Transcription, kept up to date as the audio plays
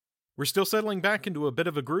We're still settling back into a bit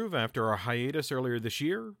of a groove after our hiatus earlier this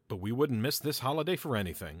year, but we wouldn't miss this holiday for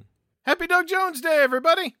anything. Happy Doug Jones Day,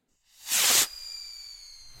 everybody!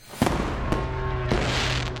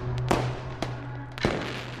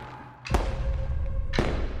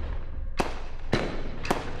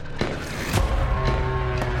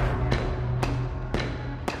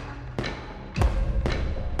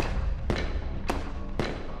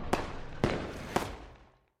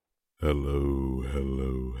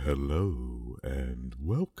 Hello, and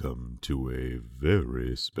welcome to a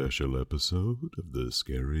very special episode of the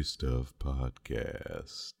Scary Stuff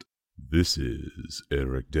Podcast. This is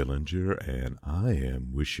Eric Dillinger, and I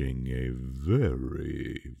am wishing a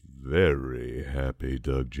very, very happy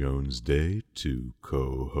Doug Jones Day to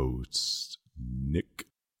co-hosts Nick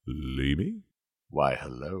Leamy. Why,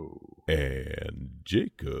 hello. And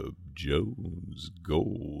Jacob Jones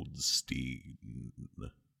Goldstein.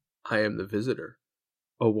 I am the visitor.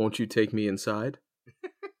 Oh, won't you take me inside?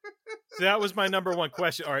 So that was my number one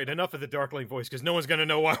question. All right, enough of the Darkling voice, because no one's going to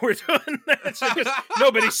know why we're doing that. Because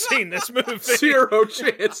nobody's seen this movie. Zero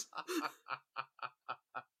chance.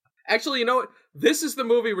 Actually, you know what? This is the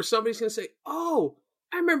movie where somebody's going to say, oh,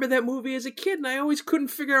 I remember that movie as a kid, and I always couldn't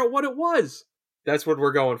figure out what it was. That's what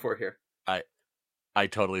we're going for here. I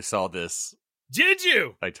totally saw this. Did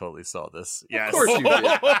you? I totally saw this. Yes. Of course you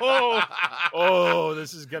did. Oh,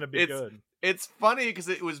 this is going to be good. It's funny because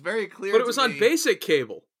it was very clear. But it was on basic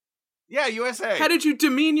cable. Yeah, USA. How did you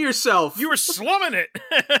demean yourself? You were slumming it.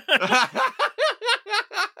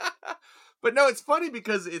 But no, it's funny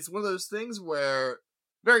because it's one of those things where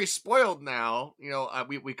very spoiled now. You know,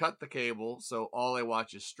 we cut the cable, so all I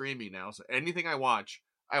watch is streaming now. So anything I watch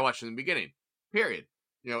in the beginning. Period.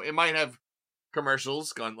 You know, it might have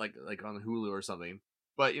commercials gone like on Hulu or something,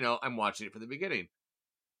 but you know, I'm watching it from the beginning.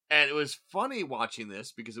 And it was funny watching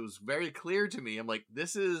this because it was very clear to me. I'm like,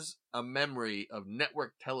 this is a memory of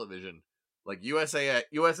network television, like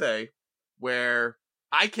USA, where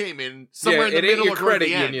I came in somewhere in the middle your or toward credit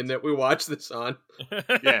the end. union that we watched this on.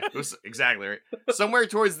 Yeah, it was exactly right. Somewhere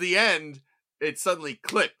towards the end, it suddenly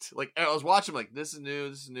clicked. Like I was watching, like this is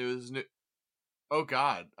new. Oh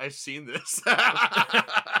God, I've seen this.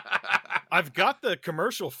 I've got the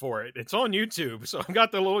commercial for it. It's on YouTube, so I've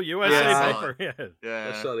got the little USA bumper. Yeah.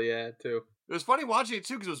 I saw the ad too. It was funny watching it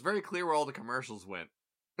too because it was very clear where all the commercials went.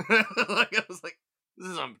 Like I was like, this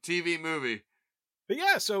is a TV movie. But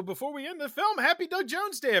yeah, so before we end the film, happy Doug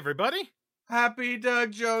Jones Day, everybody. Happy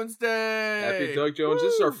Doug Jones Day. Happy Doug Jones. Woo.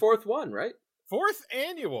 This is our fourth one, right? Fourth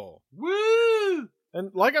annual. Woo!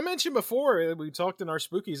 And like I mentioned before, we talked in our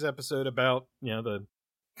Spookies episode about, you know, the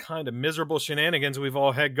kind of miserable shenanigans we've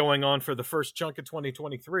all had going on for the first chunk of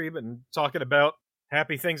 2023, but talking about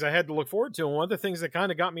happy things I had to look forward to. And one of the things that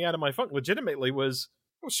kind of got me out of my funk legitimately was,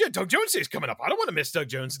 oh shit, Doug Jones Day is coming up. I don't want to miss Doug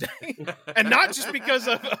Jones Day. And not just because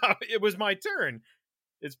of it was my turn.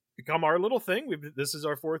 It's become our little thing. This is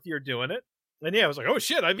our fourth year doing it. And yeah, I was like, oh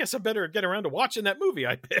shit, I guess I better get around to watching that movie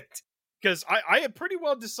I picked. Because I had pretty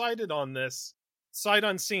well decided on this sight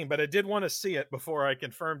unseen, but I did want to see it before I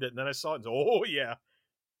confirmed it. And then I saw it and said, oh yeah.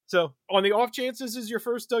 So, on the off chance this is your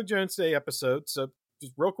first Doug Jones Day episode, so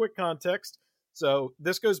just real quick context. So,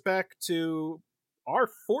 this goes back to our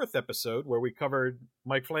fourth episode where we covered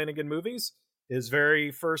Mike Flanagan movies. His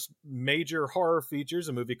very first major horror features,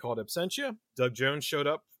 a movie called Absentia. Doug Jones showed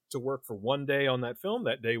up to work for one day on that film.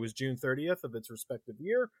 That day was June 30th of its respective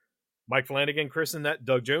year. Mike Flanagan christened that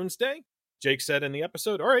Doug Jones Day. Jake said in the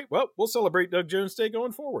episode, all right, well, we'll celebrate Doug Jones Day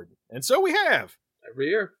going forward. And so we have. Every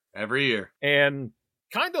year. And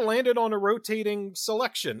kind of landed on a rotating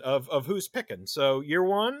selection of who's picking. So year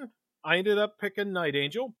one, I ended up picking Night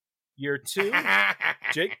Angel. Year two,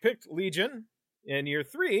 Jake picked Legion. And year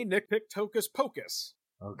three, Nick picked Hocus Pocus.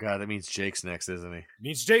 Oh God, that means Jake's next, isn't he?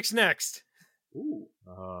 Means Jake's next. Ooh.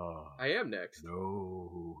 Oh. I am next.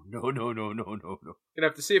 No. Gonna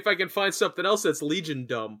have to see if I can find something else that's Legion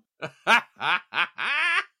dumb.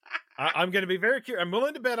 I'm going to be very curious. I'm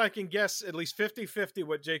willing to bet I can guess at least 50-50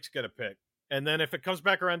 what Jake's going to pick. And then if it comes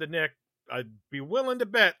back around to Nick, I'd be willing to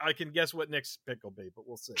bet I can guess what Nick's pick will be, but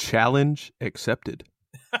we'll see. Challenge accepted.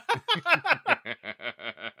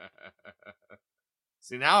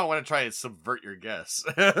 See, now I want to try and subvert your guess.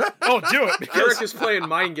 Oh, do it. Eric is playing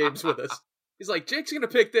mind games with us. He's like, Jake's going to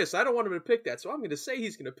pick this. I don't want him to pick that, so I'm going to say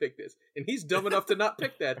he's going to pick this. And he's dumb enough to not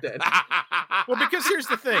pick that then. Well, because here's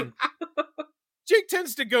the thing. Jake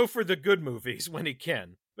tends to go for the good movies when he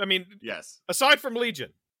can. I mean, yes. Aside from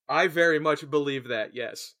Legion. I very much believe that,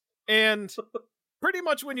 yes. And pretty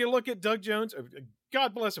much when you look at Doug Jones,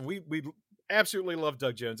 God bless him, we absolutely love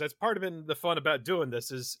Doug Jones. That's part of the fun about doing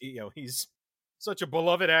this is, you know, he's such a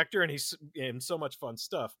beloved actor and he's in so much fun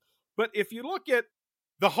stuff. But if you look at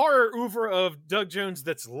the horror oeuvre of Doug Jones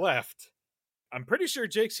that's left, I'm pretty sure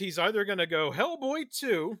he's either going to go Hellboy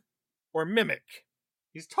 2 or Mimic.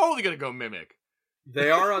 He's totally going to go Mimic. They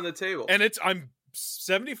are on the table. And I'm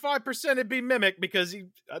 75% it'd be Mimic because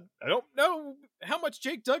I don't know how much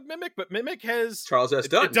Jake dug Mimic, but Mimic has Charles S.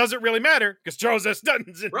 Dutton. It doesn't really matter because Charles S.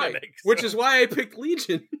 Dutton's in right. Mimic. So. Which is why I picked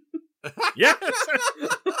Legion. Yes.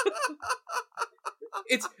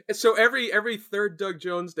 It's so every third Doug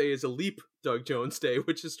Jones Day is a leap Doug Jones Day,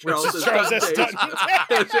 which is Charles S. Dutton.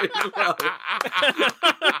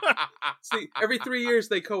 See, every 3 years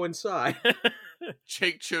they coincide.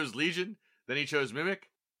 Jake chose Legion, then he chose Mimic,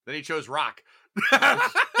 then he chose Rock.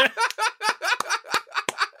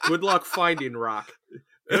 Good luck finding Rock.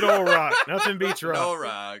 Good old Rock. Nothing beats Rock. No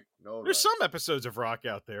Rock. No There's Rock. some episodes of Rock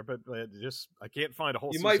out there, but I can't find a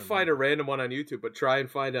whole You season. might find a random one on YouTube, but try and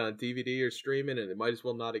find it on DVD or streaming, and it might as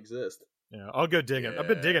well not exist. Yeah, I'll go digging. I've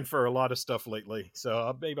been Yeah. digging for a lot of stuff lately,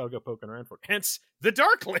 so maybe I'll go poking around for it. Hence, the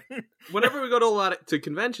Darkling. Whenever we go to to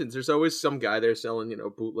conventions, there's always some guy there selling,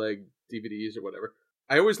 bootleg DVDs or whatever.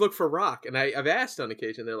 I always look for Rock, and I've asked on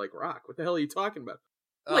occasion, they're like, Rock, what the hell are you talking about?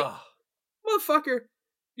 Like, Ugh. motherfucker,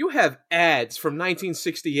 you have ads from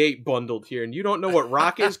 1968 bundled here, and you don't know what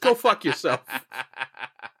Rock is? Go fuck yourself.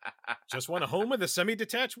 Just want a home with a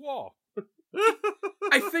semi-detached wall.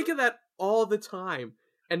 I think of that all the time,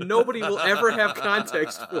 and nobody will ever have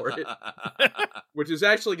context for it, which is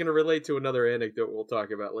actually going to relate to another anecdote we'll talk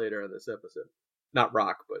about later in this episode. Not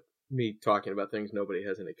Rock, but me talking about things nobody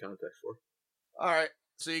has any context for. All right.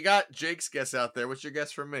 So you got Jake's guess out there. What's your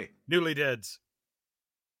guess from me? Newly Deads.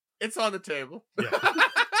 It's on the table. Yeah.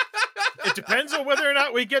 It depends on whether or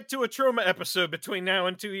not we get to a trauma episode between now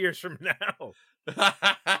and 2 years from now.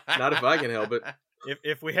 Not if I can help it.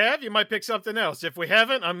 If we have, you might pick something else. If we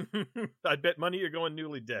haven't, I bet money you're going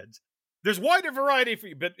Newly Deads. There's wider variety for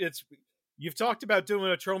you, but you've talked about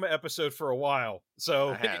doing a trauma episode for a while.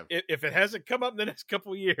 So I have. if it hasn't come up in the next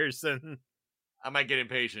couple of years, then I might get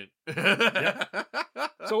impatient.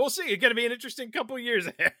 so we'll see. It's going to be an interesting couple of years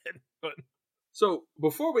ahead. But So,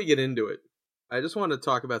 before we get into it, I just want to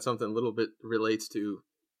talk about something a little bit relates to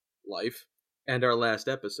life and our last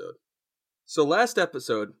episode. So, last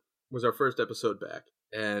episode was our first episode back,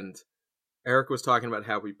 and Eric was talking about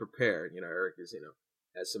how we prepare. Eric is,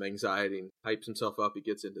 has some anxiety and hypes himself up. He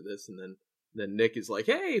gets into this, and then Nick is like,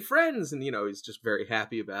 hey, friends, and, he's just very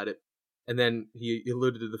happy about it. And then he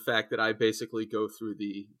alluded to the fact that I basically go through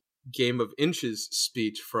the Game of Inches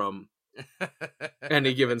speech from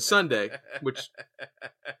Any Given Sunday, which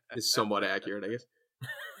is somewhat accurate, I guess.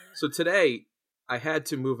 So today, I had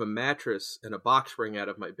to move a mattress and a box spring out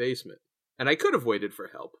of my basement. And I could have waited for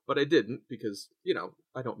help, but I didn't because,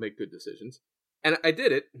 I don't make good decisions. And I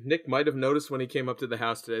did it. Nick might have noticed when he came up to the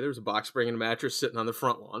house today, there was a box spring and a mattress sitting on the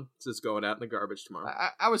front lawn. It's just going out in the garbage tomorrow.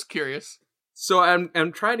 I was curious. So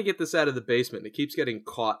I'm trying to get this out of the basement. It keeps getting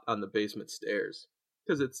caught on the basement stairs.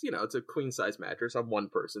 Because it's, it's a queen-size mattress. I'm one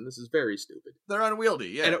person. This is very stupid. They're unwieldy,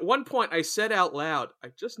 yeah. And at one point, I said out loud, I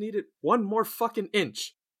just needed one more fucking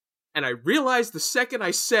inch. And I realized the second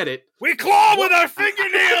I said it... we claw with our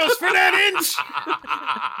fingernails for that inch!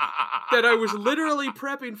 that I was literally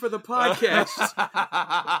prepping for the podcast.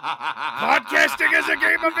 Podcasting is a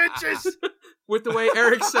game of inches! With the way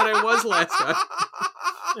Eric said I was last time.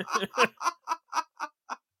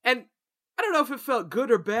 And I don't know if it felt good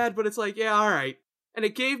or bad, but it's like, yeah, all right. And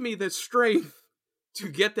it gave me the strength to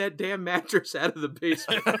get that damn mattress out of the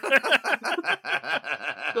basement.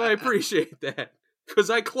 So I appreciate that. Because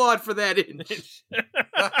I clawed for that inch.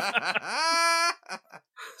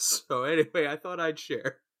 So anyway, I thought I'd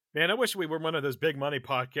share. Man, I wish we were one of those big money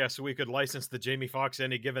podcasts so we could license the Jamie Foxx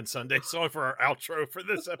Any Given Sunday song for our outro for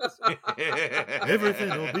this episode. Everything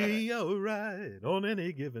will be alright on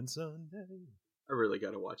any given Sunday. I really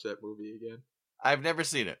got to watch that movie again. I've never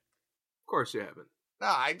seen it. Of course you haven't. No,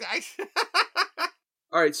 I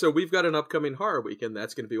All right, so we've got an upcoming horror weekend.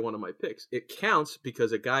 That's going to be one of my picks. It counts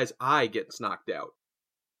because a guy's eye gets knocked out.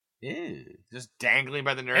 Just dangling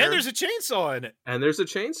by the nerve. And there's a chainsaw in it. And there's a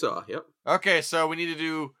chainsaw, yep. Okay, so we need to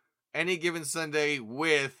do Any Given Sunday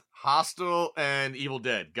with Hostel and Evil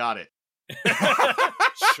Dead. Got it.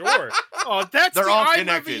 Sure. Oh, that's They're the all eye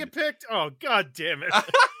connected. movie you picked? Oh, god damn it.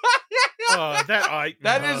 That eye.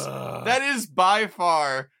 That is by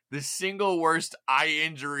far the single worst eye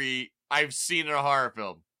injury I've seen in a horror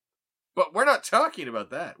film. But we're not talking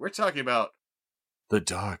about that. We're talking about the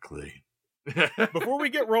Darkling. Before we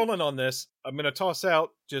get rolling on this, I'm going to toss out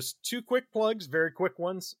just two quick plugs, very quick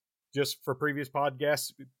ones, just for previous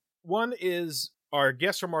podcasts. One is our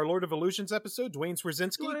guest from our Lord of Illusions episode, Dwayne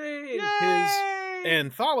Swarzynski. Yay! His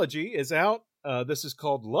anthology is out This is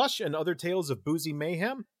called Lush and Other Tales of Boozy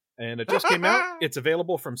Mayhem, and it just came out. It's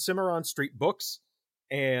available from Cimarron Street Books,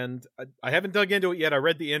 and I haven't dug into it yet. I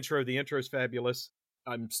read the intro. The intro is fabulous.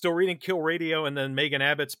 I'm still reading Kill Radio and then Megan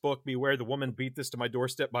Abbott's book, Beware the Woman Beat This to My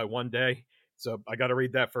Doorstep by One Day. So I got to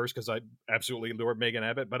read that first because I absolutely adore Megan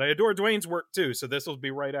Abbott, but I adore Dwayne's work too, so this will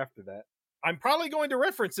be right after that. I'm probably going to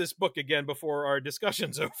reference this book again before our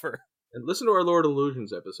discussion's over. And listen to our Lord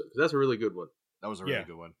Illusions episode, because that's a really good one. That was a really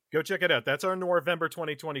good one. Go check it out. That's our November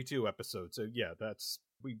 2022 episode. So yeah,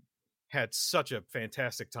 we had such a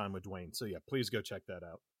fantastic time with Dwayne. So yeah, please go check that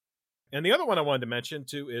out. And the other one I wanted to mention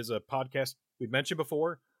too is a podcast we've mentioned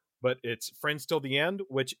before, but it's Friends Till the End,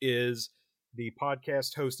 which is the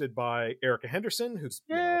podcast hosted by Erica Henderson, who's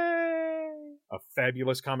a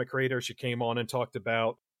fabulous comic creator. She came on and talked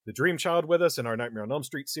about The Dream Child with us in our Nightmare on Elm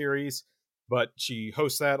Street series, but she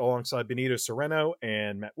hosts that alongside Benito Sereno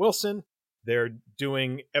and Matt Wilson. They're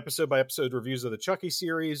doing episode-by-episode reviews of the Chucky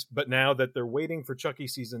series, but now that they're waiting for Chucky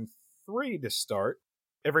Season 3 to start,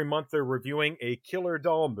 every month they're reviewing a killer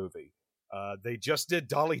doll movie. They just did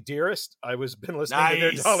Dolly Dearest. I was been listening to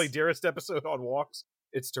their Dolly Dearest episode on walks.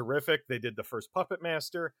 It's terrific. They did the first Puppet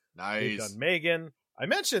Master. They've done Megan. I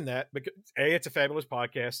mentioned that because A, it's a fabulous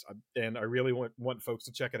podcast, and I really want folks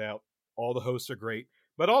to check it out. All the hosts are great.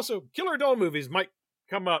 But also, killer doll movies might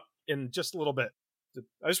come up in just a little bit.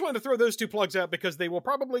 I just wanted to throw those two plugs out because they will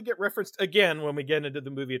probably get referenced again when we get into the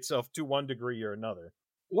movie itself to one degree or another.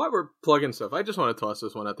 While we're plugging stuff, I just want to toss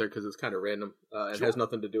this one out there because it's kind of random. It has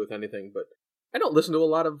nothing to do with anything, but I don't listen to a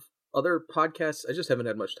lot of other podcasts. I just haven't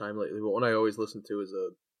had much time lately, but one I always listen to is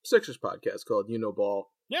a Sixers podcast called You Know Ball.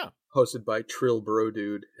 Yeah. Hosted by Trill Bro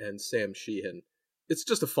Dude and Sam Sheehan. It's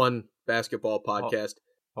just a fun basketball podcast.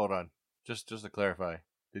 Hold on. Just to clarify,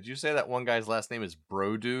 did you say that one guy's last name is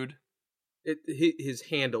Bro Dude? His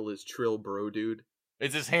handle is Trill Bro Dude.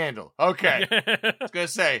 It's his handle. Okay. I was going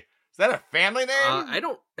to say, is that a family name?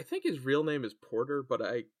 I think his real name is Porter, but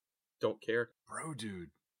I don't care. Bro Dude.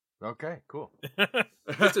 Okay, cool.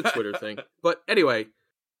 It's a Twitter thing. But anyway,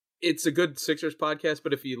 it's a good Sixers podcast,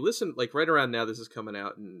 but if you listen, like right around now, this is coming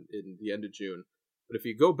out in the end of June, but if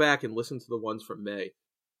you go back and listen to the ones from May,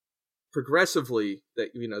 progressively, that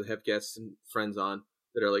they have guests and friends on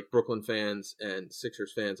that are like Brooklyn fans and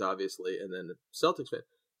Sixers fans, obviously, and then Celtics fans.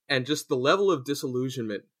 And just the level of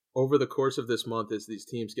disillusionment over the course of this month as these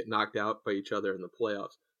teams get knocked out by each other in the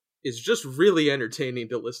playoffs is just really entertaining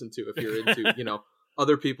to listen to if you're into,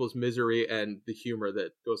 other people's misery and the humor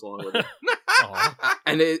that goes along with it.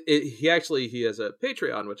 And he has a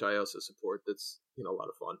Patreon, which I also support. That's, a lot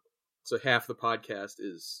of fun. So half the podcast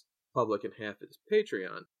is public and half is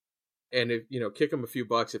Patreon. And if kick them a few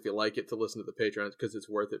bucks if you like it to listen to the Patreon because it's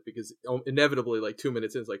worth it. Because inevitably, like 2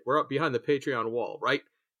 minutes in, it's like we're up behind the Patreon wall, right?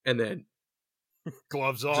 And then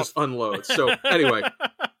gloves off, just unload. So anyway,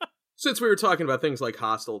 since we were talking about things like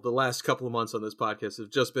Hostel, the last couple of months on this podcast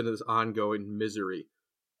have just been this ongoing misery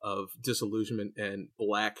of disillusionment and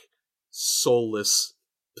black, soulless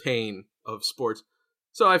pain of sports.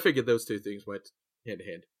 So I figured those two things went hand in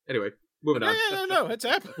hand. Anyway, moving on. No, it's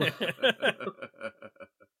happening.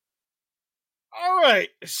 All right,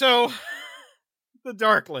 so the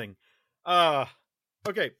Darkling.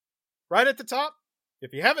 Okay, right at the top,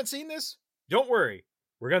 if you haven't seen this, don't worry.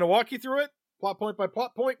 We're going to walk you through it, plot point by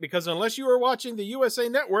plot point, because unless you were watching the USA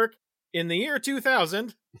Network in the year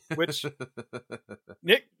 2000, which,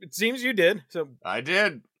 Nick, it seems you did. So I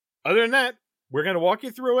did. Other than that, we're going to walk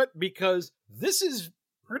you through it because this is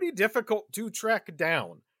pretty difficult to track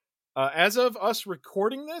down. As of us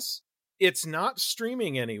recording this, it's not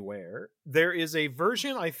streaming anywhere. There is a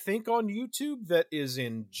version, I think, on YouTube that is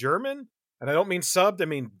in German. And I don't mean subbed, I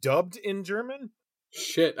mean dubbed in German.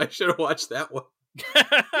 Shit, I should have watched that one.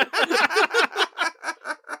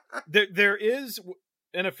 There is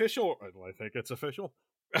an official, I think it's official,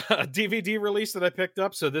 a DVD release that I picked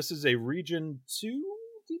up. So this is a Region 2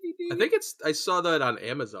 DVD? I think I saw that on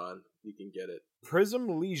Amazon. You can get it.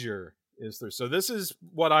 Prism Leisure is there. So this is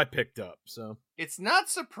what I picked up. So it's not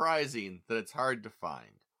surprising that it's hard to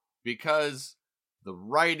find because the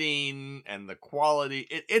writing and the quality,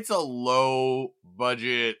 it's a low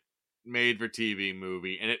budget made for TV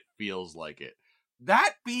movie and it feels like it.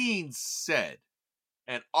 That being said,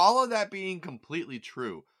 and all of that being completely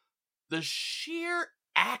true, the sheer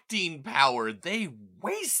acting power they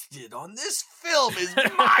wasted on this film is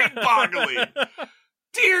mind-boggling.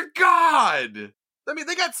 Dear God! I mean,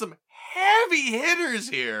 they got some heavy hitters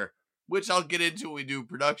here, which I'll get into when we do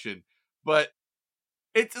production. But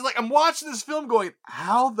it's like I'm watching this film going,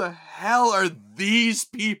 how the hell are these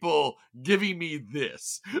people giving me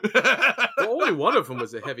this? Well, only one of them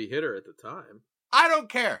was a heavy hitter at the time. I don't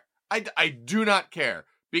care. I do not care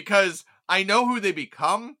because I know who they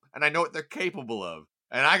become and I know what they're capable of.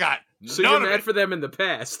 And I got So none you're of mad it. for them in the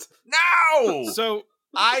past. No! So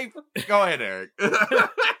Go ahead, Eric.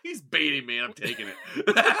 He's baiting me and I'm taking it.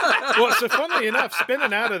 well, so funnily enough,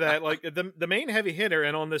 spinning out of that, like the main heavy hitter,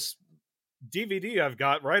 and on this DVD I've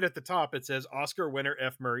got right at the top, it says Oscar winner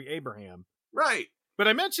F. Murray Abraham. Right. But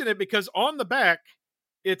I mention it because on the back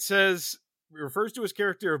it says, refers to his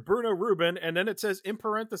character of Bruno Rubin, and then it says in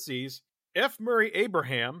parentheses, F. Murray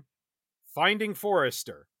Abraham, Finding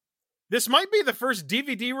Forrester. This might be the first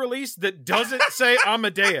DVD release that doesn't say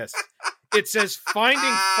Amadeus. It says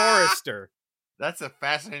Finding Forrester. That's a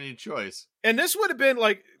fascinating choice. And this would have been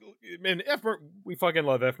like, and we fucking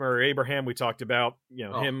love F. Murray Abraham. We talked about,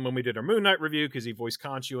 him when we did our Moon Knight review because he voiced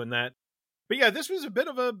Khonshu in that. But yeah, this was a bit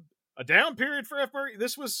of a down period for F. Murray.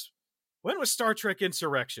 When was Star Trek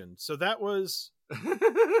Insurrection? So that was,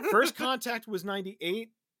 First Contact was 98.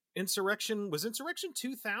 Was Insurrection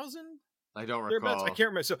 2000? I don't recall. I can't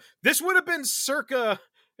remember. So this would have been circa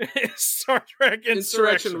Star Trek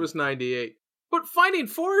Insurrection was 98. But Finding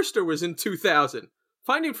Forrester was in 2000.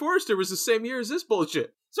 Finding Forrester was the same year as this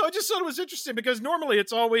bullshit. So I just thought it was interesting because normally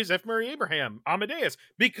it's always F. Murray Abraham, Amadeus.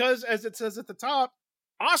 Because as it says at the top,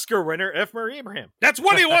 Oscar winner F. Murray Abraham. That's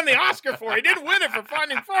what he won the Oscar for. He didn't win it for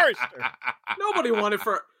Finding Forrester. Nobody won it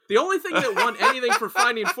for... The only thing that won anything for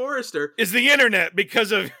Finding Forrester is the internet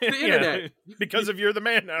because of the internet. Because of You're the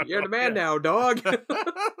Man Now. You're the man now, dog.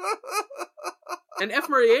 And F.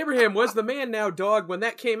 Murray Abraham was the man now, dog, when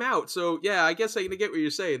that came out. So yeah, I guess I get what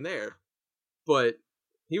you're saying there. But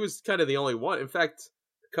he was kind of the only one. In fact,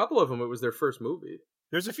 a couple of them, it was their first movie.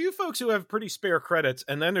 There's a few folks who have pretty spare credits,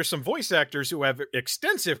 and then there's some voice actors who have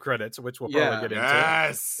extensive credits, which we'll probably get into.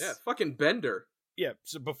 Yes. Yeah, fucking Bender. Yeah,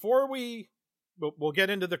 so before we'll get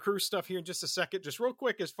into the crew stuff here in just a second, just real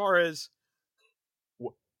quick, as far as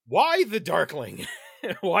why the Darkling?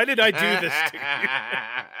 Why did I do this to you?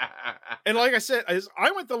 And like I said,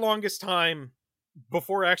 I went the longest time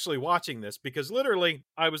before actually watching this, because literally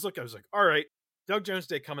I was like, all right, Doug Jones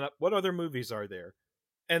Day coming up. What other movies are there?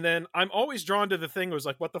 And then I'm always drawn to the thing that was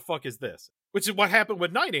like, what the fuck is this? Which is what happened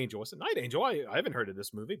with Night Angel. I said, Night Angel? I haven't heard of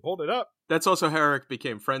this movie. Pulled it up. That's also how Eric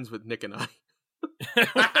became friends with Nick and I.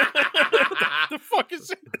 The fuck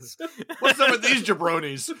is this? What's up with these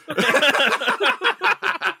jabronis?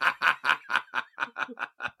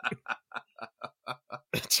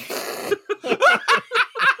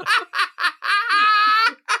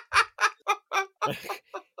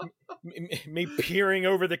 Me peering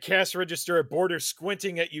over the cash register at Borders,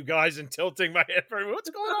 squinting at you guys and tilting my head. What's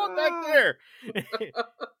going on back there?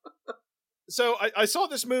 So I saw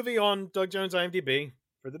this movie on Doug Jones IMDb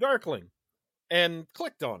for The Darkling and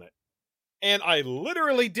clicked on it. And I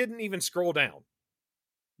literally didn't even scroll down.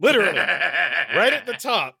 Literally. Right at the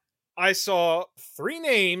top, I saw 3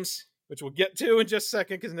 names, which we'll get to in just a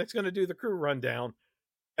second because Nick's going to do the crew rundown.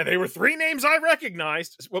 And they were 3 names I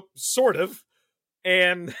recognized, well, sort of.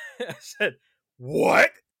 And I said,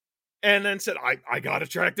 what? And then said, I got to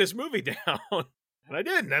track this movie down. And I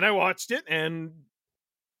did. And then I watched it. And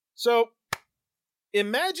so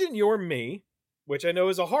imagine you're me, which I know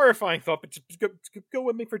is a horrifying thought, but just go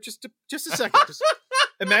with me for just a second. Just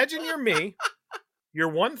imagine you're me.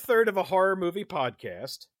 You're 1/3 of a horror movie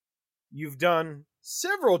podcast. You've done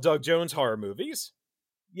several Doug Jones horror movies.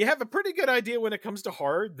 You have a pretty good idea when it comes to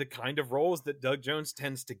horror, the kind of roles that Doug Jones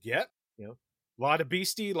tends to get. A lot of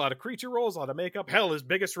beastie, a lot of creature roles, a lot of makeup. Hell, his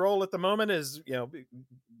biggest role at the moment is,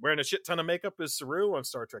 wearing a shit ton of makeup as Saru on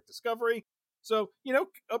Star Trek Discovery. So,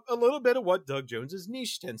 a little bit of what Doug Jones's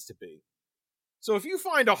niche tends to be. So if you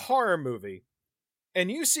find a horror movie and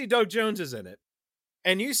you see Doug Jones is in it,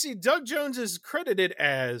 and you see Doug Jones is credited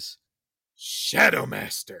as Shadow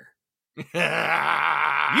Master, you think,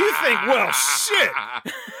 well, shit.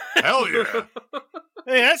 Hell yeah.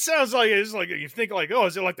 Hey, that sounds like it's like you think like, oh,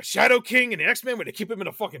 is it like the Shadow King in the X-Men where they keep him in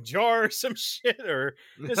a fucking jar or some shit? Or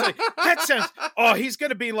it's like that sounds. Oh, he's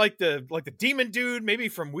gonna be like the demon dude, maybe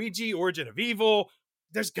from Ouija, Origin of Evil.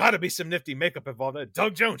 There's got to be some nifty makeup involved.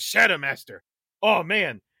 Doug Jones, Shadow Master. Oh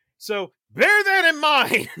man. So bear that in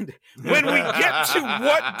mind when we get to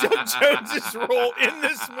what Doug Jones's role in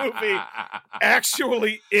this movie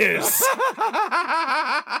actually is.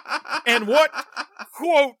 And what,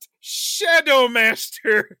 quote, Shadow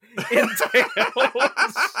Master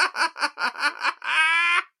entails.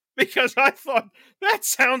 Because I thought, that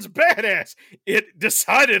sounds badass. It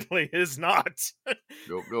decidedly is not.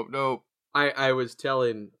 Nope. I was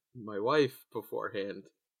telling my wife beforehand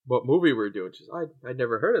what movie we were doing. She said, I'd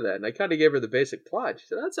never heard of that. And I kind of gave her the basic plot. She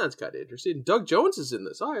said, that sounds kind of interesting. Doug Jones is in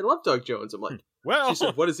this. Oh, I love Doug Jones. I'm like, well, she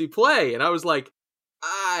said, what does he play? And I was like,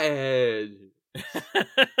 I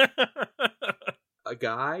a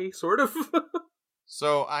guy, sort of.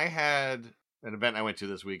 So I had an event I went to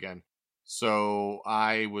this weekend. So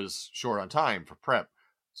I was short on time for prep.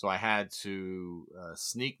 So I had to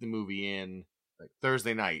sneak the movie in like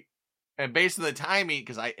Thursday night. And based on the timing,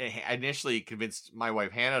 because I initially convinced my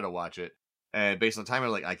wife Hannah to watch it. And based on the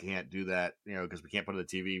timing, like, I can't do that, because we can't put it on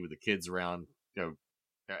the TV with the kids around, And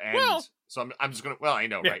so I'm just going to, I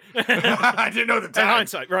know, right? I didn't know the time. In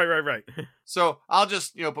hindsight, right. So I'll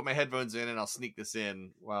just, put my headphones in and I'll sneak this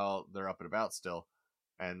in while they're up and about still.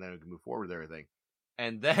 And then we can move forward with everything.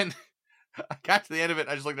 And then I got to the end of it and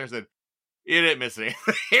I just looked there and said, you didn't miss anything.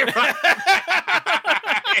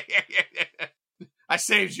 I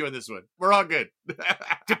saved you in this one. We're all good.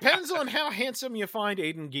 Depends on how handsome you find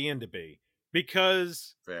Aidan Guillen to be.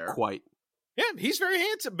 Because... Fair. Quite. Yeah, he's very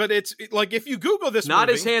handsome. But it's like, if you Google this Not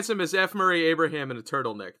movie... as handsome as F. Murray Abraham in a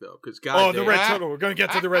turtleneck, though. Because the red turtle. We're going to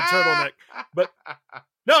get to the red turtleneck. But,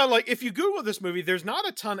 no, like, if you Google this movie, there's not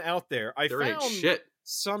a ton out there. There ain't shit.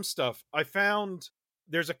 Some stuff. I found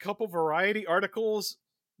there's a couple Variety articles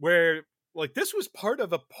where, like, this was part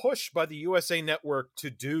of a push by the USA Network to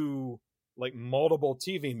do... like multiple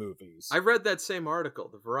TV movies. I read that same article,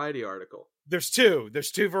 the Variety article. There's two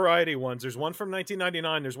Variety ones. There's one from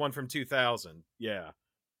 1999. There's one from 2000. Yeah.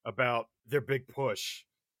 About their big push.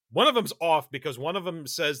 One of them's off because one of them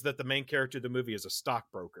says that the main character of the movie is a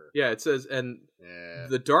stockbroker. Yeah, it says, and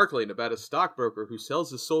the Darkling about a stockbroker who sells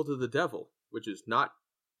his soul to the devil, which is not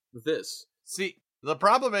this. See, the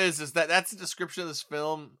problem is that that's a description of this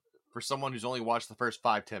film for someone who's only watched the first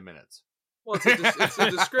 5-10 minutes. Well, it's a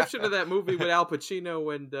description of that movie with Al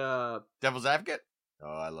Pacino and... Devil's Advocate? Oh,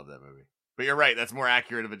 I love that movie. But you're right, that's more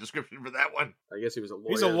accurate of a description for that one. I guess he was a lawyer.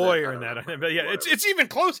 He's a lawyer in that. But yeah, it's even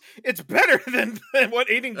close. It's better than what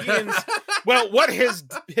Aidan Guillen's... well, what his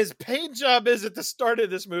paid job is at the start of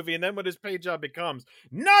this movie, and then what his paid job becomes.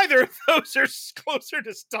 Neither of those are closer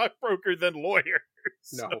to stockbroker than lawyer.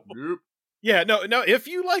 No. Nope. Yeah, no. If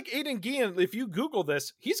you like Aidan Guillen, if you Google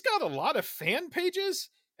this, he's got a lot of fan pages.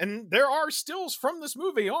 And there are stills from this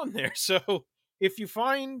movie on there. So if you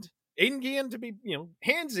find Aidan Guillen to be,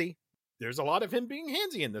 handsy, there's a lot of him being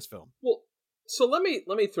handsy in this film. Well, so let me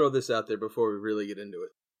throw this out there before we really get into it.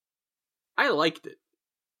 I liked it.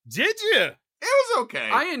 Did you? It was okay.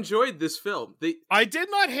 I enjoyed this film. I did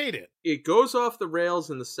not hate it. It goes off the rails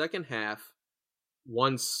in the second half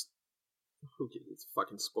once... Okay, it's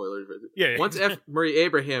fucking spoilers. Yeah. Once F. Murray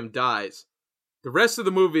Abraham dies, the rest of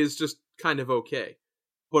the movie is just kind of okay.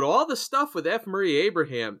 But all the stuff with F. Murray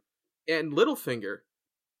Abraham and Littlefinger,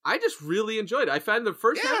 I just really enjoyed it. I found the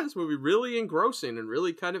first half of this movie really engrossing and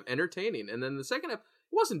really kind of entertaining. And then the second half, it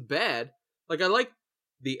wasn't bad. Like, I liked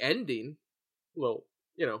the ending. A little,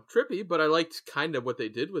 trippy, but I liked kind of what they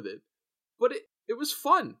did with it. But it was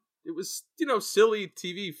fun. It was, silly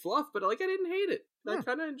TV fluff, but I didn't hate it. I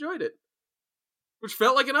kind of enjoyed it. Which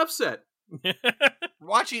felt like an upset.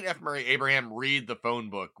 Watching F. Murray Abraham read the phone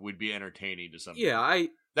book would be entertaining to some people. Yeah,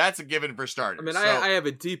 that's a given for starters. I mean, I have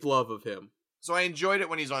a deep love of him. So I enjoyed it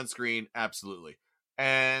when he's on screen, absolutely.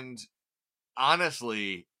 And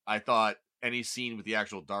honestly, I thought any scene with the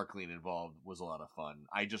actual Darkling involved was a lot of fun.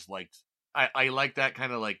 I just liked... I like that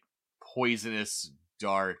kind of, poisonous,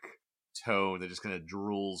 dark tone that just kind of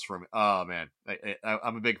drools from... Oh, man.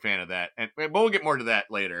 I'm a big fan of that. And we'll get more to that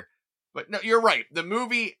later. But no, you're right. The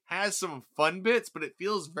movie has some fun bits, but it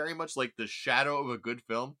feels very much like the shadow of a good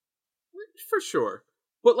film. For sure.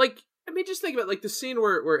 But, just think about, the scene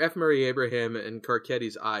where F. Murray Abraham and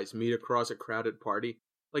Carcetti's eyes meet across a crowded party.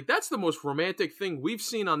 That's the most romantic thing we've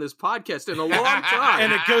seen on this podcast in a long time.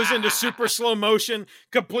 And it goes into super slow motion,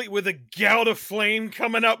 complete with a gout of flame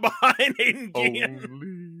coming up behind Aidan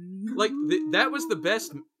Guillen. That was the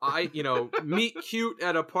best, meet cute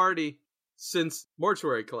at a party since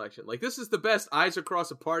Mortuary Collection. This is the best eyes across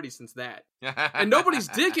a party since that. And nobody's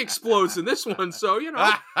dick explodes in this one, so,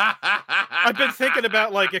 I've been thinking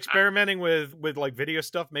about, experimenting with video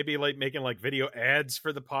stuff, maybe, making, video ads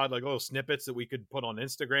for the pod, little snippets that we could put on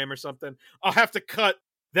Instagram or something. I'll have to cut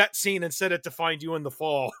that scene and set it to Find You in the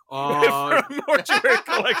Fall from Mortuary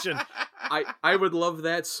Collection. I would love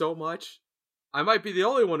that so much. I might be the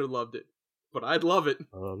only one who loved it, but I'd love it.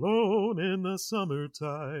 Alone in the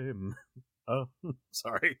summertime. Oh,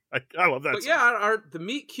 sorry. I love that. But yeah, the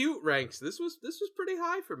meet cute ranks. This was pretty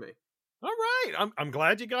high for me. All right, I'm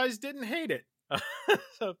glad you guys didn't hate it.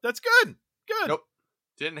 So that's good. Good. Nope,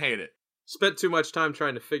 didn't hate it. Spent too much time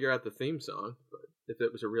trying to figure out the theme song, but if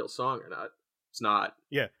it was a real song or not, it's not.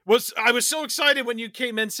 Yeah, I was so excited when you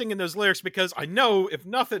came in singing those lyrics because I know if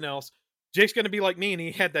nothing else, Jake's gonna be like me, and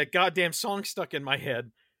he had that goddamn song stuck in my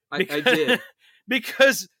head. I did.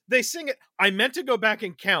 because they sing it. I meant to go back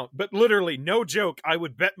and count, but literally, no joke, I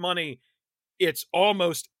would bet money it's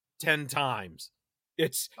almost 10 times.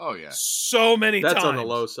 It's so many times. That's on the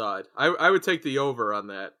low side. I would take the over on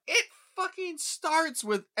that. It fucking starts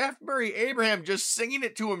with F. Murray Abraham just singing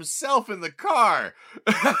it to himself in the car.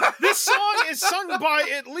 This song is sung by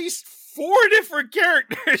at least 4 different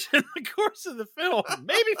characters in the course of the film,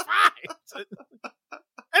 maybe 5.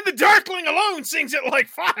 And the Darkling alone sings it like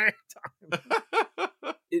 5 times.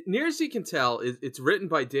 Near as you can tell, it's written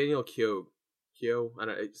by Daniel Keogh. Keogh? I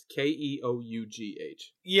don't know. It's Keough.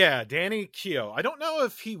 Yeah, Danny Keogh. I don't know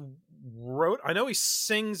if he wrote. I know he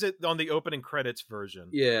sings it on the opening credits version.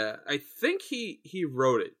 Yeah, I think he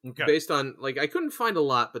wrote it based on I couldn't find a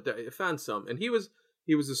lot, but I found some. And he was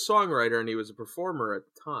a songwriter and he was a performer at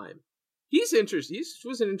the time. He's interesting. He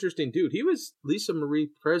was an interesting dude. He was Lisa Marie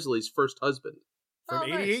Presley's first husband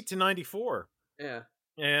from 88 to 94. Yeah,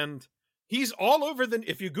 and he's all over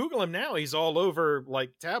if you Google him now, he's all over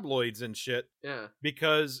tabloids and shit. Yeah.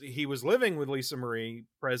 Because he was living with Lisa Marie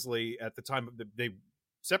Presley at the time they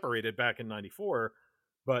separated back in 94,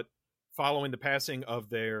 but following the passing of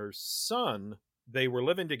their son, they were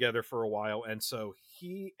living together for a while, and so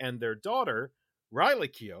he and their daughter, Riley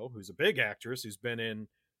Keough, who's a big actress, who's been in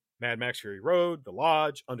Mad Max Fury Road, The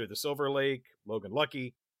Lodge, Under the Silver Lake, Logan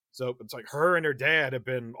Lucky. So it's her and her dad have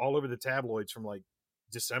been all over the tabloids from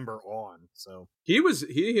December on. So he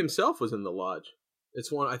himself was in The Lodge.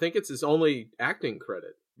 I think it's his only acting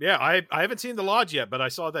credit. Yeah, I haven't seen The Lodge yet, but I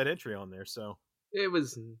saw that entry on there. So it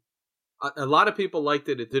was a lot of people liked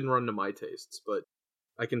it. It didn't run to my tastes, but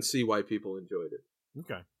I can see why people enjoyed it.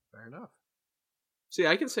 Okay, fair enough. See,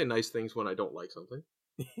 I can say nice things when I don't like something.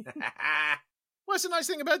 What's the nice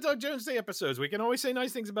thing about Doug Jones Day episodes? We can always say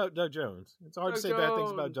nice things about Doug Jones. It's hard to say bad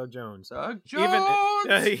things about Doug Jones. Doug Jones!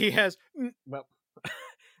 Even he has... Well,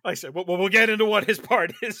 like I said, we'll get into what his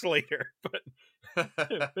part is later. But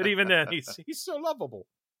even then, he's so lovable.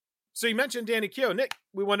 So you mentioned Danny Keogh. Nick,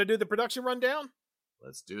 we want to do the production rundown?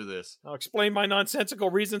 Let's do this. I'll explain my nonsensical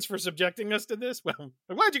reasons for subjecting us to this. Well,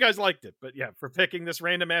 I'm glad you guys liked it. But yeah, for picking this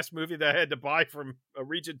random-ass movie that I had to buy from a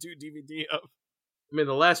Region 2 DVD of. I mean,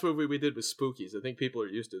 the last movie we did was Spookies. I think people are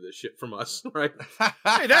used to this shit from us, right?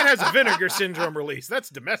 Hey, that has a Vinegar Syndrome release. That's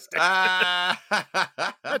domestic.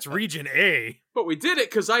 That's Region A. But we did it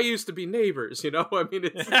because I used to be neighbors, you know? I mean,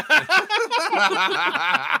 it's...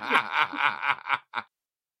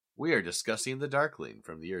 We are discussing The Darkling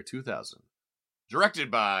from the year 2000. Directed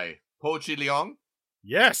by Po Chi Leong.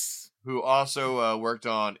 Yes. Who also worked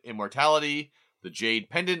on Immortality, The Jade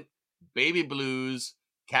Pendant, Baby Blues,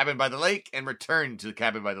 Cabin by the Lake, and Return to the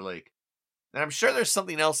Cabin by the Lake. And I'm sure there's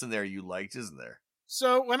something else in there you liked, isn't there?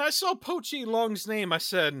 So when I saw Po Chi Leong's name, I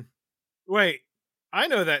said, wait, I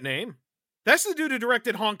know that name. That's the dude who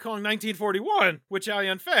directed Hong Kong 1941 with Chow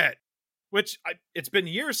Yun-fat. Which, it's been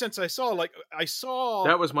years since I saw. I saw...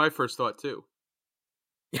 That was my first thought, too.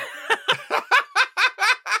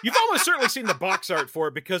 You've almost certainly seen the box art for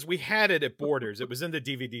it because we had it at Borders. It was in the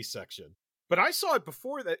DVD section. But I saw it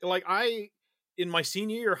before that. In my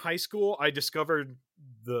senior year of high school, I discovered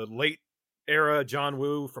the late era John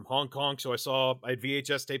Woo from Hong Kong. So I had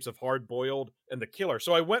VHS tapes of Hard Boiled and The Killer.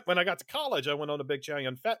 So when I got to college, I went on a big Chow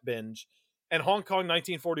Yun-fat binge. And Hong Kong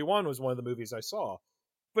 1941 was one of the movies I saw.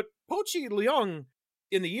 But Po Chi Leong,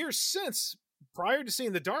 in the years since, prior to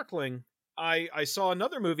seeing The Darkling, I saw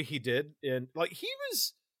another movie he did. And he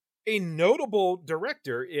was a notable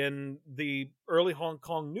director in the early Hong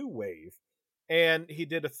Kong New Wave. And he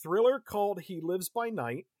did a thriller called He Lives by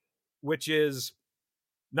Night, which is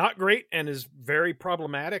not great and is very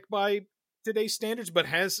problematic by today's standards, but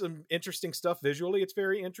has some interesting stuff visually. It's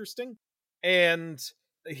very interesting. And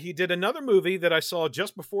he did another movie that I saw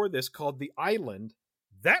just before this called The Island.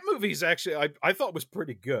 That movie's actually, I thought was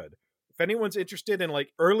pretty good. If anyone's interested in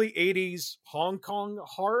early 80s Hong Kong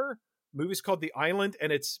horror, movie's called The Island,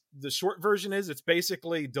 and the short version is it's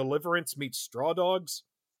basically Deliverance meets Straw Dogs.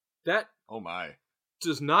 That oh my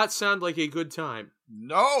does not sound like a good time.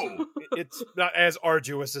 No, it's not as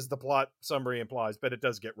arduous as the plot summary implies, but it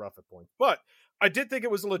does get rough at points. But I did think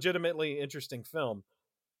it was a legitimately interesting film.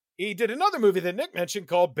 He did another movie that Nick mentioned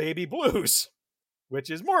called Baby Blues,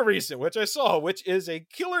 which is more recent, which I saw, which is a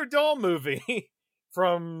killer doll movie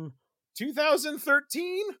from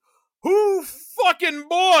 2013. Who fucking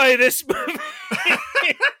boy, this movie.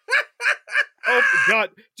 Oh God,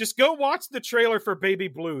 just go watch the trailer for Baby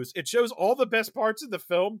Blues. It shows all the best parts of the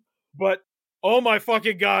film, but oh my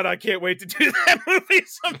fucking God, I can't wait to do that movie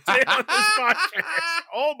someday on this podcast.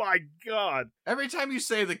 Oh my God. Every time you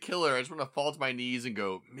say The Killer, I just want to fall to my knees and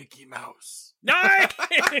go, Mickey Mouse. Nice!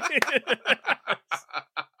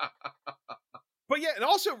 But yeah, and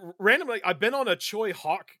also randomly, I've been on a Choi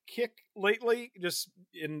Hawk kick lately, just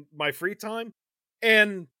in my free time.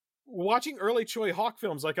 And watching early Choi Hawk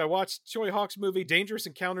films, like I watched Choi Hawk's movie Dangerous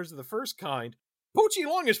Encounters of the First Kind. Po Chi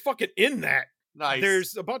Long is fucking in that. Nice.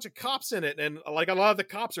 There's a bunch of cops in it, and like a lot of the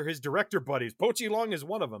cops are his director buddies. Po Chi Long is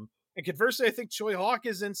one of them. And conversely, I think Choi Hawk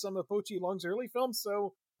is in some of Po Chi Long's early films.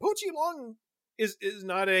 So Po Chi Long is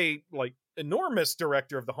not a like enormous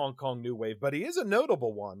director of the Hong Kong New Wave, but he is a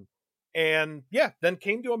notable one. And yeah, then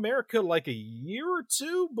came to America like a year or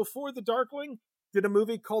two before The Darkling, did a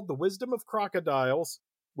movie called The Wisdom of Crocodiles,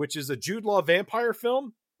 which is a Jude Law vampire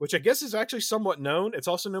film, which I guess is actually somewhat known. It's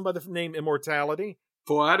also known by the name Immortality.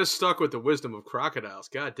 Boy, I'd have stuck with The Wisdom of Crocodiles.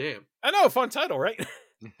 God damn. I know, fun title, right?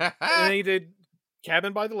 And he did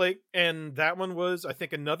Cabin by the Lake, and that one was, I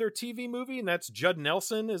think, another TV movie, and that's Judd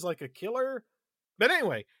Nelson is like a killer. But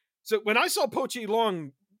anyway, so when I saw Po Chi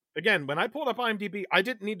Long, again, when I pulled up IMDb, I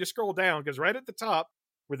didn't need to scroll down, because right at the top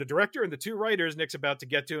were the director and the two writers Nick's about to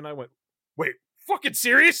get to, and I went, wait, fucking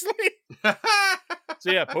seriously?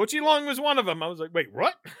 So yeah, Po Chi Long was one of them. I was like, wait,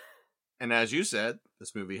 what? And as you said,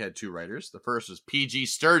 this movie had two writers. The first was P.G.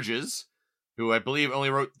 Sturges, who I believe only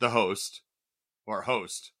wrote The Host, or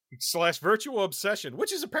Host. / Virtual Obsession,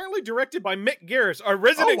 which is apparently directed by Mick Garris, our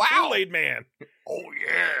resident Kool-Aid man. Oh,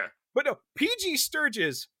 yeah. But no, P.G.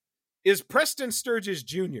 Sturges is Preston Sturges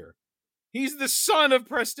Jr. He's the son of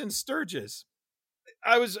Preston Sturges.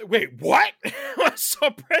 I was, wait, what? So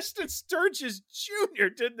Preston Sturges Jr.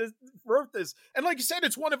 wrote this. And like you said,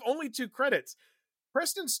 it's one of only 2 credits.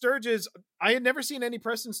 Preston Sturges, I had never seen any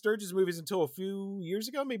Preston Sturges movies until a few years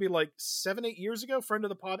ago, maybe like 7-8 years ago. Friend of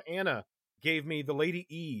the pod, Anna, gave me The Lady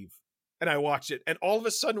Eve, and I watched it, and all of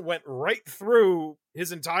a sudden went right through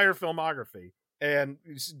his entire filmography. And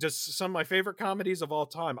it's just some of my favorite comedies of all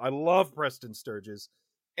time. I love Preston Sturges.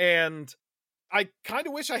 And I kind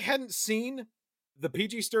of wish I hadn't seen the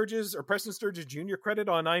P.G. Sturges or Preston Sturges Jr. credit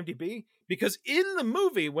on IMDb, because in the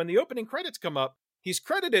movie, when the opening credits come up, he's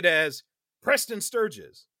credited as Preston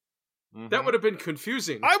Sturges. Mm-hmm. That would have been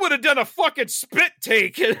confusing. I would have done a fucking spit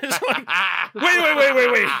take. It's like,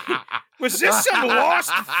 wait. Was this some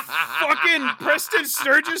lost fucking Preston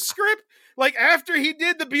Sturges script? Like, after he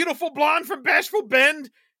did The Beautiful Blonde from Bashful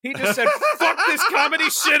Bend, he just said, fuck this comedy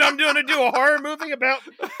shit, I'm going to do a horror movie about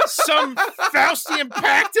some Faustian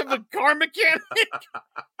pact of a car mechanic?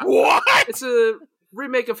 What? It's a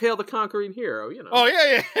remake of Hail the Conquering Hero, you know. Oh,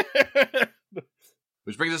 yeah.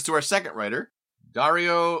 Which brings us to our second writer,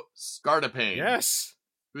 Dario Scardapane. Yes.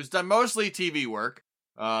 Who's done mostly TV work,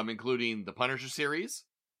 including the Punisher series,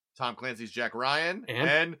 Tom Clancy's Jack Ryan,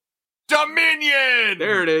 and Dominion!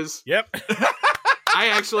 There it is. Yep. I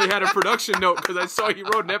actually had a production note because I saw you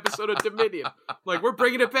wrote an episode of Dominion. Like, we're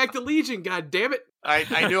bringing it back to Legion, god damn it.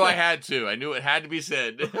 I knew I had to. I knew it had to be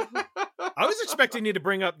said. I was expecting you to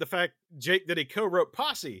bring up the fact, Jake, that he co-wrote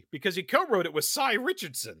Posse, because he co-wrote it with Cy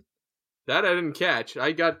Richardson. That I didn't catch.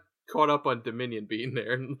 I got caught up on Dominion being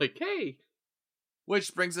there and like, hey.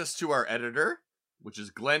 Which brings us to our editor, which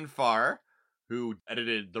is Glenn Farr, who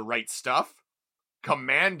edited The Right Stuff,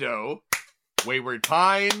 Commando, Wayward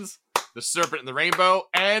Pines, The Serpent and the Rainbow,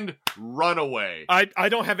 and Runaway. I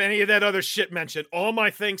don't have any of that other shit mentioned. All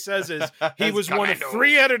my thing says is he was Commando. one of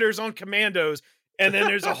 3 editors on Commandos, and then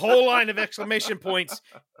there's a whole line of exclamation points,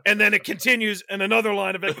 and then it continues in another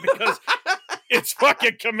line of it because it's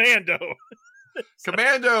fucking Commando.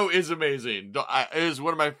 Commando is amazing. It is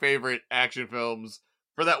one of my favorite action films.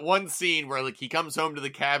 For that one scene where like he comes home to the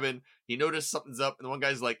cabin, he noticed something's up, and the one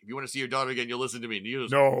guy's like, if you want to see your daughter again, you'll listen to me. And he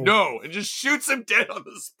goes, no, and just shoots him dead on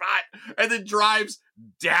the spot, and then drives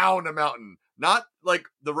down a mountain. Not like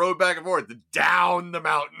the road back and forth, down the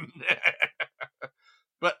mountain.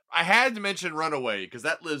 But I had to mention Runaway, because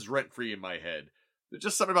that lives rent-free in my head. There's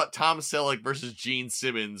just something about Tom Selleck versus Gene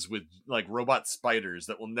Simmons with like robot spiders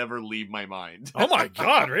that will never leave my mind. Oh my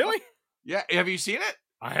God, really? Yeah, have you seen it?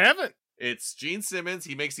 I haven't. It's Gene Simmons.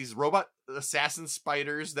 He makes these robot assassin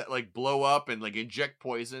spiders that like blow up and like inject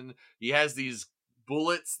poison. He has these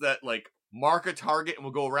bullets that like mark a target and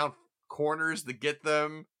will go around corners to get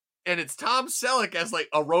them. And it's Tom Selleck as like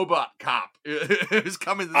a robot cop who's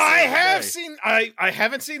coming. I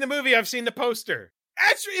haven't seen the movie. I've seen the poster.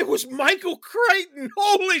 Actually, it was Michael Crichton.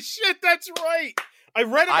 Holy shit, that's right. I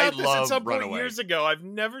read about this at some point years ago. I've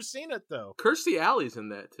never seen it though. Kirstie Alley's in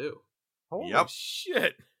that too. Holy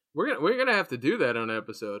shit. We're gonna have to do that on an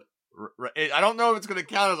episode. I don't know if it's gonna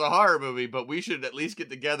count as a horror movie, but we should at least get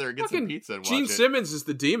together and get some pizza and watch Gene it. Simmons is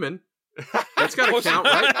the demon. That's gotta count,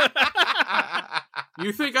 right?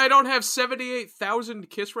 You think I don't have 78,000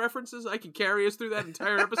 Kiss references? I can carry us through that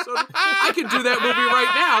entire episode. I can do that movie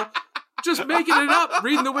right now. Just making it up,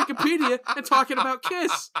 reading the Wikipedia, and talking about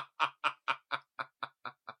Kiss.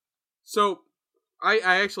 So, I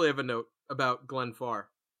actually have a note about Glenn Farr.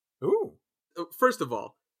 Ooh. First of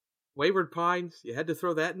all, Wayward Pines, you had to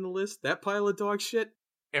throw that in the list? That pile of dog shit?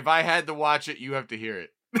 If I had to watch it, you have to hear it.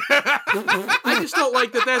 I just don't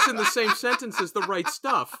like that that's in the same sentence as The Right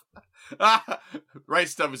Stuff. Right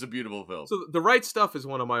Stuff is a beautiful film. So The Right Stuff is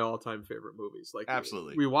one of my all-time favorite movies. Like,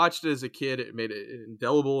 Absolutely. We watched it as a kid. It made an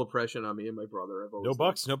indelible impression on me and my brother.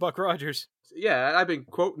 No Buck Rogers. Yeah, I've been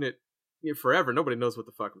quoting it forever. Nobody knows what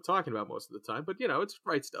the fuck I'm talking about most of the time, but it's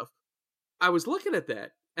Right Stuff. I was looking at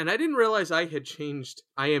that, and I didn't realize I had changed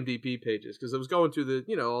IMDb pages because I was going through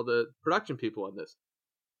all the production people on this.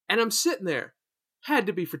 And I'm sitting there, had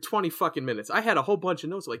to be for 20 fucking minutes. I had a whole bunch of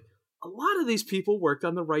notes like, a lot of these people worked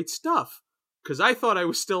on The Right Stuff because I thought I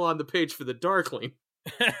was still on the page for the Darkling.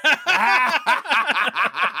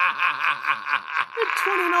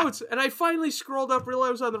 20 notes, and I finally scrolled up, realized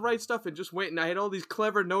I was on The Right Stuff, and just went, and I had all these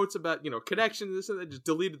clever notes about, connections, this and that, just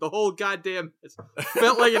deleted the whole goddamn,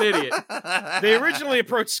 felt like an idiot. They originally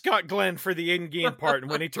approached Scott Glenn for the in-game part,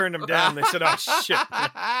 and when he turned them down, they said, oh, shit.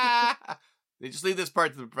 They just leave this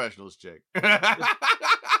part to the professionals, Jake.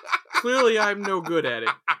 Clearly, I'm no good at it.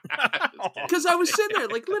 Because I was sitting there,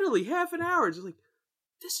 like, literally half an hour, just like,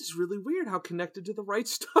 this is really weird how connected to The Right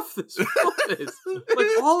Stuff this film is. Like,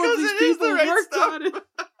 all of these people worked on it.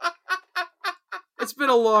 It's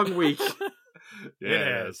been a long week. It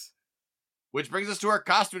has. Which brings us to our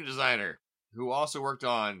costume designer, who also worked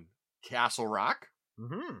on Castle Rock,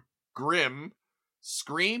 Grimm,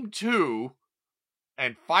 Scream 2,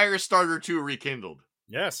 and Firestarter 2 Rekindled.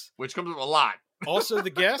 Yes. Which comes up a lot. Also The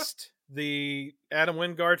Guest, the Adam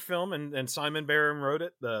Wingard film, and Simon Barron wrote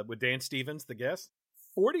it with Dan Stevens, The Guest.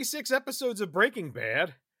 46 episodes of Breaking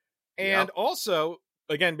Bad. And also,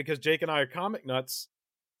 again, because Jake and I are comic nuts,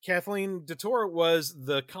 Kathleen DeTore was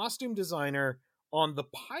the costume designer on the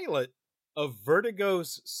pilot of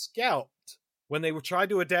Vertigo's Scalped when they tried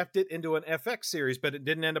to adapt it into an FX series, but it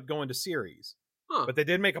didn't end up going to series. Huh. But they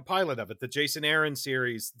did make a pilot of it, the Jason Aaron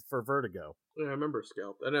series for Vertigo. Yeah, I remember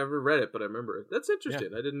Scalped. I never read it, but I remember it. That's interesting.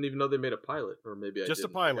 Yeah. I didn't even know they made a pilot, or maybe just a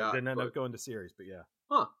pilot. Didn't end up going to series, but yeah.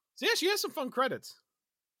 Huh. So yeah, she has some fun credits.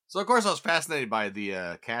 So, of course, I was fascinated by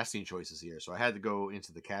the casting choices here. So I had to go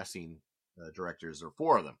into the casting directors. There were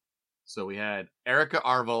 4 of them. So we had Erica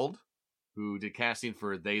Arvold, who did casting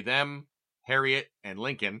for They, Them, Harriet, and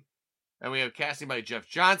Lincoln. And we have casting by Jeff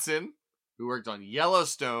Johnson, who worked on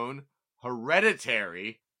Yellowstone,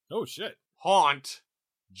 Hereditary. Oh, shit. Haunt,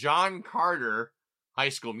 John Carter, High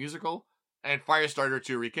School Musical, and Firestarter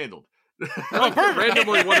 2 Rekindled. Oh, perfect.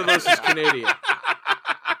 Randomly, one of those is Canadian.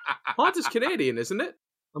 Haunt is Canadian, isn't it?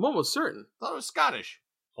 I'm almost certain. I thought it was Scottish.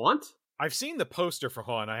 Haunt? I've seen the poster for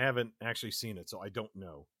Haunt. I haven't actually seen it, so I don't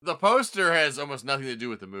know. The poster has almost nothing to do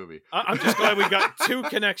with the movie. I'm just glad we got 2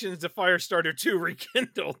 connections to Firestarter 2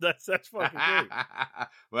 Rekindled. That's fucking great.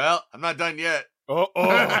 Well, I'm not done yet. Oh.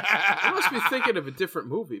 I must be thinking of a different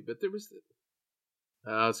movie, but there was...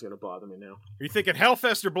 it's going to bother me now. Are you thinking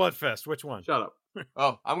Hellfest or Bloodfest? Which one? Shut up.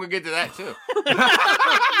 Oh, I'm going to get to that, too.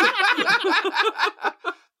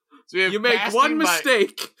 So you make one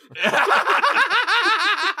mistake.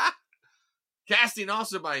 Casting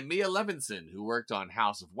also by Mia Levinson, who worked on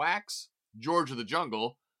House of Wax, George of the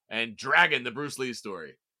Jungle, and Dragon, the Bruce Lee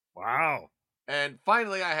story. Wow. And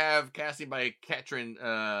finally, I have casting by Katrin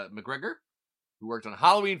McGregor, who worked on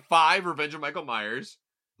Halloween 5, Revenge of Michael Myers,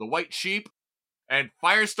 The White Sheep, and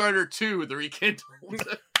Firestarter 2, The Rekindled.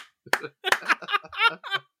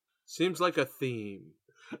 Seems like a theme.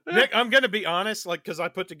 Nick, I'm going to be honest, because I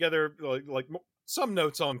put together like some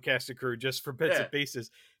notes on Cast and Crew just for bits and pieces.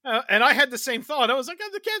 And I had the same thought. I was like,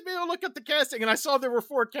 the cast, maybe I'll look at the casting. And I saw there were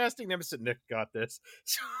 4 casting names. I said, Nick got this.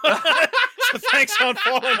 So thanks on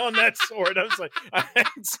falling on that sword. I was like,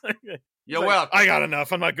 you're welcome. I got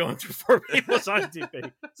enough. I'm not going through 4 people's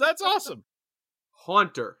IMDb. So that's awesome.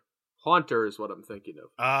 Haunter is what I'm thinking of.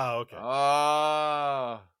 Ah,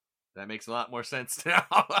 okay. That makes a lot more sense now.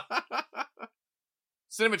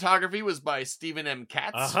 Cinematography was by Stephen M.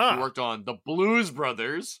 Katz, who worked on The Blues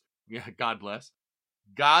Brothers. Yeah, God bless.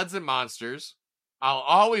 Gods and Monsters. I'll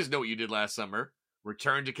Always Know What You Did Last Summer.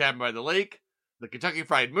 Return to Cabin by the Lake. The Kentucky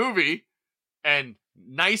Fried Movie. And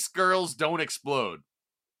Nice Girls Don't Explode,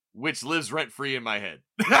 which lives rent-free in my head.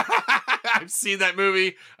 I've seen that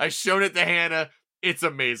movie. I've shown it to Hannah. It's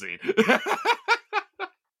amazing.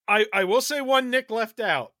 I will say one Nick left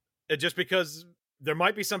out, just because there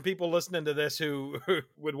might be some people listening to this who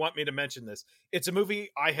would want me to mention this. It's a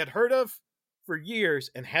movie I had heard of for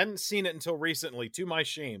years and hadn't seen it until recently, to my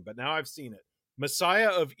shame, but now I've seen it. Messiah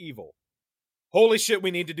of Evil. Holy shit,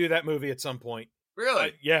 we need to do that movie at some point.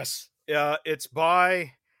 Really? Yes. It's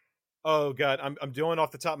by, oh God, I'm doing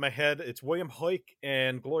off the top of my head. It's William Hoyk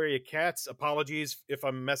and Gloria Katz. Apologies if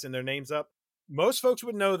I'm messing their names up. Most folks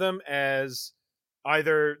would know them as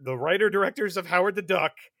either the writer-directors of Howard the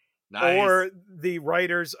Duck Nice. or the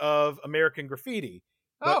writers of American Graffiti.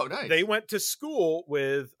 Oh, But nice. They went to school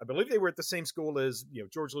with, I believe they were at the same school as,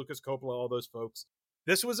 George Lucas, Coppola, all those folks.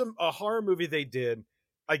 This was a horror movie they did.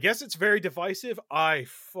 I guess it's very divisive. I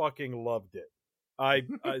fucking loved it.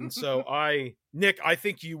 Nick, I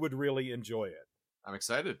think you would really enjoy it. I'm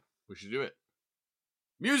excited. We should do it.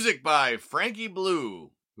 Music by Frankie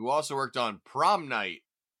Blue, who also worked on Prom Night,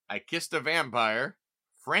 I Kissed a Vampire,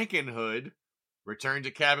 Frankenhood, Return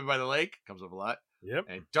to Cabin by the Lake, comes up a lot, Yep.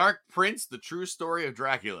 and Dark Prince, The True Story of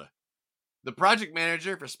Dracula. The project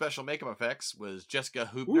manager for special makeup effects was Jessica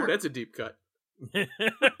Hubner. Ooh, that's a deep cut.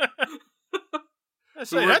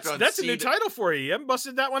 That's a new title for you. You haven't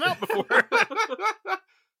busted that one out before.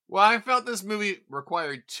 Well, I felt this movie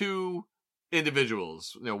required two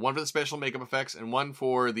individuals. One for the special makeup effects and one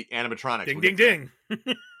for the animatronics. Ding, ding, ding.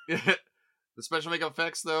 The special makeup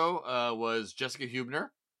effects, though, was Jessica Hubner,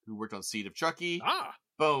 who worked on Seed of Chucky,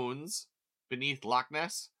 Bones, Beneath Loch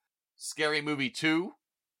Ness, Scary Movie 2,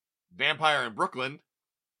 Vampire in Brooklyn,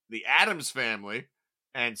 The Addams Family,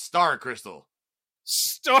 and Star Crystal.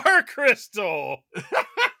 Star Crystal!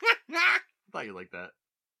 I thought you liked that.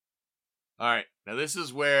 Alright, now this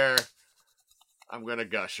is where I'm gonna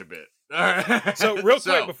gush a bit. So, real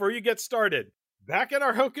quick, before you get started, back in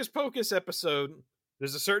our Hocus Pocus episode,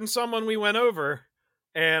 there's a certain someone we went over,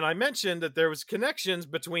 and I mentioned that there was connections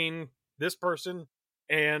between this person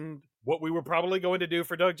and what we were probably going to do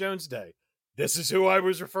for Doug Jones Day. This is who I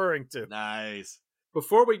was referring to. Nice.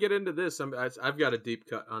 Before we get into this, I've got a deep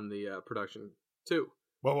cut on the production, too.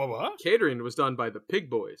 What? Catering was done by the Pig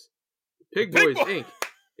Boys. Pig Boys, Inc.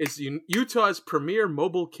 is Utah's premier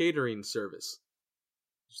mobile catering service.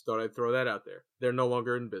 Just thought I'd throw that out there. They're no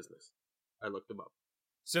longer in business. I looked them up.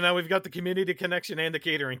 So now we've got the community connection and the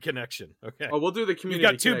catering connection. Okay. Oh, we'll do the community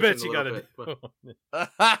connection. You got 2 bits you got to do.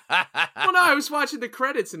 Well, no, I was watching the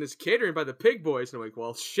credits and it's catering by the Pig Boys, and I'm like,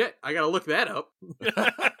 well, shit, I got to look that up.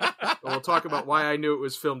 And we'll talk about why I knew it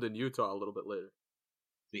was filmed in Utah a little bit later.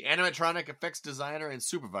 The animatronic effects designer and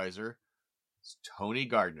supervisor is Tony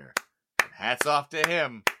Gardner. And hats off to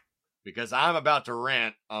him, because I'm about to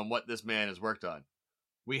rant on what this man has worked on.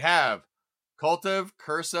 We have Cult of,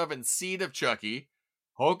 Curse of, and Seed of Chucky,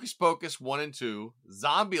 Hocus Pocus 1 and 2,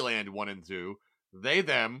 Zombieland 1 and 2, They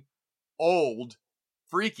Them, Old,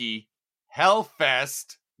 Freaky,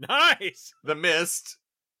 Hellfest, Nice! The Mist,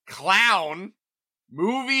 Clown,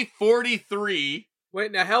 Movie 43.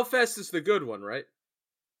 Wait, now Hellfest is the good one, right?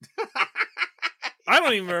 I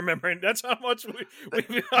don't even remember. That's how much we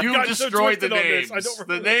You destroyed the names. I don't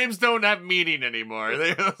remember. The names don't have meaning anymore.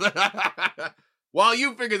 While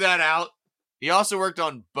you figure that out, he also worked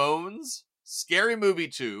on Bones, Scary Movie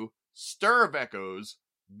 2, Stir of Echoes,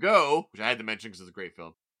 Go, which I had to mention because it's a great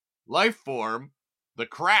film, Lifeform, The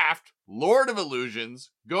Craft, Lord of Illusions,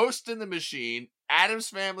 Ghost in the Machine, Addams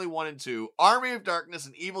Family 1 and 2, Army of Darkness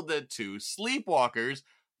and Evil Dead 2, Sleepwalkers,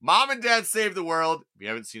 Mom and Dad Save the World. If you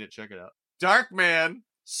haven't seen it, check it out. Darkman,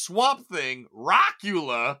 Swamp Thing,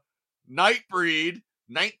 Rockula, Nightbreed,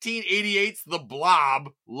 1988's The Blob,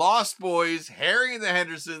 Lost Boys, Harry and the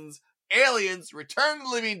Hendersons, Aliens, Return of the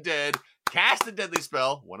Living Dead, Cast a Deadly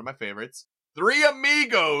Spell, one of my favorites, Three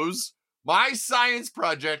Amigos, My Science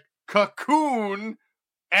Project, Cocoon,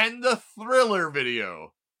 and the Thriller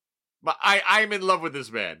video. I'm in love with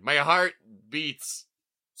this man. My heart beats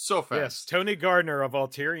so fast. Yes, Tony Gardner of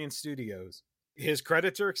Alterian Studios. His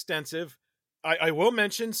credits are extensive. I will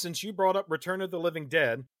mention, since you brought up Return of the Living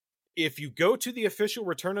Dead, if you go to the official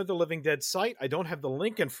Return of the Living Dead site, I don't have the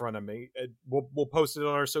link in front of me. We'll post it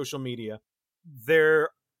on our social media. They're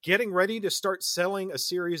getting ready to start selling a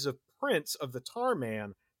series of prints of the Tar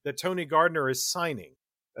Man that Tony Gardner is signing.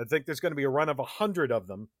 I think there's going to be a run of 100 of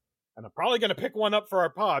them. And I'm probably going to pick one up for our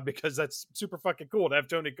pod because that's super fucking cool to have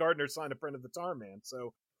Tony Gardner sign a print of the Tar Man.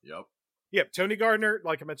 So, Yep, Tony Gardner,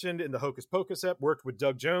 like I mentioned in the Hocus Pocus ep, worked with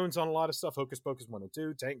Doug Jones on a lot of stuff. Hocus Pocus 1 and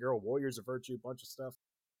 2, Tank Girl, Warriors of Virtue, bunch of stuff.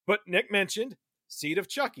 But Nick mentioned Seed of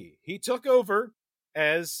Chucky. He took over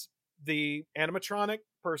as the animatronic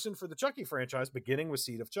person for the Chucky franchise, beginning with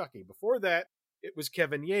Seed of Chucky. Before that, it was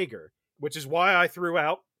Kevin Yeager, which is why I threw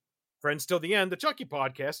out Friends Till the End, the Chucky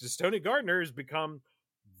podcast, as Tony Gardner has become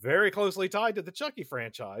very closely tied to the Chucky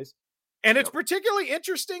franchise. And it's particularly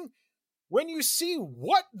interesting when you see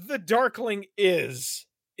what the Darkling is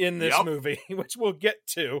in this movie, which we'll get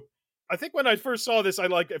to. I think when I first saw this, I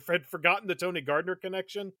had forgotten the Tony Gardner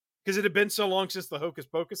connection. because it had been so long since the Hocus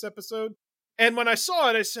Pocus episode. And when I saw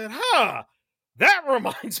it, I said, that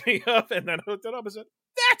reminds me of, and then I looked it up and said,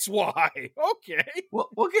 that's why. Okay.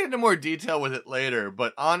 We'll get into more detail with it later,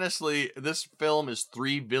 but honestly, this film is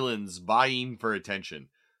 3 villains vying for attention.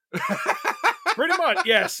 Pretty much,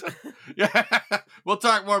 yes. Yeah, we'll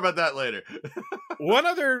talk more about that later. One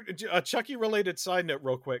other Chucky-related side note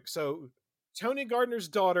real quick. So, Tony Gardner's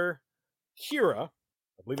daughter, Kira,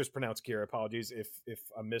 I believe it's pronounced Kira, apologies if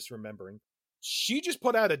I'm misremembering, she just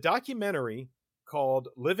put out a documentary called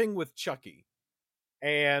Living with Chucky.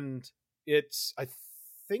 And I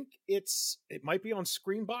think it might be on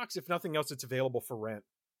Screenbox. If nothing else, it's available for rent.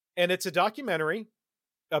 And it's a documentary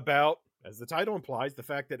about, as the title implies, the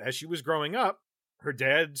fact that as she was growing up, her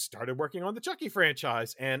dad started working on the Chucky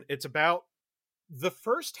franchise. And it's about, the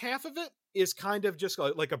first half of it is kind of just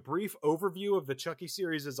like a brief overview of the Chucky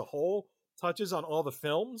series as a whole, touches on all the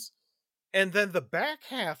films. And then the back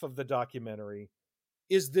half of the documentary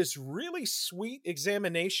is this really sweet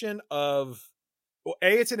examination of, well,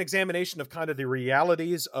 it's an examination of kind of the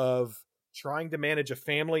realities of trying to manage a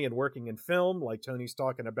family and working in film, like Tony's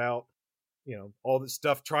talking about, all this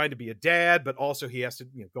stuff, trying to be a dad, but also he has to,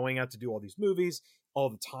 going out to do all these movies, all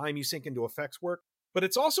the time you sink into effects work. But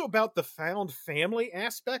it's also about the found family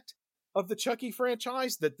aspect of the Chucky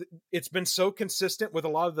franchise, that it's been so consistent with a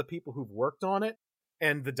lot of the people who've worked on it,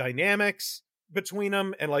 and the dynamics between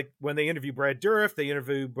them. And like when they interview Brad Dourif, they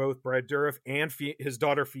interview both Brad Dourif and his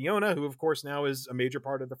daughter Fiona, who of course now is a major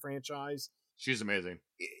part of the franchise. She's amazing.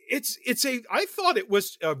 I thought it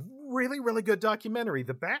was a really, really good documentary.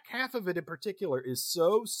 The back half of it in particular is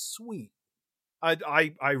so sweet.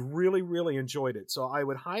 I really, really enjoyed it. So I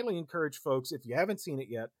would highly encourage folks, if you haven't seen it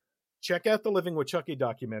yet, check out the Living with Chucky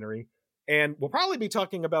documentary. And we'll probably be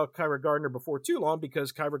talking about Kyra Gardner before too long,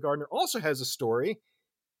 because Kyra Gardner also has a story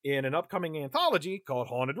in an upcoming anthology called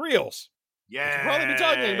Haunted Reels. Yeah. Which we'll probably be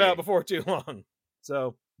talking about before too long.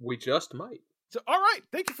 So we just might. So all right.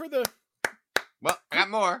 Thank you for the... Well, I got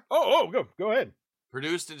more. Go ahead.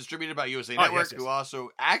 Produced and distributed by USA Network, yes. who also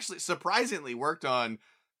actually surprisingly worked on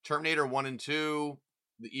Terminator 1 and 2,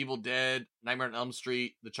 The Evil Dead, Nightmare on Elm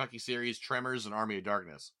Street, the Chucky series, Tremors, and Army of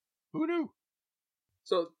Darkness. Who knew?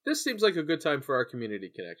 So this seems like a good time for our community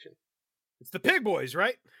connection. It's the Pig Boys,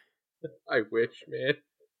 right? I wish, man.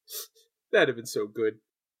 That'd have been so good.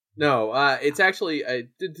 No, it's actually, I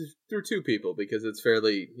did through two people, because it's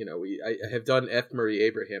fairly, I have done F. Murray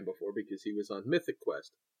Abraham before, because he was on Mythic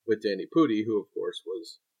Quest with Danny Pudi, who of course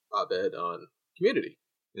was Abed on Community.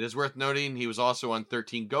 It is worth noting he was also on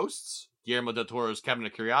 13 Ghosts, Guillermo del Toro's Cabinet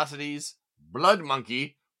of Curiosities, Blood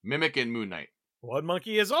Monkey, Mimic, and Moon Knight. Blood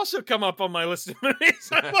Monkey has also come up on my list of movies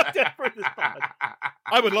I looked at for this pod.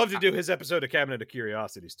 I would love to do his episode of Cabinet of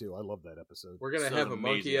Curiosities too. I love that episode. We're going to have a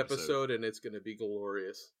monkey episode, and it's going to be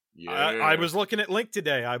glorious. Yeah. I was looking at Link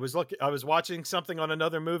today. I was watching something on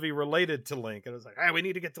another movie related to Link, and I was like, we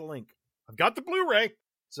need to get to Link. I've got the Blu-ray,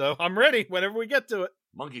 so I'm ready whenever we get to it.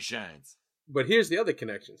 Monkey shines. But here's the other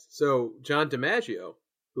connections. So John DiMaggio,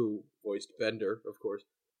 who voiced Bender, of course,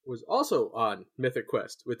 was also on Mythic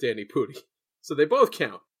Quest with Danny Pudi. So they both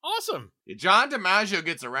count. Awesome. Yeah, John DiMaggio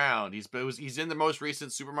gets around. He's in the most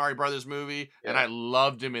recent Super Mario Brothers movie, and I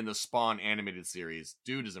loved him in the Spawn animated series.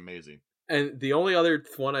 Dude is amazing. And the only other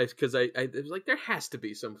one I was like, there has to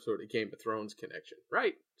be some sort of Game of Thrones connection,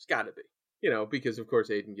 right? It's got to be. Because of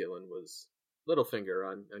course Aidan Gillen was Littlefinger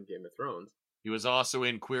on Game of Thrones. He was also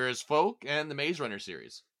in Queer as Folk and the Maze Runner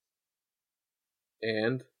series.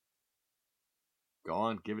 And? Go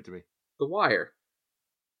on, give it to me. The Wire.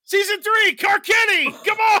 Season 3, Carcetti!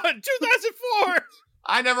 Come on! 2004!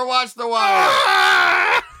 I never watched The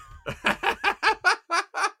Wire!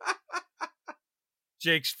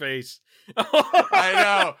 Jake's face. I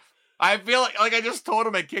know. I feel like I just told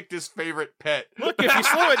him I kicked his favorite pet. Look, if you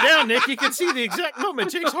slow it down, Nick, you can see the exact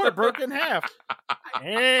moment Jake's heart broke in half.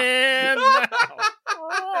 And now.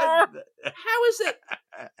 How is it?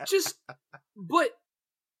 Just, but.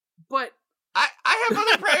 I have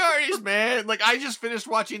other priorities, man. Like, I just finished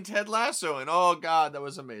watching Ted Lasso, and oh god, that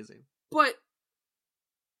was amazing. But,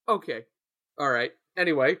 okay. Alright.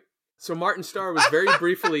 Anyway, so Martin Starr was very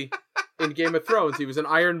briefly in Game of Thrones. He was an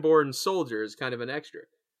Ironborn soldier as kind of an extra.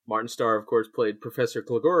 Martin Starr, of course, played Professor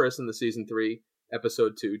Klegoris in the Season 3,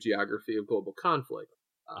 Episode 2, Geography of Global Conflict.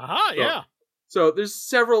 Yeah. So there's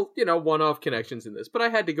several, one-off connections in this, but I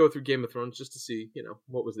had to go through Game of Thrones just to see,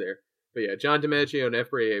 what was there. But yeah, John DiMaggio and F.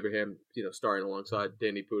 Murray Abraham, starring alongside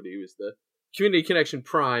Danny Pudi, who's the Community Connection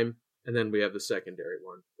Prime, and then we have the secondary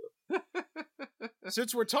one.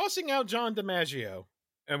 Since we're tossing out John DiMaggio,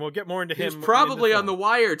 and we'll get more into him. He's probably on The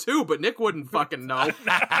Wire too, but Nick wouldn't fucking know.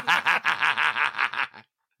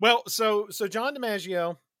 Well, so John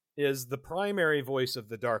DiMaggio is the primary voice of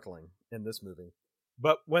the Darkling in this movie.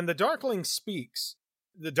 But when the Darkling speaks,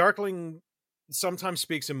 the Darkling sometimes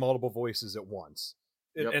speaks in multiple voices at once.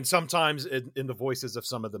 Yep. And sometimes in the voices of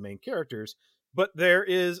some of the main characters. But there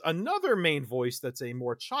is another main voice that's a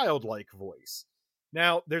more childlike voice.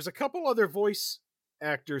 Now, there's a couple other voice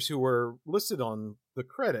actors who were listed on the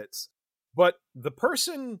credits, but the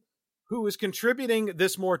person who is contributing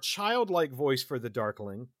this more childlike voice for the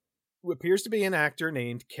Darkling appears to be an actor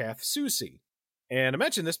named Kath Soucie. And I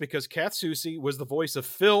mention this because Kath Soucie was the voice of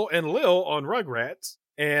Phil and Lil on Rugrats,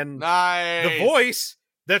 and Nice. the voice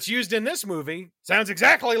that's used in this movie sounds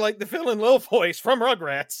exactly like the Phil and Lil voice from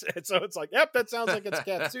Rugrats. And so it's like, yep, that sounds like it's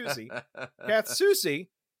Kath Soucie. Kath Soucie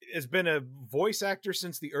has been a voice actor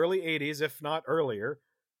since the early 80s, if not earlier.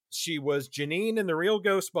 She was Janine in The Real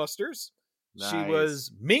Ghostbusters. Nice. She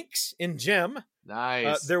was Minx in Gem.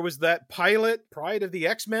 Nice. There was that pilot, Pride of the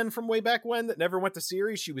X-Men from way back when, that never went to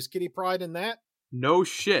series. She was Kitty Pryde in that. No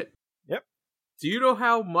shit. Yep. Do you know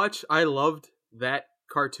how much I loved that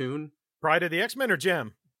cartoon? Pride of the X-Men or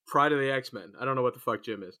Gem? Pride of the X-Men. I don't know what the fuck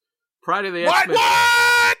Jim is. Pride of the What? X-Men.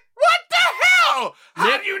 What the hell?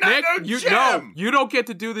 How do you not know you, Jim? No, you don't get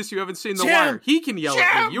to do this. You haven't seen The Jim! Wire. He can yell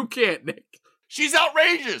at Jim! me. You can't, Nick. She's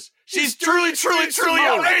outrageous. She's truly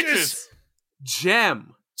outrageous.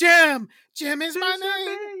 Gem. Gem! Gem is my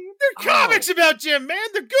name! They're comics about Jim, man!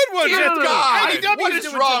 They're good ones! Dear That's good. God, IDW what is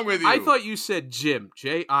is doing wrong Jim. with you? I thought you said Jim.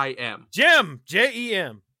 J-I-M. Gem!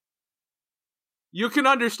 J-E-M. You can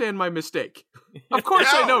understand my mistake. Of course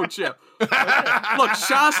I know Jim. Look,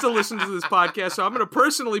 Shasta listens to this podcast, so I'm going to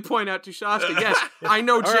personally point out to Shasta, yes, I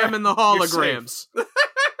know Jim right. and the holograms.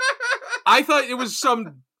 I thought it was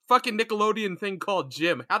some fucking Nickelodeon thing called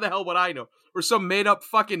Jim. How the hell would I know? Or some made-up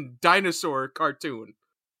fucking dinosaur cartoon.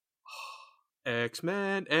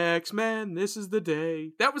 X-Men, X-Men, this is the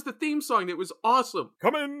day. That was the theme song. It was awesome.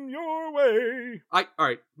 Coming your way. All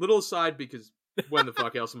right, little aside, because when the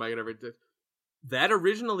fuck else am I going to ever do? That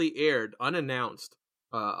originally aired unannounced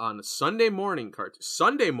on a Sunday morning cartoon.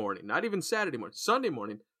 Sunday morning, not even Saturday morning. Sunday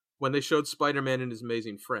morning, when they showed Spider-Man and His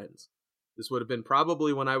Amazing Friends. This would have been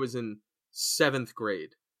probably when I was in 7th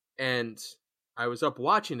grade. And I was up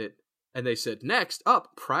watching it, and they said, next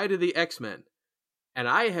up, Pride of the X-Men. And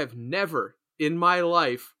I have never in my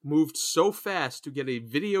life moved so fast to get a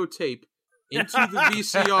videotape into the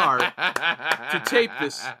VCR to tape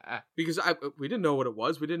this, because we didn't know what it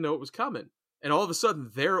was. We didn't know it was coming. And all of a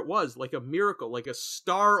sudden, there it was, like a miracle, like a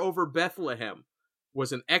star over Bethlehem,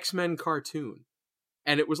 was an X-Men cartoon.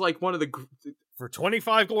 And it was like one of the... For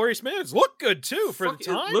 25 glorious minutes. Looked good, too, for the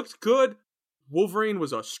time. It looked good. Wolverine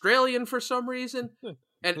was Australian for some reason.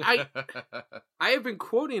 And I have been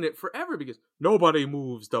quoting it forever because Nobody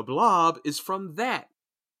Moves the Blob is from that.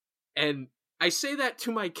 And I say that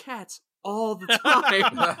to my cats all the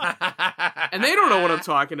time. And they don't know what I'm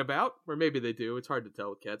talking about. Or maybe they do. It's hard to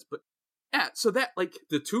tell with cats. But yeah, so that, like,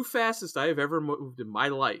 the two fastest I have ever moved in my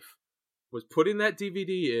life was putting that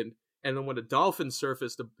DVD in, and then when a dolphin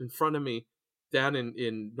surfaced in front of me down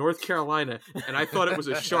in North Carolina, and I thought it was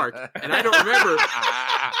a shark. And I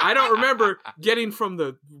don't remember getting from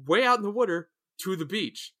the way out in the water to the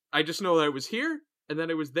beach. I just know that I was here, and then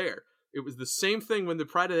I was there. It was the same thing when the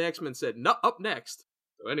Pride of the X-Men said, no, up next.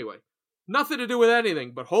 So anyway, nothing to do with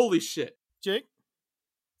anything, but holy shit. Jake,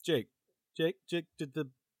 did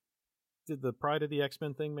the Pride of the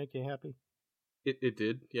X-Men thing make you happy? It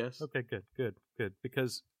did, yes. Okay, good.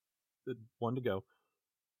 Because one to go.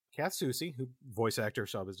 Kath Soucie, who voice actor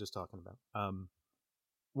I was just talking about,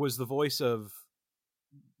 was the voice of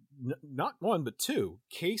not one but two,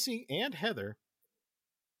 Casey and Heather,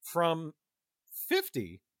 from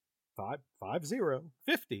 50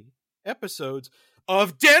 episodes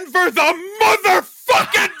of Denver the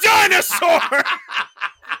motherfucking dinosaur.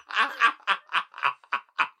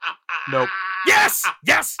 Nope. Yes.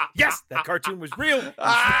 That cartoon was real. It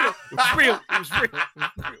was real.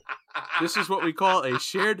 This is what we call a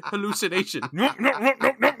shared hallucination. No.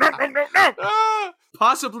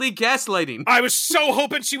 Possibly gaslighting. I was so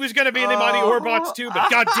hoping she was going to be in the Mighty Orbots too, but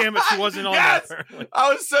god damn it, she wasn't on Yes! there.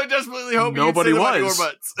 I was so desperately hoping Nobody you'd say was.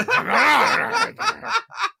 the Mighty Orbots.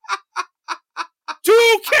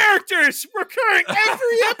 2 characters recurring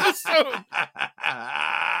every episode.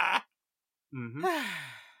 Mm-hmm.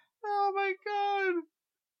 Oh my god.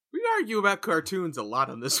 We argue about cartoons a lot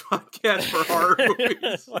on this podcast for horror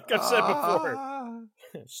movies. Like I've said before,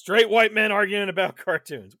 straight white men arguing about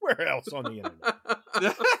cartoons. Where else on the internet?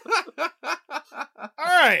 All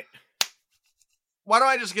right. Why don't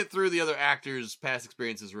I just get through the other actors' past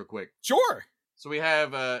experiences real quick? Sure. So we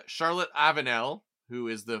have Charlotte Avenel, who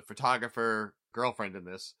is the photographer girlfriend in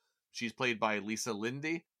this. She's played by Lisa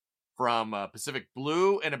Lindy from Pacific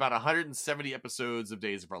Blue and about 170 episodes of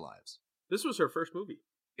Days of Our Lives. This was her first movie.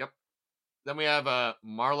 Yep. Then we have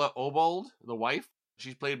Marla Obold, the wife.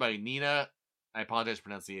 She's played by Nina, I apologize for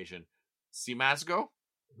pronunciation, Simasco,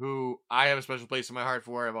 who I have a special place in my heart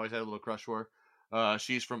for. I've always had a little crush for.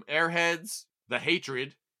 She's from Airheads, The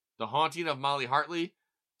Hatred, The Haunting of Molly Hartley,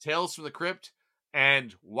 Tales from the Crypt,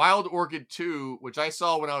 and Wild Orchid 2, which I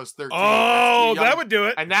saw when I was 13. Oh, that would do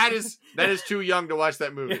it. And that is too young to watch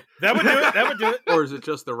that movie. That would do it. That would do it. Or is it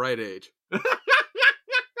just the right age?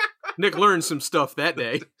 Nick learned some stuff that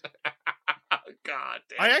day. God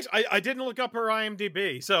damn. I didn't look up her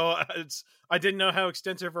IMDb, so I didn't know how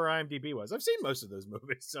extensive her IMDb was. I've seen most of those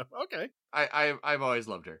movies, so okay. I've always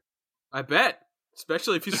loved her. I bet.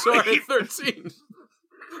 Especially if you saw her at 13.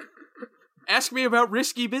 Ask me about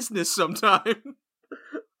Risky Business sometime.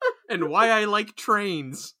 And why I like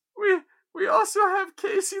trains. We also have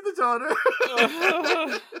Casey the daughter.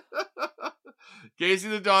 Casey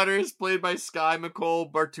the daughter is played by Sky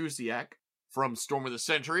McCall Bartusiak from Storm of the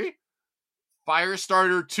Century.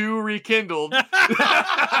 Firestarter 2 Rekindled.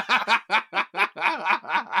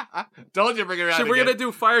 Told you bring it around. So we're again. gonna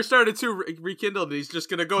do Firestarter 2 Rekindled, and he's just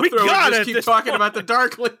gonna go We through got and it just at keep this talking point. about the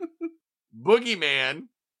Darkling. Boogeyman,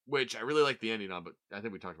 which I really like the ending on, but I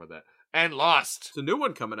think we talked about that. And Lost. It's a new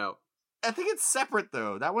one coming out. I think it's separate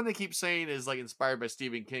though. That one they keep saying is like inspired by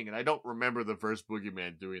Stephen King, and I don't remember the first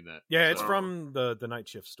Boogeyman doing that. Yeah, it's So- from the Night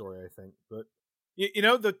Shift story, I think. But you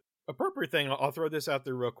know, the appropriate thing, I'll throw this out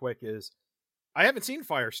there real quick, is I haven't seen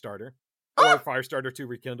Firestarter or Firestarter 2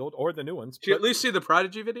 Rekindled or the new ones. Did you at least see the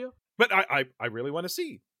Prodigy video? But I really want to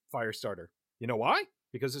see Firestarter. You know why?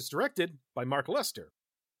 Because it's directed by Mark Lester,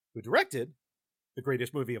 who directed the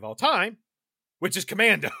greatest movie of all time, which is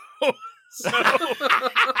Commando.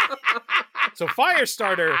 So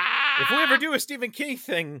Firestarter, if we ever do a Stephen King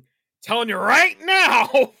thing, telling you right now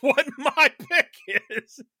what my pick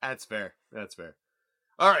is. That's fair. That's fair.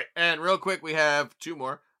 All right, and real quick, we have two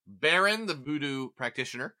more. Baron, the voodoo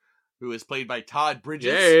practitioner, who is played by Todd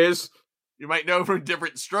Bridges. Yes. You might know from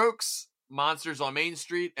Different Strokes, Monsters on Main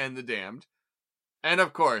Street, and The Damned. And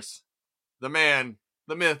of course, the man,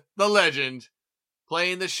 the myth, the legend,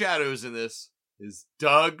 playing the shadows in this is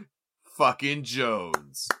Doug fucking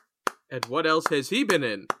Jones. And what else has he been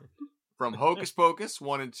in? From Hocus Pocus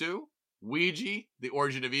 1 and 2, Ouija, The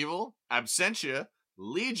Origin of Evil, Absentia,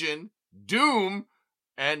 Legion, Doom,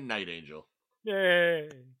 and Night Angel. Yay.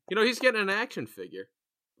 You know, he's getting an action figure.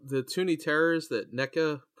 The Toonie Terrors that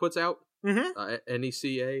NECA puts out. Mm-hmm.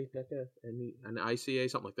 NECA, NECA, and ICA,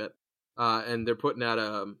 something like that. And they're putting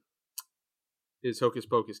out his Hocus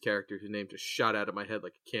Pocus character, whose name just shot out of my head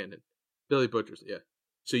like a cannon. Billy Butcher's, yeah.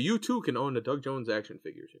 So you too can own a Doug Jones action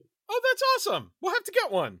figure. Oh, that's awesome. We'll have to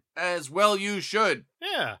get one. As well you should.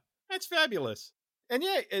 Yeah, that's fabulous. And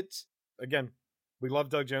yeah, it's, again, we love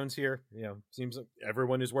Doug Jones here. You know, seems like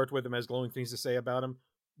everyone who's worked with him has glowing things to say about him.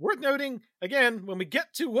 Worth noting, again, when we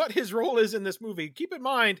get to what his role is in this movie, keep in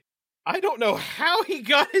mind, I don't know how he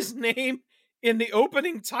got his name in the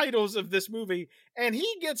opening titles of this movie, and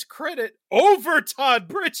he gets credit over Todd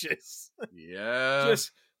Bridges. Yeah.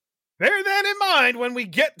 Just bear that in mind when we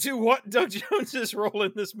get to what Doug Jones's role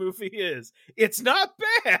in this movie is. It's not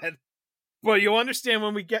bad, but you'll understand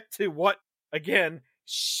when we get to what, again,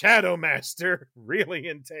 Shadow Master really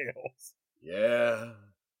entails. Yeah.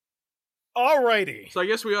 Alrighty. So I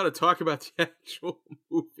guess we ought to talk about the actual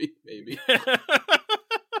movie, maybe.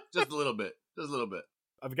 Just a little bit. Just a little bit.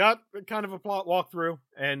 I've got kind of a plot walkthrough,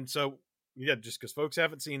 and so, yeah, just because folks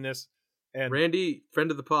haven't seen this. And Randy, friend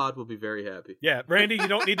of the pod, will be very happy. yeah, Randy, you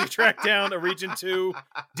don't need to track down a Region 2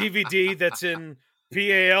 DVD that's in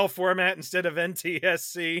PAL format instead of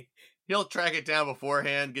NTSC. He'll track it down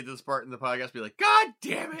beforehand, get to this part in the podcast, be like, God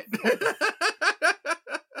damn it.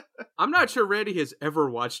 I'm not sure Randy has ever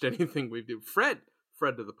watched anything we do. Friend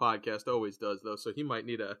of the podcast, always does though, so he might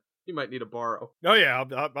need a borrow. Oh yeah,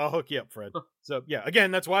 I'll hook you up, Fred. So yeah,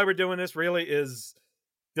 again, that's why we're doing this. Really, is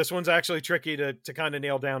this one's actually tricky to kind of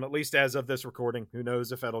nail down, at least as of this recording. Who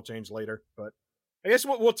knows if that'll change later? But I guess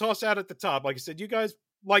what we'll toss out at the top, like I said, you guys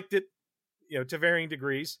liked it, you know, to varying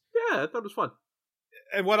degrees. Yeah, I thought it was fun.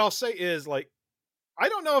 And what I'll say is, like, I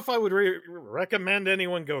don't know if I would recommend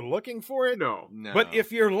anyone go looking for it. No. But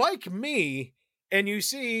if you're like me and you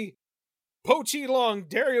see Po Chi Long,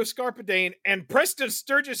 Dario Scarpadane, and Preston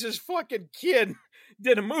Sturgis's fucking kid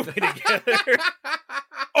did a movie together,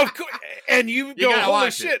 of course, and you go, gotta holy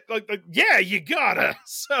watch shit, like, yeah, you gotta.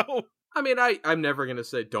 So, I mean, I'm never gonna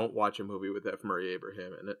say don't watch a movie with F. Murray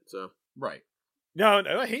Abraham in it. So Right. No,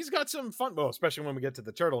 he's got some fun. Well, especially when we get to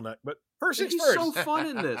the turtleneck. But first things He's first. so fun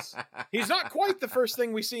in this. He's not quite the first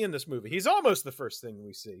thing we see in this movie. He's almost the first thing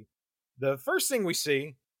we see. The first thing we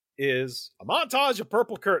see is a montage of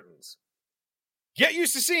purple curtains. Get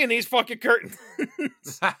used to seeing these fucking curtains.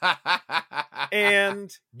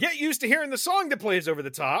 And get used to hearing the song that plays over the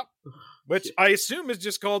top, which I assume is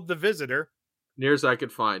just called The Visitor. Near as I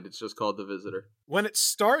could find, it's just called The Visitor. When it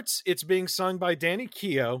starts, it's being sung by Danny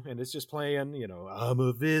Keough, and it's just playing, I'm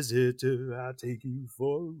a visitor, I take you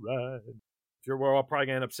for a ride. Sure, we're all probably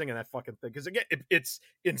going to end up singing that fucking thing, because again, it's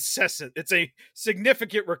incessant. It's a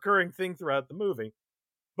significant recurring thing throughout the movie.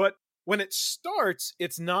 But when it starts,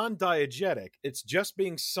 it's non-diegetic. It's just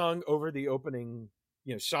being sung over the opening,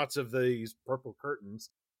 shots of these purple curtains.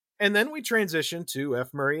 And then we transition to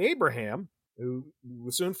F. Murray Abraham, who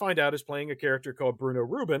we'll soon find out is playing a character called Bruno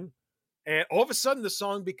Rubin. And all of a sudden, the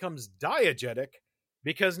song becomes diegetic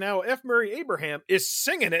because now F. Murray Abraham is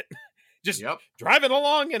singing it, just driving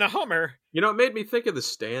along in a Hummer. It made me think of The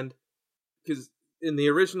Stand. Because in the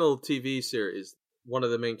original TV series, one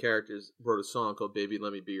of the main characters wrote a song called Baby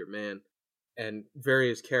Let Me Be Your Man. And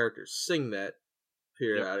various characters sing that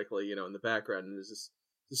periodically, in the background. And there's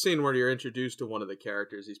the scene where you're introduced to one of the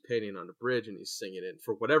characters. He's painting on a bridge and he's singing it.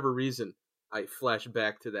 For whatever reason, I flash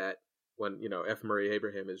back to that when, F. Murray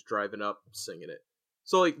Abraham is driving up singing it.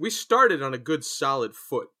 So, we started on a good solid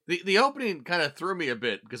foot. The opening kind of threw me a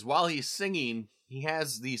bit, because while he's singing, he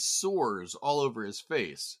has these sores all over his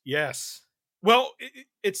face. Yes. Well,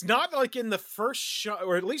 it's not like in the first shot,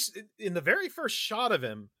 or at least in the very first shot of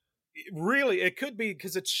him, it could be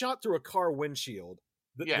because it's shot through a car windshield,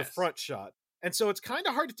 the front shot. And so it's kind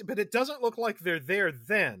of hard to, but it doesn't look like they're there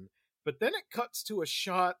then. But then it cuts to a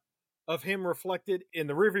shot of him reflected in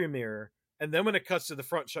the rearview mirror. And then when it cuts to the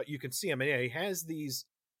front shot, you can see him. And he has these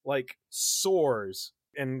sores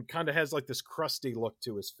and kind of has this crusty look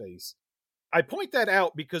to his face. I point that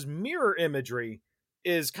out because mirror imagery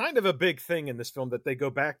is kind of a big thing in this film that they go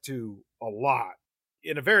back to a lot.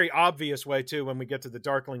 In a very obvious way, too, when we get to the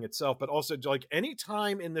Darkling itself. But also, any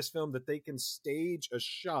time in this film that they can stage a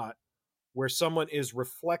shot where someone is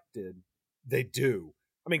reflected, they do.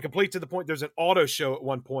 I mean, complete to the point, there's an auto show at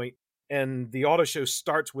one point, and the auto show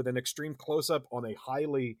starts with an extreme close-up on a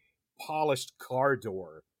highly polished car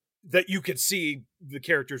door that you could see the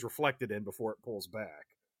characters reflected in before it pulls back.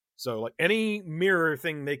 So, any mirror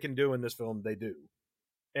thing they can do in this film, they do.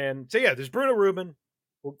 And so, there's Bruno Rubin.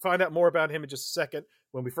 We'll find out more about him in just a second.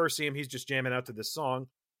 When we first see him, he's just jamming out to this song.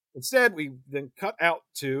 Instead, we then cut out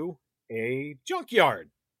to a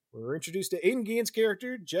junkyard. We're introduced to Aidan Gillen's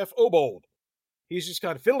character, Jeff Obold. He's just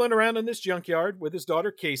kind of fiddling around in this junkyard with his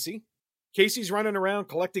daughter, Casey. Casey's running around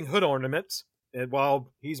collecting hood ornaments, and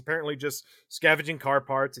while he's apparently just scavenging car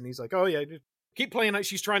parts, and he's like, oh yeah, just keep playing.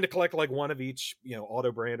 She's trying to collect one of each,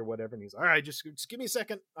 auto brand or whatever, and he's all right, just give me a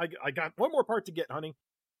second. I got one more part to get, honey.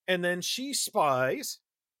 And then she spies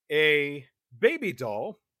a baby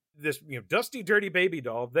doll, this dusty, dirty baby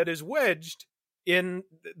doll that is wedged in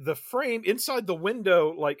the frame inside the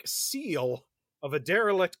window seal of a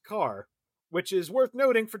derelict car, which is worth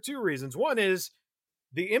noting for two reasons. One is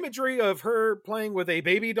the imagery of her playing with a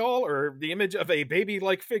baby doll, or the image of a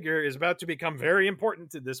baby-like figure, is about to become very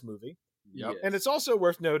important to this movie. Yep. And it's also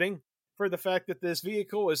worth noting for the fact that this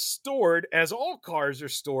vehicle is stored, as all cars are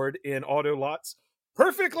stored in auto lots,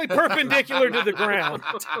 perfectly perpendicular to the ground.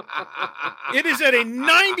 It is at a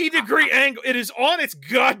 90-degree angle. It is on its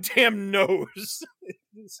goddamn nose.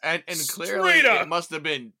 And clearly it must have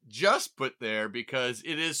been just put there because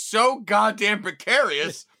it is so goddamn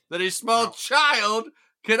precarious that a small child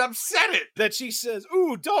could upset it. That she says,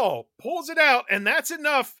 ooh, doll, pulls it out, and that's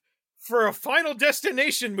enough for a Final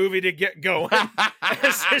Destination movie to get going.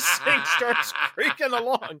 As this thing starts creaking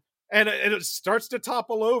along. And it starts to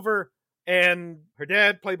topple over. And her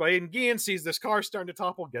dad, played by Aidan Gillen, sees this car starting to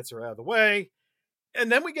topple, gets her out of the way.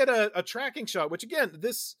 And then we get a tracking shot, which again,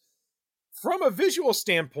 this, from a visual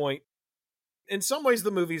standpoint, in some ways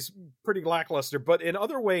the movie's pretty lackluster, but in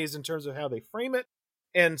other ways, in terms of how they frame it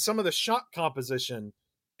and some of the shot composition,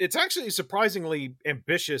 it's actually surprisingly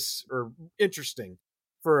ambitious or interesting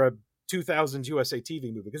for a 2000s USA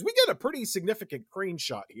TV movie, because we get a pretty significant crane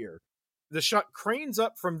shot here. The shot cranes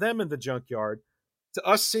up from them in the junkyard to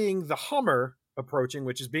us seeing the Hummer approaching,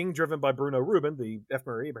 which is being driven by Bruno Rubin, the F.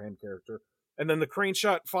 Murray Abraham character. And then the crane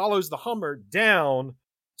shot follows the Hummer down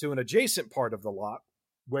to an adjacent part of the lot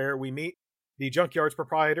where we meet the junkyard's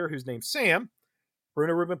proprietor, who's named Sam.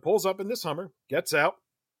 Bruno Rubin pulls up in this Hummer, gets out,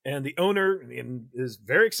 and the owner is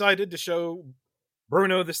very excited to show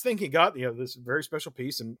Bruno this thing he got, this very special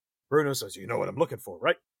piece. And Bruno says, you know what I'm looking for,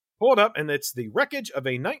 right? Pull it up, and it's the wreckage of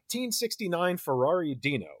a 1969 Ferrari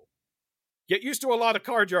Dino. Get used to a lot of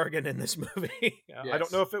car jargon in this movie. I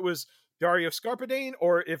don't know if it was Dario Scarpadine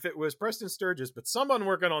or if it was Preston Sturges, but someone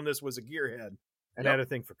working on this was a gearhead and had a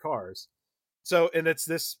thing for cars. So, and it's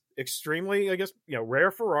this extremely, I guess,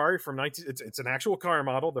 rare Ferrari from it's an actual car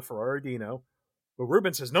model, the Ferrari Dino. But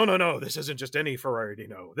Ruben says, no, this isn't just any Ferrari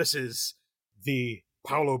Dino. This is the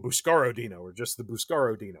Paolo Buscaro Dino, or just the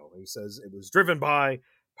Buscaro Dino. He says it was driven by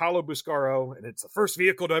Paolo Buscaro, and it's the first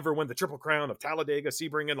vehicle to ever win the Triple Crown of Talladega,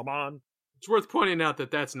 Sebring, and Le Mans. It's worth pointing out that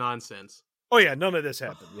that's nonsense. Oh, yeah, none of this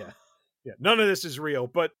happened, Yeah, none of this is real,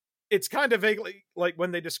 but it's kind of vaguely, like,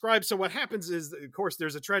 when they describe, so what happens is, of course,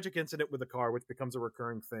 there's a tragic incident with a car, which becomes a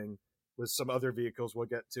recurring thing with some other vehicles we'll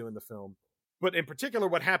get to in the film. But in particular,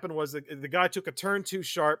 what happened was the guy took a turn too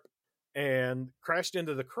sharp and crashed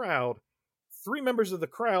into the crowd. 3 members of the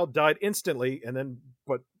crowd died instantly, and then,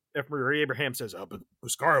 but F. Murray Abraham says, but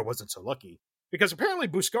Buscaro wasn't so lucky. Because apparently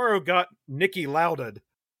Buscaro got Niki Lauda,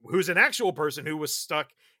 who's an actual person who was stuck.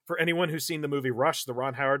 For anyone who's seen the movie Rush, the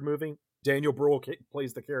Ron Howard movie, Daniel Bruhl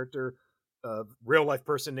plays the character of real-life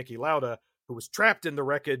person Niki Lauda, who was trapped in the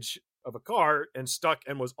wreckage of a car and stuck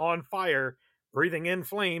and was on fire, breathing in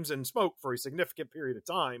flames and smoke for a significant period of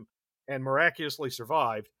time, and miraculously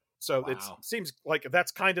survived. So It seems like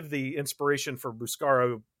that's kind of the inspiration for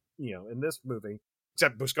Buscaro, in this movie.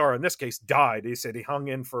 Except Buscaro, in this case, died. He said he hung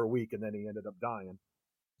in for a week and then he ended up dying.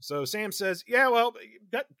 So Sam says, yeah, well,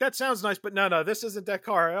 that sounds nice, but no, this isn't that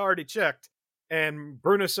car. I already checked. And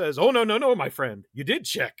Bruno says, oh, no, my friend. You did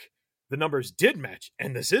check. The numbers did match,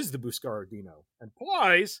 and this is the Buscaro Dino. And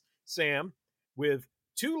plies Sam with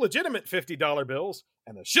 2 legitimate $50 bills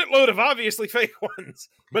and a shitload of obviously fake ones,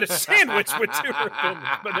 but it's sandwiched with 2 films.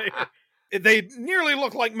 But they nearly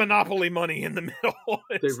look like Monopoly money in the middle.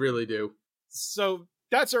 They really do. So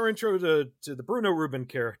that's our intro to the Bruno Rubin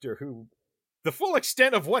character, who the full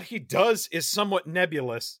extent of what he does is somewhat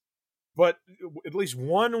nebulous, but at least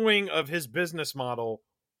one wing of his business model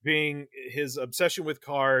being his obsession with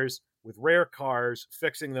cars, with rare cars,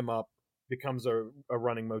 fixing them up, becomes a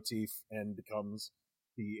running motif and becomes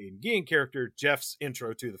the Aidan Guillen character, Jeff's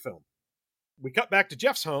intro to the film. We cut back to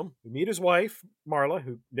Jeff's home. We meet his wife, Marla,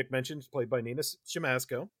 who Nick mentioned is played by Nina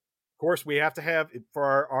Siemaszko. Of course, we have to have,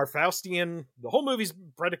 for our Faustian, the whole movie's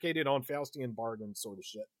predicated on Faustian bargain sort of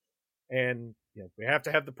shit. And we have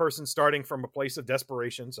to have the person starting from a place of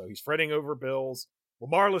desperation. So he's fretting over bills.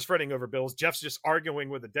 Well, Marla's fretting over bills. Jeff's just arguing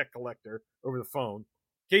with a debt collector over the phone.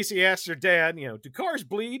 Casey asks her dad, do cars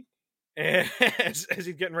bleed? And as he's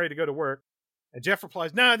getting ready to go to work. And Jeff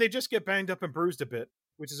replies, nah, they just get banged up and bruised a bit,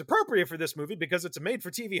 which is appropriate for this movie because it's a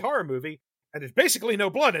made-for-TV horror movie, and there's basically no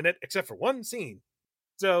blood in it except for one scene.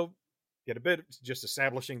 So, get a bit just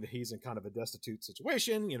establishing that he's in kind of a destitute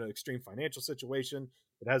situation, extreme financial situation,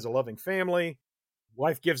 that has a loving family.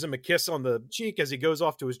 Wife gives him a kiss on the cheek as he goes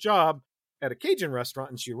off to his job at a Cajun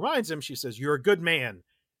restaurant, and she reminds him, she says, you're a good man,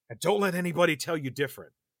 and don't let anybody tell you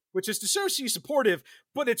different. Which is to show she's supportive,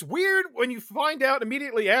 but it's weird when you find out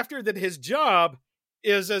immediately after that his job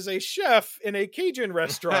is as a chef in a Cajun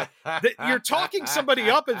restaurant, that you're talking somebody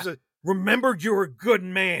up as remember you're a good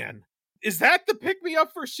man. Is that the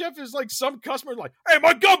pick-me-up for chef? Is like some customer like, hey,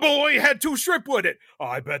 my gumbo only had 2 shrimp with it.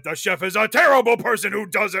 I bet the chef is a terrible person who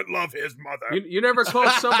doesn't love his mother. You never call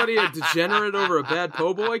somebody a degenerate over a bad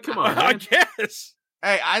po' boy? Come on, man. I guess.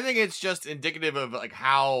 Hey, I think it's just indicative of like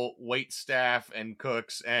how wait staff and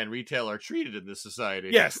cooks and retail are treated in this society.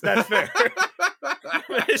 Yes, that's fair.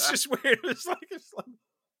 It's just weird. It's like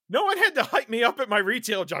no one had to hype me up at my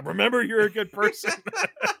retail job. Remember, you're a good person.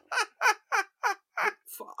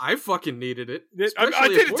 I fucking needed it. I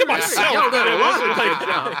did it to myself.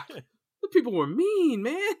 The people were mean,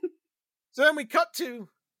 man. So then we cut to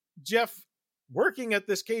Jeff working at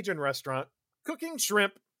this Cajun restaurant, cooking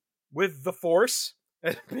shrimp with the force.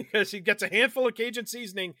 Because he gets a handful of Cajun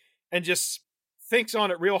seasoning and just thinks on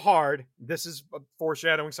it real hard. This is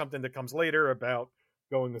foreshadowing something that comes later about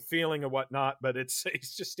going with feeling and whatnot, but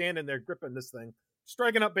he's just standing there gripping this thing,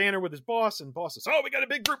 striking up banner with his boss, and boss says, oh, we got a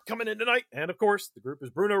big group coming in tonight. And of course, the group is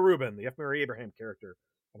Bruno Rubin, the F. Murray Abraham character,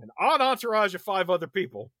 and an odd entourage of 5 other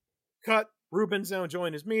people. Cut. Rubin's now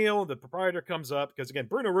enjoying his meal. The proprietor comes up because, again,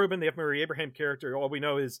 Bruno Rubin, the F. Murray Abraham character, all we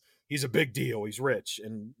know is he's a big deal. He's rich,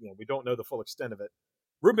 and we don't know the full extent of it.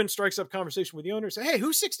 Rubin strikes up conversation with the owner and says, hey,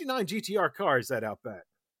 whose 69 GTR car is that out back?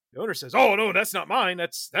 The owner says, oh, no, that's not mine.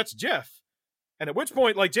 That's Jeff. And at which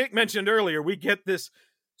point, like Jake mentioned earlier, we get this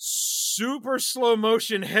super slow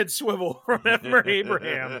motion head swivel from F. Murray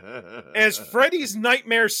Abraham as Freddy's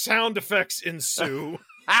nightmare sound effects ensue.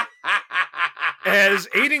 As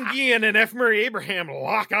Aidan Guillen and F. Murray Abraham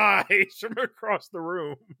lock eyes from across the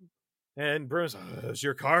room. And Bruno's like, it's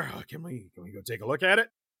your car. Can we go take a look at it?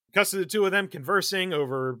 Cuts to the two of them conversing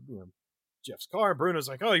over Jeff's car. Bruno's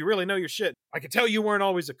like, oh, you really know your shit. I could tell you weren't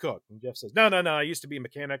always a cook. And Jeff says, no, I used to be a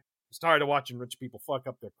mechanic. I was tired of watching rich people fuck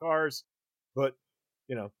up their cars. But,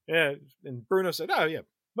 yeah. And Bruno said, oh, yeah,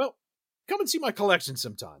 well, come and see my collection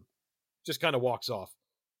sometime. Just kind of walks off.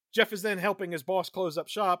 Jeff is then helping his boss close up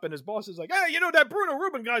shop, and his boss is like, hey, that Bruno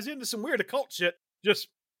Rubin guy's into some weird occult shit. Just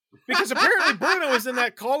because apparently Bruno is in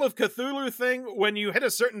that Call of Cthulhu thing when you hit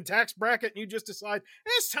a certain tax bracket and you just decide,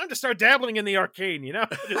 it's time to start dabbling in the arcane,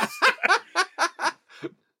 Just...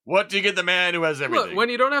 What do you get the man who has everything? Look, when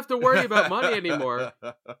you don't have to worry about money anymore,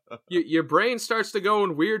 your brain starts to go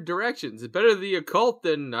in weird directions. It's better the occult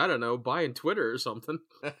than, I don't know, buying Twitter or something.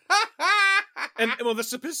 And, well, the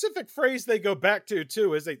specific phrase they go back to,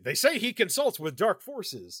 too, is they say he consults with dark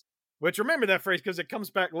forces. Which, remember that phrase, because it comes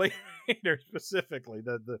back later specifically,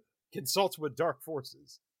 the consults with dark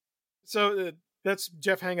forces. So that's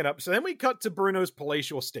Jeff hanging up. So then we cut to Bruno's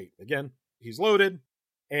palatial state. Again, he's loaded,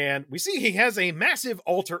 and we see he has a massive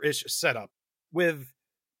altar-ish setup with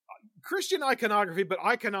Christian iconography, but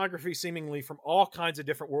iconography seemingly from all kinds of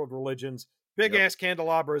different world religions. Big-ass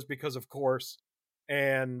candelabras, because of course.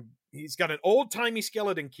 And he's got an old-timey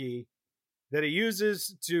skeleton key that he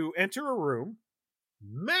uses to enter a room.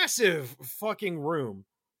 Massive fucking room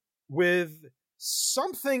with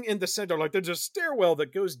something in the center. Like there's a stairwell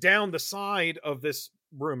that goes down the side of this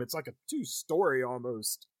room. It's like a 2-story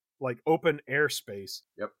almost, like open air space.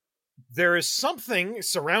 Yep. There is something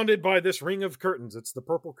surrounded by this ring of curtains. It's the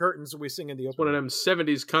purple curtains that we sing in the open. It's one of them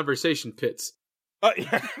 70s conversation pits.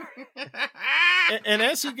 Yeah. and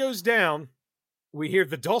as he goes down, we hear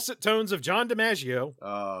the dulcet tones of John DiMaggio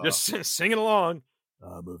just singing along.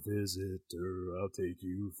 I'm a visitor, I'll take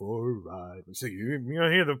you for a ride. So you're going to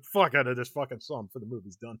hear the fuck out of this fucking song for the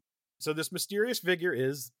movie's done. So this mysterious figure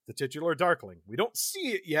is the titular Darkling. We don't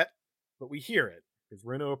see it yet, but we hear it, because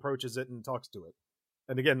Bruno approaches it and talks to it.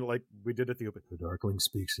 And again, like we did at the open, the Darkling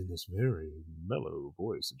speaks in this very mellow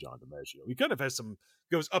voice of John DiMaggio. He kind of has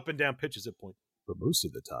goes up and down pitches at point. But most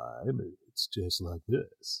of the time, it's just like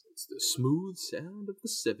this. It's the smooth sound of the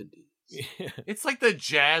 70s. Yeah. It's like the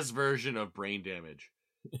jazz version of Brain Damage.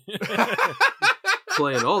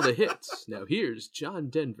 Playing all the hits. Now here's John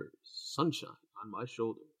Denver's Sunshine on My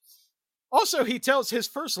Shoulder. Also, he tells his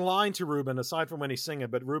first line to Ruben, aside from when he's singing,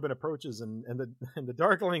 but Ruben approaches, and the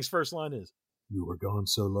Darkling's first line is, "You were gone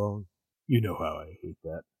so long, you know how I hate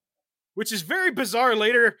that." Which is very bizarre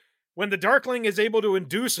later, when the Darkling is able to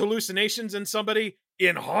induce hallucinations in somebody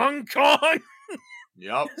in Hong Kong.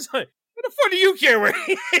 Yep. It's like, what the fuck do you care where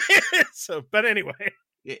he is? So, but anyway.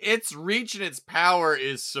 Its reach and its power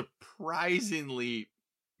is surprisingly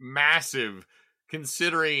massive,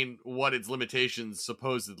 considering what its limitations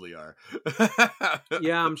supposedly are.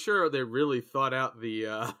 Yeah, I'm sure they really thought out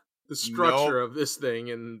the structure of this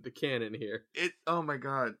thing and the canon here. Oh my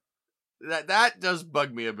god. That does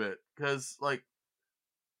bug me a bit, because, like,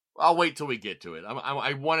 I'll wait till we get to it.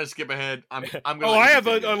 I want to skip ahead. I'm gonna. I have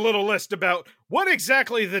a little list about what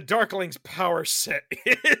exactly the Darkling's power set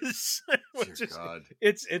is. God.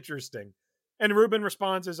 It's interesting. And Ruben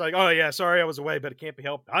responds as like, "Oh yeah, sorry I was away, but it can't be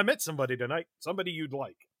helped. I met somebody tonight, somebody you'd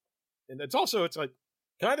like." And it's like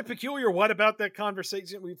kind of peculiar. What about that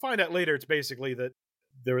conversation? We find out later. It's basically that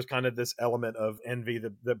there was kind of this element of envy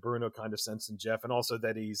that Bruno kind of sensed in Jeff, and also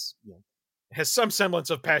that he's has some semblance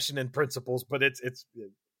of passion and principles, but it's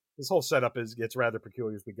this whole setup gets rather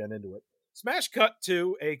peculiar as we get into it. Smash cut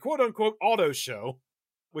to a quote-unquote auto show,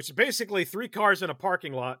 which is basically 3 cars in a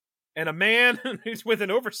parking lot, and a man who's with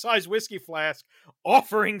an oversized whiskey flask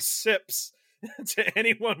offering sips to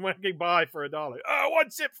anyone walking by for $1. Oh,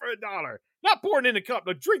 1 sip for $1. Not pouring in a cup,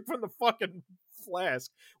 but drink from the fucking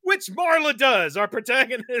flask, which Marla does, our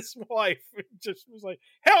protagonist's wife. Just was like,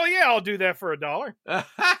 hell yeah, I'll do that for $1.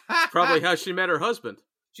 Probably how she met her husband.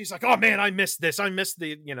 She's like, oh man, I miss this. I miss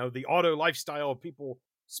the auto lifestyle of people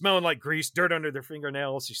smelling like grease, dirt under their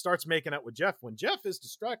fingernails. She starts making out with Jeff when Jeff is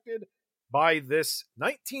distracted by this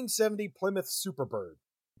 1970 Plymouth Superbird,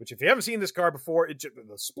 which if you haven't seen this car before, the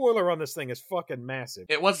spoiler on this thing is fucking massive.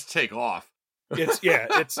 It wants to take off.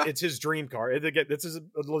 It's his dream car. This is a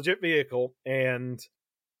legit vehicle, and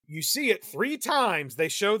you see it 3 times. They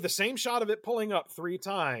show the same shot of it pulling up 3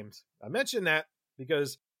 times. I mention that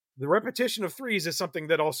because the repetition of 3s is something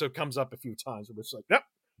that also comes up a few times. It's like, yep,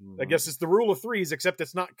 I guess it's the rule of 3s, except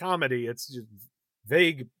it's not comedy. It's just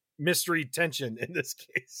vague mystery tension in this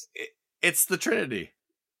case. It's the Trinity.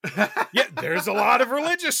 Yeah, there's a lot of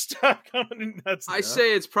religious stuff coming in. I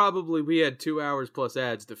say it's probably we had 2 hours plus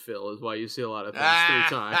ads to fill is why you see a lot of things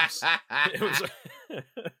 3 times.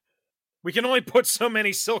 We can only put so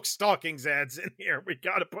many silk stockings ads in here. We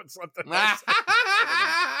got to put something else.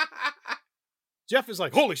 Jeff is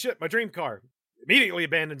like, holy shit, my dream car. Immediately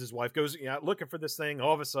abandons his wife, goes looking for this thing.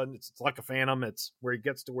 All of a sudden, it's like a phantom. It's where he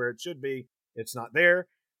gets to where it should be. It's not there.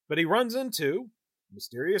 But he runs into a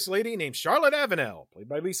mysterious lady named Charlotte Avenel, played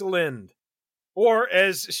by Lisa Lind. Or,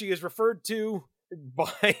 as she is referred to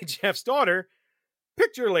by Jeff's daughter,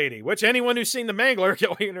 Picture Lady, which anyone who's seen The Mangler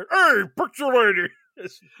going, hey, Picture Lady!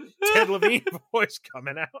 Ted Levine voice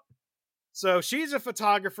coming out. So she's a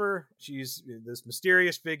photographer. She's this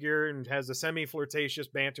mysterious figure and has a semi-flirtatious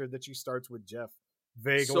banter that she starts with Jeff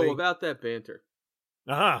vaguely. So about that banter.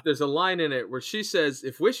 There's a line in it where she says,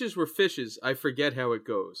 if wishes were fishes, I forget how it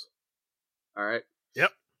goes. All right?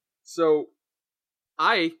 Yep. So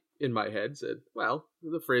I, in my head, said, well,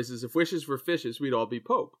 the phrase is, if wishes were fishes, we'd all be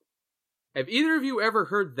Pope. Have either of you ever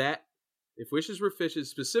heard that? If wishes were fishes,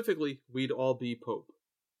 specifically, we'd all be Pope.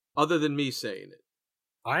 Other than me saying it.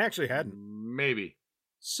 I actually hadn't. Maybe.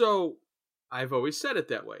 So, I've always said it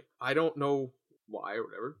that way. I don't know why or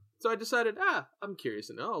whatever. So I decided, I'm curious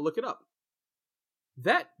to know. I'll look it up.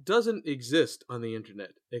 That doesn't exist on the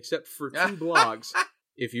internet, except for 2 blogs.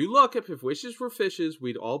 If you look up if wishes were fishes,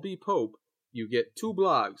 we'd all be Pope, you get 2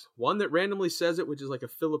 blogs. One that randomly says it, which is like a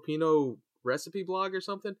Filipino recipe blog or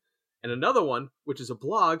something. And another one, which is a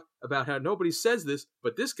blog about how nobody says this,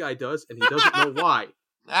 but this guy does, and he doesn't know why.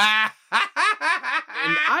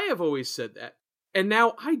 And I have always said that. And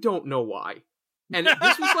now I don't know why. And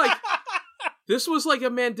this was like a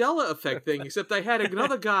Mandela effect thing, except I had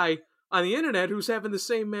another guy on the internet who's having the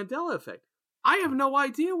same Mandela effect. I have no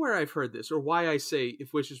idea where I've heard this or why I say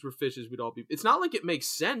if wishes were fishes, we'd all be... It's not like it makes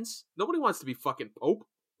sense. Nobody wants to be fucking Pope.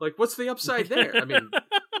 Like, what's the upside there? I mean,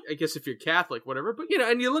 I guess if you're Catholic, whatever. But,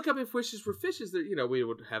 and you look up if wishes were fishes, we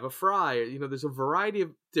would have a fry. There's a variety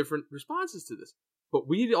of different responses to this. But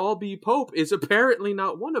we'd all be Pope is apparently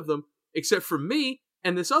not one of them, except for me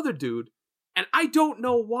and this other dude. And I don't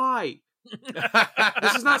know why.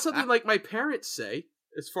 This is not something like my parents say,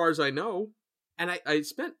 as far as I know. And I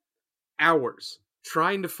spent hours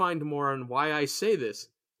trying to find more on why I say this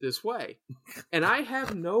way. And I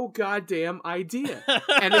have no goddamn idea.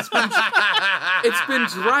 And it's been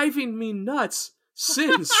driving me nuts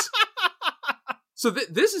since. So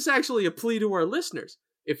this is actually a plea to our listeners.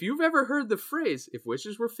 If you've ever heard the phrase, if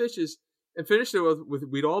wishes were fishes, and finished it with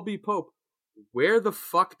we'd all be Pope, where the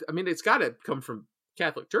fuck... I mean, it's got to come from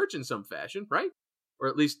Catholic Church in some fashion, right? Or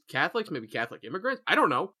at least Catholics, maybe Catholic immigrants. I don't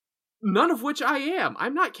know. None of which I am.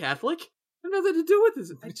 I'm not Catholic. I have nothing to do with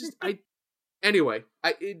this. Anyway,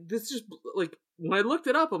 this just, like, when I looked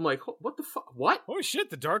it up, I'm like, what the fuck? What? Oh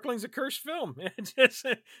shit, the Darkling's a cursed film. It just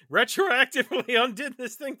retroactively undid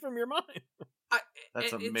this thing from your mind.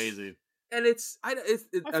 That's amazing. And I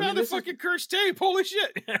found a fucking cursed tape. Holy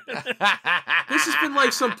shit. This has been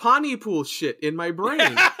like some Pontypool shit in my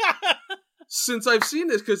brain since I've seen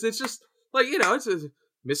this, because it's just, like, it's a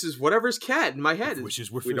Mrs. Whatever's cat in my head. Wishes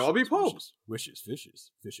were we'd all be Pope. Wishes,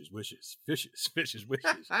 fishes, fishes, wishes, fishes, fishes,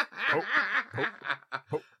 wishes. Pope,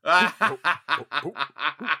 Pope, Pope,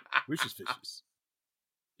 wishes, fishes.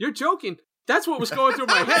 You're joking. That's what was going through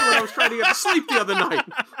my head when I was trying to get to sleep the other night.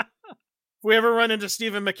 If we ever run into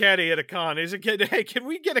Stephen McCaddy at a con, hey, can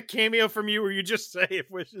we get a cameo from you where you just say, if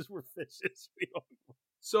wishes were fishes?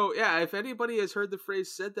 So, yeah, if anybody has heard the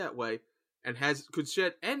phrase said that way and could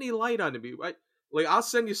shed any light on me, I'll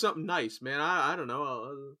send you something nice, man. I don't know.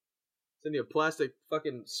 I'll send you a plastic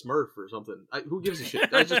fucking Smurf or something. Who gives a shit?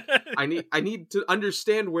 I need to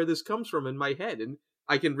understand where this comes from in my head, and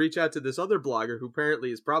I can reach out to this other blogger who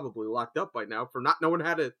apparently is probably locked up by now for not knowing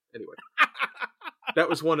how to... Anyway. That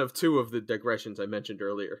was one of 2 of the digressions I mentioned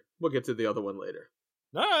earlier. We'll get to the other one later.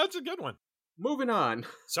 No, that's a good one. Moving on.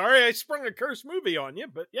 Sorry I sprung a cursed movie on you,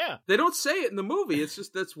 but yeah. They don't say it in the movie. It's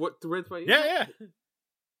just that's what threw my... Yeah.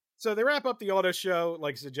 So they wrap up the auto show.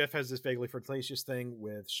 Like I said, Jeff has this vaguely flirtatious thing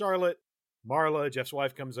with Charlotte. Marla, Jeff's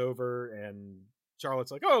wife, comes over, and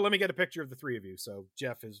Charlotte's like, oh, let me get a picture of the 3 of you. So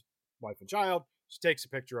Jeff, his wife and child, she takes a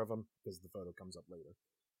picture of them because the photo comes up later.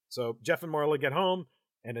 So Jeff and Marla get home,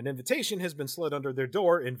 and an invitation has been slid under their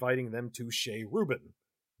door inviting them to Shea Rubin.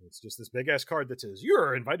 It's just this big-ass card that says,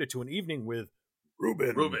 you're invited to an evening with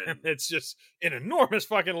Rubin. And it's just in enormous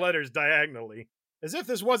fucking letters diagonally. As if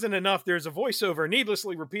this wasn't enough, there's a voiceover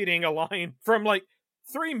needlessly repeating a line from like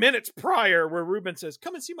 3 minutes prior where Rubin says,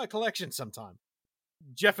 come and see my collection sometime.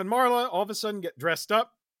 Jeff and Marla all of a sudden get dressed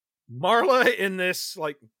up. Marla in this,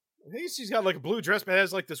 like, I think she's got like a blue dress, but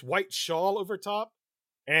has like this white shawl over top.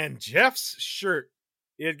 And Jeff's shirt.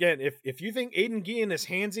 Again, if you think Aidan Guillen is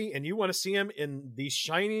handsy and you want to see him in the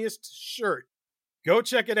shiniest shirt Go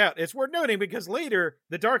check it out. It's worth noting because later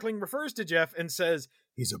the Darkling refers to Jeff and says,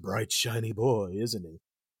 he's a bright, shiny boy, isn't he?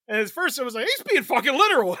 And at first I was like, he's being fucking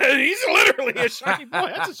literal. He's literally a shiny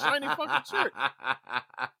boy. That's a shiny fucking shirt.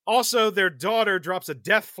 Also, their daughter drops a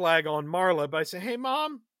death flag on Marla by saying, hey,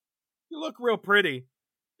 Mom, you look real pretty,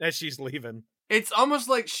 as she's leaving. It's almost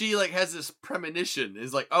like she has this premonition.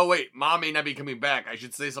 Is like, oh wait, Mom may not be coming back. I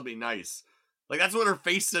should say something nice. Like, that's what her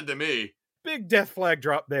face said to me. Big death flag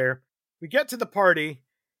drop there. We get to the party.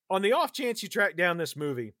 On the off chance you track down this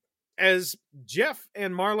movie, as Jeff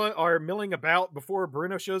and Marla are milling about before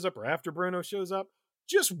Bruno shows up or after Bruno shows up,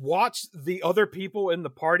 just watch the other people in the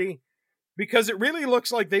party, because it really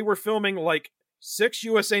looks like they were filming 6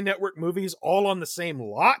 USA Network movies all on the same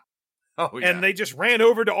lot. Oh, yeah. And they just ran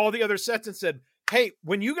over to all the other sets and said, hey,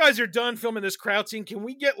 when you guys are done filming this crowd scene, can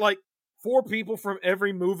we get 4 people from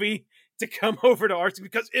every movie to come over to ours?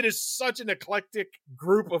 Because it is such an eclectic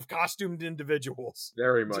group of costumed individuals.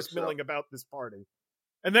 Very much just milling about this party.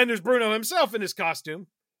 And then there's Bruno himself in his costume.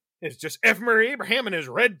 It's just F. Murray Abraham in his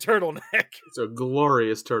red turtleneck. It's a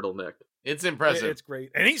glorious turtleneck. It's impressive. It's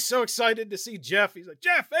great. And he's so excited to see Jeff. He's like,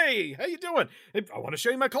 Jeff, hey, how you doing? I want to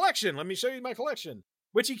show you my collection. Let me show you my collection.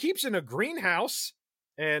 Which he keeps in a greenhouse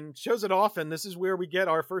and shows it off. And this is where we get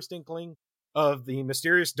our first inkling of the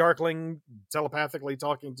mysterious Darkling telepathically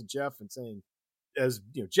talking to Jeff and saying, as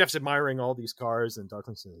Jeff's admiring all these cars, and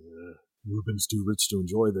Darkling says, Ruben's too rich to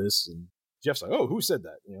enjoy this. And Jeff's like, oh, who said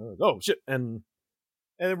that? Oh, shit. And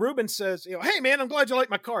Ruben says, hey, man, I'm glad you like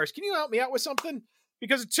my cars. Can you help me out with something?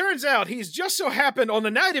 Because it turns out he's just so happened on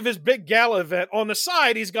the night of his big gala event, on the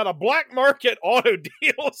side, he's got a black market auto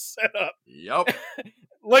deal set up. Yep.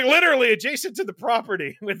 Literally adjacent to the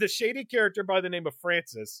property, with the shady character by the name of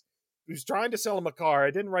Francis, who's trying to sell him a car. I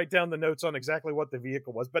didn't write down the notes on exactly what the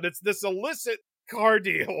vehicle was, but it's this illicit car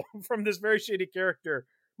deal from this very shady character,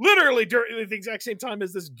 literally during the exact same time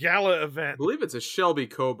as this gala event. I believe it's a Shelby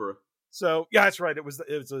Cobra. So, yeah, that's right. It was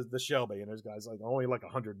the Shelby, and there's guys only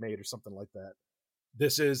 100 made or something like that.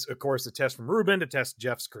 This is, of course, a test from Ruben to test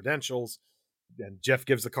Jeff's credentials. And Jeff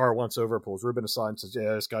gives the car once over, pulls Ruben aside and says,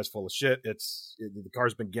 yeah, this guy's full of shit. The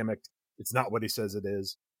car's been gimmicked. It's not what he says it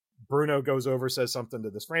is. Bruno goes over, says something to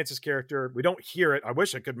this Francis character. We don't hear it. I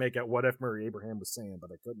wish I could make out what F. Murray Abraham was saying,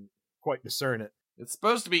 but I couldn't quite discern it. It's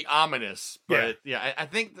supposed to be ominous, but I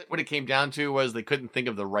think that what it came down to was they couldn't think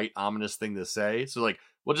of the right ominous thing to say. So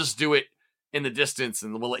we'll just do it in the distance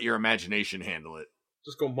and we'll let your imagination handle it.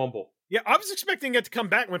 Just go mumble. Yeah, I was expecting it to come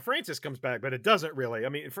back when Francis comes back, but it doesn't really. I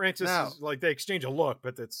mean, Francis is they exchange a look,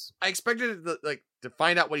 but it's... I expected it to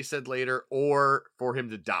find out what he said later, or for him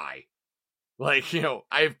to die.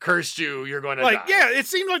 I've cursed you, you're going to die. Yeah, it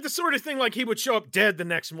seemed like the sort of thing he would show up dead the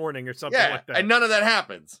next morning or something like that. And none of that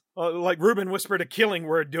happens. Ruben whispered a killing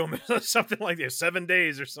word to him, something like 7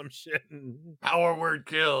 days or some shit. Power word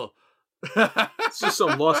kill. It's just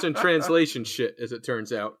some lost in translation shit, as it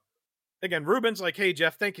turns out. Again, Ruben's like, hey,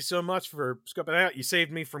 Jeff, thank you so much for scoping out. You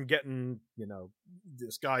saved me from getting,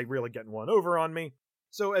 this guy really getting one over on me.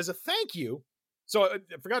 So as a thank you, so I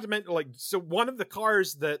forgot to mention, so one of the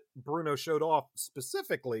cars that Bruno showed off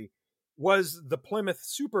specifically was the Plymouth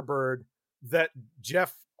Superbird that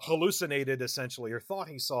Jeff hallucinated, essentially, or thought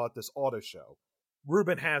he saw at this auto show.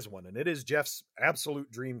 Ruben has one, and it is Jeff's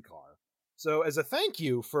absolute dream car. So as a thank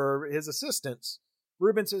you for his assistance,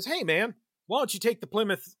 Ruben says, hey, man, why don't you take the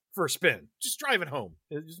Plymouth for a spin? Just drive it home.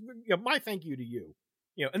 My thank you to you.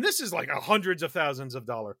 And this is a hundreds of thousands of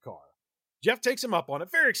dollar car. Jeff takes him up on it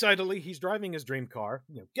very excitedly. He's driving his dream car,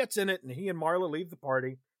 gets in it, and he and Marla leave the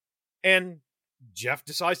party. And Jeff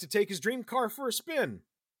decides to take his dream car for a spin.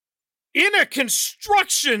 In a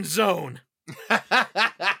construction zone!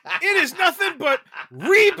 It is nothing but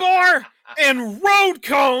rebar and road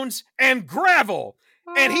cones and gravel.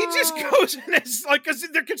 And he just goes and it's because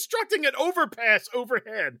they're constructing an overpass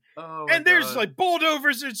overhead. Oh, and there's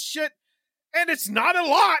bulldozers and shit. And it's not a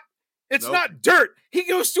lot. It's not dirt. He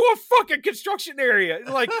goes to a fucking construction area.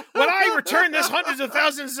 When I return this hundreds of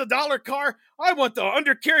thousands of dollar car, I want the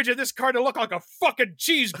undercarriage of this car to look like a fucking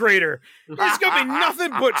cheese grater. There's going to be nothing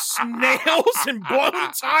but snails and blown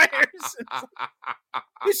tires.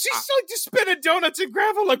 It's just just spinning donuts and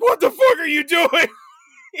gravel. What the fuck are you doing?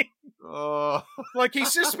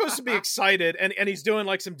 He's just supposed to be excited, and he's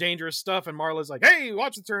doing some dangerous stuff, and Marla's like, hey,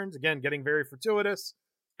 watch the turns. Again, getting very fortuitous.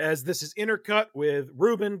 As this is intercut with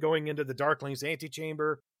Ruben going into the Darkling's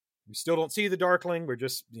antechamber. We still don't see the Darkling. We're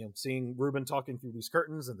just seeing Ruben talking through these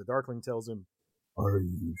curtains, and the Darkling tells him, are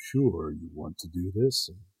you sure you want to do this?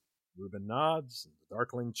 And Ruben nods, and the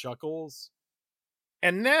Darkling chuckles.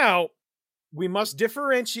 And now we must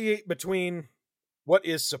differentiate between what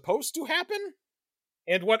is supposed to happen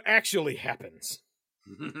and what actually happens.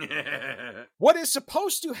 What is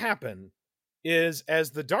supposed to happen is,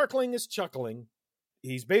 as the Darkling is chuckling,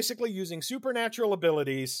 he's basically using supernatural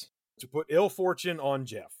abilities to put ill fortune on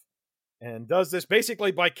Jeff. And does this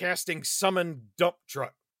basically by casting Summon Dump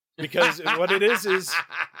Truck. Because what it is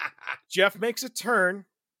Jeff makes a turn,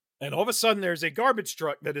 and all of a sudden there's a garbage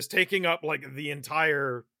truck that is taking up like the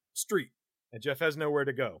entire street. And Jeff has nowhere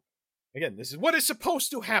to go. Again, this is what is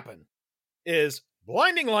supposed to happen. Is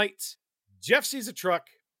blinding lights, Jeff sees a truck,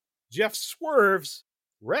 Jeff swerves,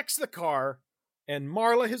 wrecks the car, and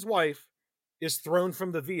Marla, his wife, is thrown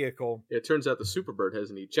from the vehicle. It turns out the Superbird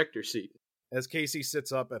has an ejector seat. As Casey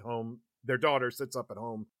sits up at home, their daughter sits up at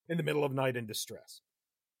home in the middle of night in distress.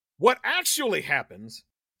 What actually happens,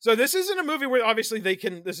 so this isn't a movie where obviously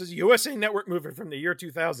this is a USA Network movie from the year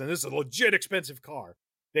 2000. This is a legit expensive car.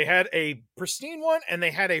 They had a pristine one and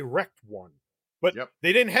they had a wrecked one. But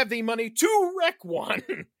They didn't have the money to wreck one.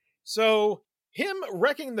 So him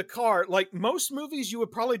wrecking the car, like most movies, you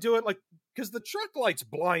would probably do it like, because the truck lights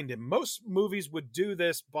blind him. Most movies would do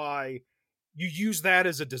this by, you use that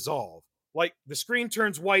as a dissolve. Like the screen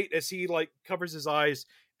turns white as he like covers his eyes.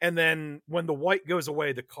 And then when the white goes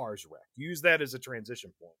away, the car's wrecked. Use that as a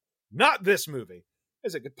transition point. Not this movie.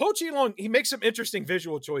 Is it Pochi Long? He makes some interesting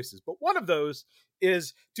visual choices, but one of those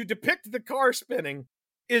is to depict the car spinning.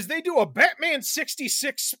 Is they do a Batman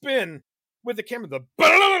 66 spin with the camera.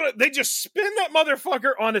 They just spin that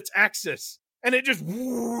motherfucker on its axis, and it just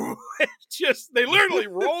they literally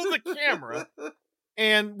roll the camera,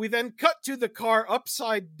 and we then cut to the car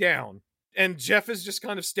upside down. And Jeff is just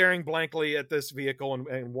kind of staring blankly at this vehicle,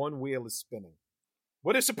 and one wheel is spinning.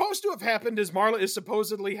 What is supposed to have happened is Marla is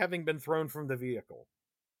supposedly having been thrown from the vehicle.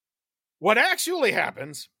 What actually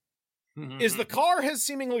happens is the car has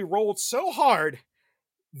seemingly rolled so hard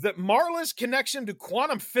that Marla's connection to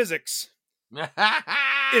quantum physics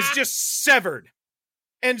is just severed.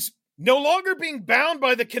 And no longer being bound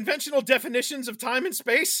by the conventional definitions of time and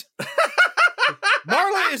space,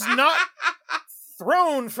 Marla is not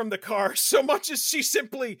thrown from the car so much as she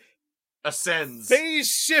simply ascends, phase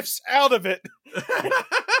shifts out of it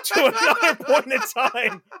to another point in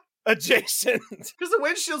time adjacent, because the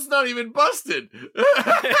windshield's not even busted.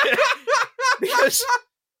 Because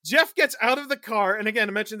Jeff gets out of the car, and again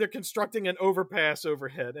I mentioned they're constructing an overpass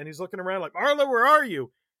overhead, and he's looking around like, Marla, where are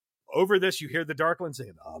you? Over this you hear the Darkling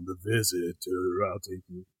saying, I'm the visitor, I'll take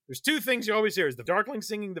you. There's two things you always hear, is the Darkling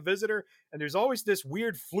singing the visitor, and there's always this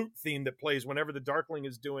weird flute theme that plays whenever the Darkling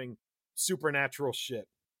is doing supernatural shit.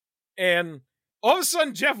 And all of a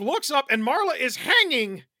sudden, Jeff looks up, and Marla is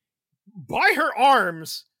hanging by her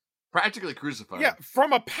arms. Practically crucified. Yeah,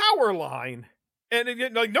 from a power line. And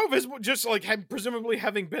like no visible, just like presumably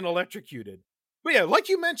having been electrocuted. But yeah, like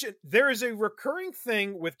you mentioned, there is a recurring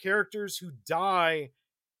thing with characters who die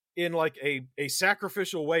in like a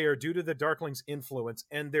sacrificial way or due to the Darkling's influence,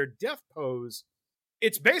 and their death pose,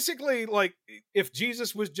 it's basically like if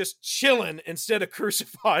Jesus was just chilling instead of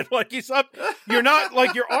crucified. Like he's up, you're not,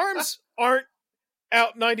 like your arms aren't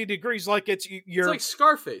out 90 degrees, like it's like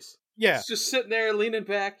Scarface. Yeah. It's just sitting there leaning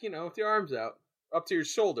back, with your arms out up to your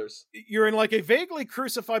shoulders. You're in like a vaguely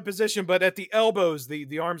crucified position, but at the elbows,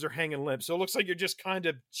 the arms are hanging limp. So it looks like you're just kind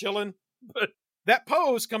of chilling, but that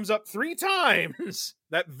pose comes up 3 times.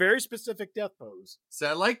 That very specific death pose. So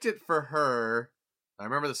I liked it for her. I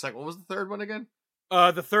remember the second. What was the third one again?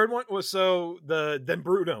 The third one was then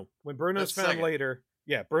Bruno. When Bruno's found second. later.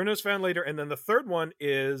 Yeah, Bruno's found later. And then the third one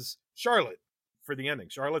is Charlotte for the ending.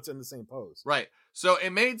 Charlotte's in the same pose. Right. So it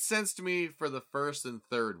made sense to me for the first and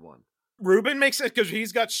third one. Ruben makes sense because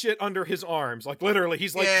he's got shit under his arms. Like literally,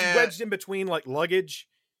 he's like wedged in between like luggage.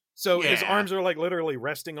 So his arms are like literally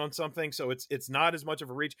resting on something, so it's not as much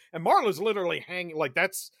of a reach. And Marla's literally hanging, like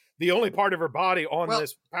that's the only part of her body on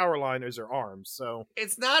this power line is her arms. So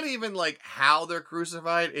it's not even like how they're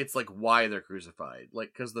crucified; it's like why they're crucified.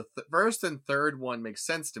 Like because the first and third one makes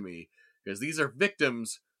sense to me because these are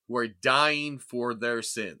victims who are dying for their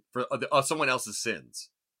sin, for someone else's sins.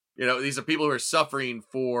 These are people who are suffering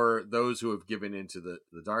for those who have given into the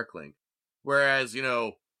Darkling. Whereas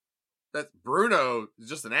that Bruno is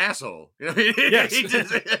just an asshole. Yes.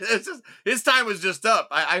 His time was just up.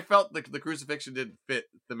 I felt the crucifixion didn't fit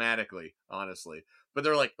thematically, honestly. But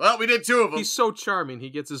they're like, well, we did 2 of them. He's so charming, he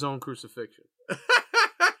gets his own crucifixion.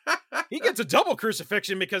 He gets a double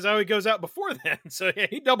crucifixion because how he goes out before then. So yeah,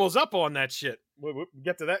 he doubles up on that shit. We'll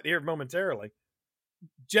get to that here momentarily.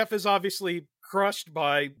 Jeff is obviously crushed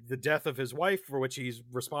by the death of his wife, for which he's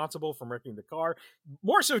responsible from wrecking the car.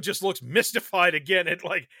 More so just looks mystified again at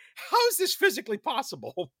like, how is this physically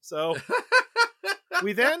possible? So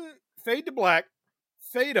we then fade to black,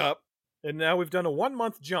 fade up, and now we've done a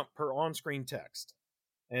 1-month jump per on-screen text.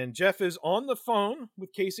 And Jeff is on the phone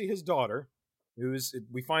with Casey, his daughter, who's,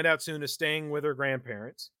 we find out soon, is staying with her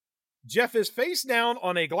grandparents. Jeff is face down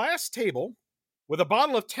on a glass table with a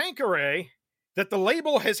bottle of Tanqueray that the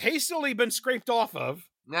label has hastily been scraped off of,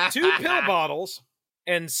 2 pill bottles,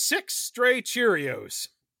 and 6 stray Cheerios.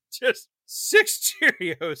 Just 6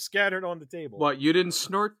 Cheerios scattered on the table. What, you didn't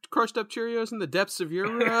snort crushed up Cheerios in the depths of your...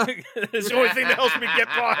 It's the only thing that helps me get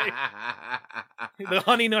by. The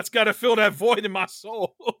honey nut's got to fill that void in my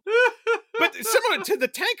soul. But similar to the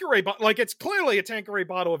Tanqueray bottle, like it's clearly a Tanqueray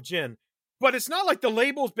bottle of gin, but it's not like the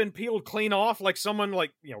label's been peeled clean off, like someone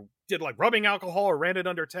did like rubbing alcohol or ran it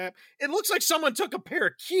under tap. It looks like someone took a pair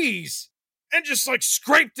of keys and just like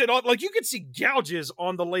scraped it on. Like you could see gouges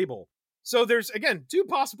on the label. So there's, again, 2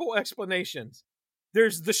 possible explanations.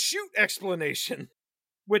 There's the shoot explanation,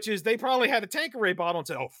 which is they probably had a Tanqueray bottle and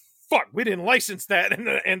said, oh, fuck, we didn't license that.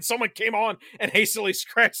 And someone came on and hastily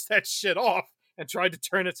scratched that shit off and tried to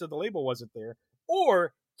turn it so the label wasn't there.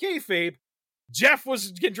 Or, kayfabe, Jeff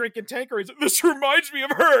was drinking Tanqueray. This reminds me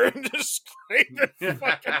of her, and just scraped the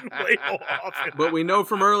fucking label off. But we know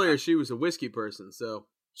from earlier she was a whiskey person, so...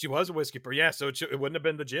 She was a whiskey person, yeah, so it wouldn't have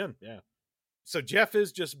been the gin, yeah. So Jeff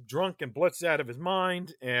is just drunk and blitzed out of his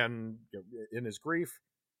mind and in his grief.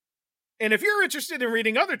 And if you're interested in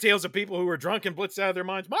reading other tales of people who were drunk and blitzed out of their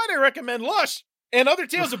minds, might I recommend Lush and Other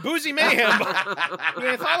Tales of Boozy Mayhem, the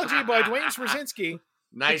anthology by Dwayne Straczynski.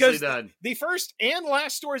 Nicely done. The first and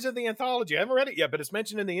last stories of the anthology, I haven't read it yet, but it's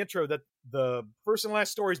mentioned in the intro that the first and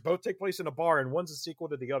last stories both take place in a bar, and one's a sequel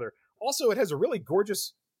to the other. Also, it has a really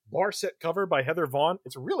gorgeous bar set cover by Heather Vaughn.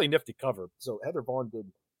 It's a really nifty cover, so Heather Vaughn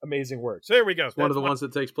did amazing work. So there we go. It's one of the ones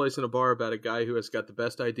that takes place in a bar about a guy who has got the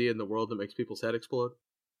best idea in the world that makes people's head explode.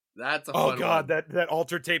 That's a fun God, one. that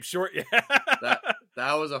alter tape short. Yeah.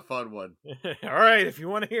 That was a fun one. All right, if you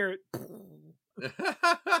want to hear it.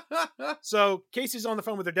 So Casey's on the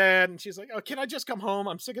phone with her dad, and she's like, "Oh, can I just come home?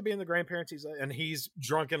 I'm sick of being the grandparents." He's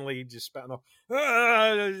drunkenly just spouting off,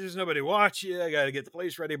 "There's nobody to watch you. I got to get the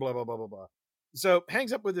place ready." Blah blah blah blah blah. So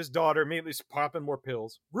hangs up with his daughter, immediately popping more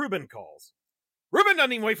pills. Ruben calls. Ruben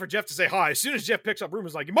doesn't even wait for Jeff to say hi. As soon as Jeff picks up,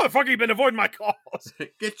 Ruben's like, "You motherfucker, you've been avoiding my calls."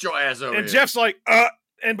 Get your ass over here. And Jeff's like,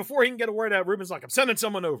 and before he can get a word out, Ruben's like, "I'm sending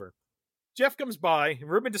someone over." Jeff comes by, and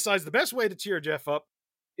Ruben decides the best way to cheer Jeff up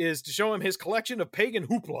is to show him his collection of pagan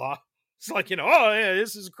hoopla. It's like, oh, yeah,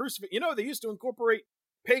 this is a crucifix. They used to incorporate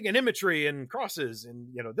pagan imagery and crosses, and,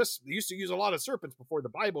 this, they used to use a lot of serpents before the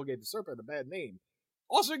Bible gave the serpent a bad name.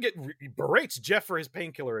 Also berates Jeff for his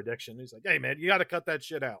painkiller addiction. He's like, "Hey, man, you got to cut that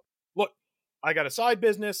shit out. Look, I got a side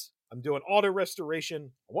business. I'm doing auto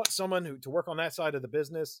restoration. I want someone to work on that side of the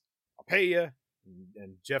business. I'll pay you."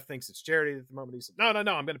 And Jeff thinks it's charity at the moment. He said, no,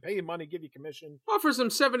 I'm going to pay you money, give you commission. Offers him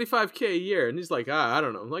 $75K a year. And he's like, I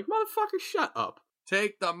don't know. I'm like, motherfucker, shut up.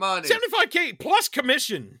 Take the money. $75K plus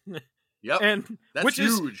commission. Yep. And that's which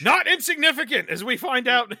huge. Is not insignificant, as we find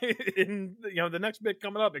out in the next bit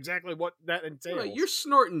coming up, exactly what that entails. You're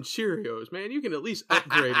snorting Cheerios, man. You can at least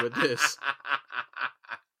upgrade with this.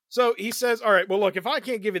 So he says, all right, well, look, if I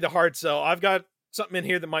can't give you the hard sell, I've got something in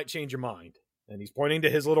here that might change your mind. And he's pointing to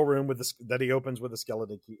his little room that he opens with a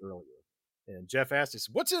skeleton key earlier. And Jeff asks, he says,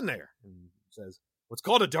 "What's in there?" And he says, "What's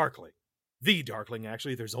called a Darkling. The Darkling,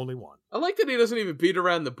 actually. There's only one." I like that he doesn't even beat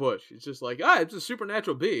around the bush. He's just like, it's a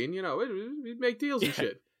supernatural being. We'd make deals and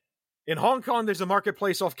shit. In Hong Kong, there's a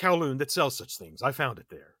marketplace off Kowloon that sells such things. I found it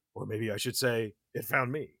there. Or maybe I should say, it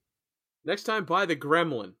found me. Next time, buy the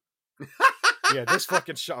gremlin. Yeah, this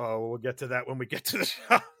fucking show. Oh, we'll get to that when we get to the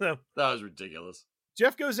show. That was ridiculous.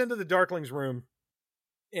 Jeff goes into the Darkling's room,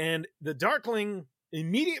 and the Darkling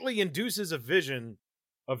immediately induces a vision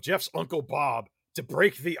of Jeff's Uncle Bob to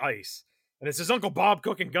break the ice. And it's his Uncle Bob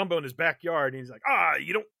cooking gumbo in his backyard, and he's like,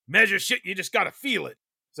 you don't measure shit, you just gotta feel it.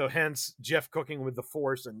 So hence, Jeff cooking with the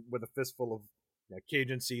force and with a fistful of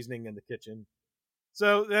Cajun seasoning in the kitchen.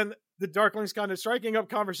 So then the Darkling's kind of striking up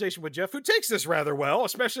conversation with Jeff, who takes this rather well,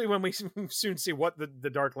 especially when we soon see what the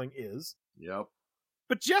Darkling is. Yep.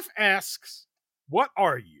 But Jeff asks, "What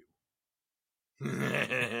are you?"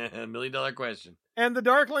 $1 million question. And the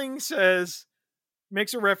Darkling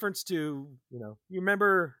makes a reference to, you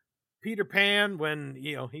remember Peter Pan when,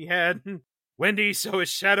 he had Wendy sew his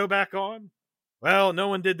shadow back on? Well, no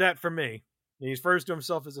one did that for me. And he refers to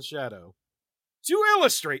himself as a shadow. To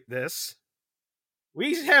illustrate this,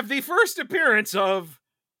 we have the first appearance of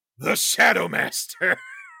the Shadow Master.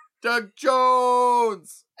 Doug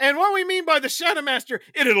Jones! And what we mean by the Shadow Master,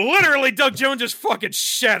 it is literally Doug Jones's fucking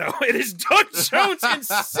shadow. It is Doug Jones in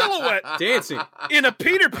silhouette. Dancing. In a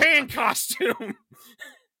Peter Pan costume.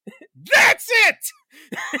 That's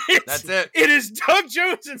it! That's it. It is Doug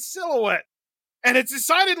Jones in silhouette. And it's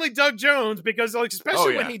decidedly Doug Jones because, like,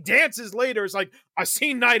 especially when yeah. he dances later, it's like, I've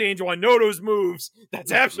seen Night Angel. I know those moves.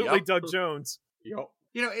 That's absolutely Yup. Doug Jones. Yep.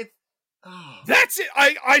 You know, it's... Oh. That's it.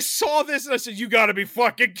 I saw this and I said, you gotta be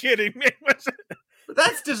fucking kidding me. But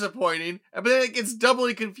that's disappointing. But then it gets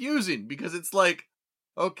doubly confusing because it's like,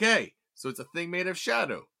 okay, so it's a thing made of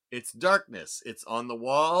shadow. It's darkness. It's on the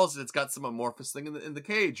walls. It's got some amorphous thing in the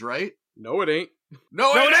cage, right? No, it ain't.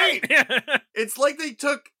 No, No, it ain't. it ain't. It's like they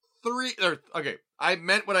took I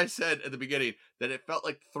meant what I said at the beginning, that it felt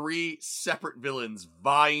like 3 separate villains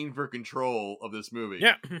vying for control of this movie.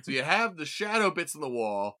 Yeah. So you have the shadow bits on the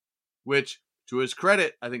wall, which, to his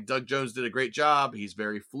credit, I think Doug Jones did a great job. He's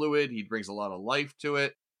very fluid. He brings a lot of life to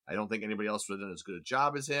it. I don't think anybody else would have done as good a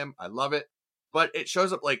job as him. I love it. But it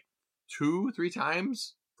shows up like 2-3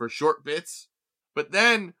 times for short bits. But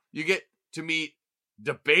then you get to meet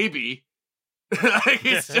the baby. Like,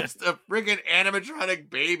 it's just a freaking animatronic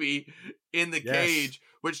baby in the cage,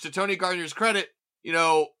 which, to Tony Gardner's credit,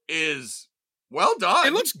 is well done.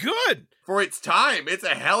 It looks good. For its time. It's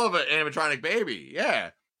a hell of an animatronic baby.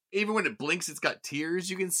 Yeah. Even when it blinks, it's got tears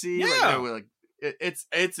you can see. Yeah.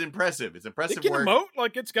 It's impressive. It's impressive It can work. emote,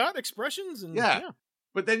 like, it's got expressions. And Yeah.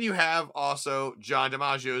 But then you have also John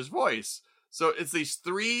DiMaggio's voice. So it's these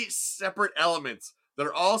 3 separate elements that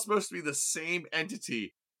are all supposed to be the same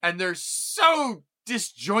entity. And they're so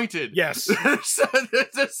disjointed. Yes.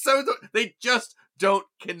 They just don't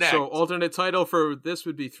connect. So alternate title for this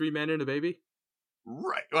would be 3 Men and a Baby?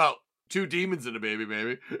 Right. Well, 2 demons and a baby,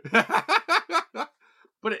 maybe.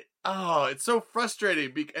 But it's so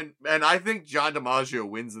frustrating. And I think John DiMaggio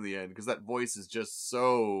wins in the end because that voice is just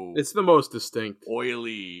so... It's the most distinct.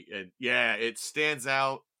 Oily. And yeah, it stands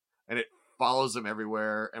out and it follows him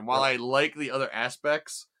everywhere. And while I like the other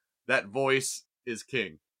aspects, that voice is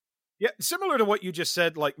king. Yeah, similar to what you just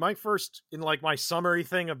said, like my summary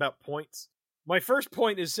thing about points, my first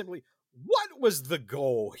point is simply, what was the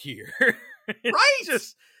goal here? Right!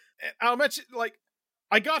 I'll mention, like,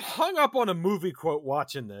 I got hung up on a movie quote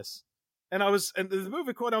watching this, and the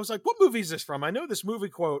movie quote, I was like, what movie is this from? I know this movie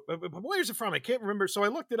quote, but where's it from? I can't remember, so I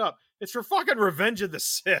looked it up. It's for fucking Revenge of the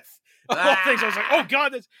Sith. Of all things, I was like, oh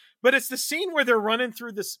god, but it's the scene where they're running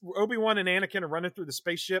through this, Obi-Wan and Anakin are running through the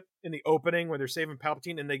spaceship in the opening where they're saving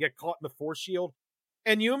Palpatine and they get caught in the Force shield.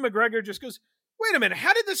 And Ewan McGregor just goes, wait a minute,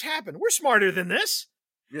 how did this happen? We're smarter than this.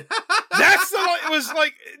 It was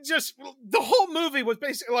like, just, the whole movie was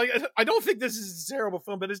basically like, I don't think this is a terrible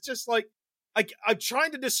film, but it's just like, I'm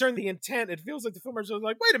trying to discern the intent. It feels like the filmmakers are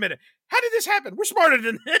like, wait a minute, how did this happen? We're smarter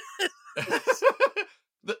than this.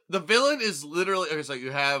 The villain is literally, okay, so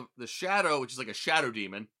you have the Shadow, which is like a shadow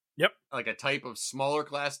demon. Yep. Like a type of smaller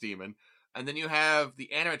class demon. And then you have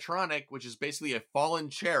the animatronic, which is basically a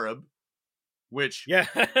fallen cherub, which,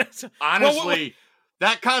 honestly,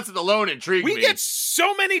 that concept alone intrigued me. We get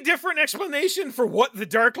so many different explanations for what the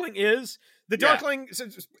Darkling is. The Darkling...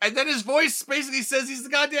 And then his voice basically says he's the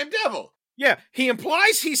goddamn devil. Yeah, he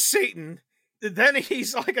implies he's Satan. Then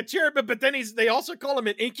he's like a cherubim, but then they also call him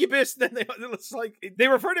an incubus. Then they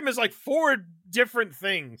refer to him as like 4 different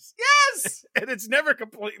things. Yes! And it's never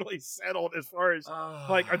completely settled as far as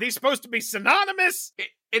are these supposed to be synonymous?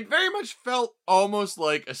 It very much felt almost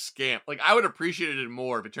like a scam. Like, I would appreciate it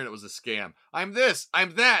more if it turned out it was a scam. I'm this,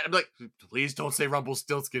 I'm that. I'm like, please don't say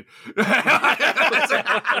Rumpelstiltskin.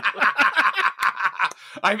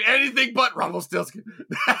 I'm anything but Rumpelstiltskin.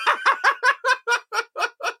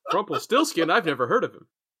 Rumpelstiltskin? I've never heard of him.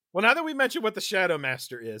 Well, now that we mentioned what the Shadow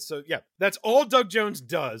Master is, so yeah, that's all Doug Jones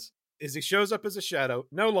does, is he shows up as a shadow,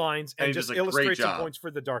 no lines, and just illustrates and points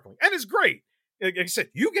for the Darkling. And it's great. Like I said,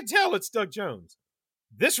 you can tell it's Doug Jones.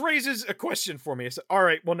 This raises a question for me. I said, all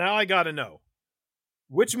right, well, now I gotta know.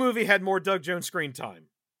 Which movie had more Doug Jones screen time?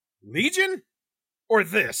 Legion or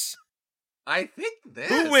this? I think this.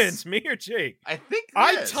 Who wins, me or Jake? I think this.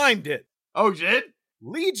 I timed it. Oh, you did?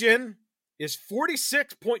 Legion is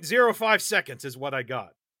 46.05 seconds is what I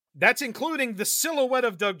got. That's including the silhouette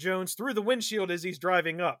of Doug Jones through the windshield as he's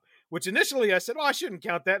driving up, which initially I said, I shouldn't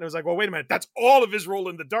count that. And I was like, well, wait a minute. That's all of his role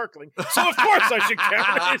in the Darkling. So of course I should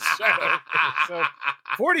count his shadow. So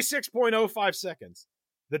 46.05 seconds.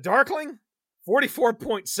 The Darkling,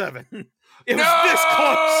 44.7. It was this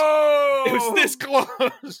close. It was this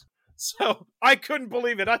close. So I couldn't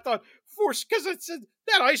believe it. I thought, because it said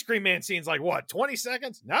that ice cream man scene's like, what, 20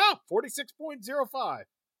 seconds? No, 46.05.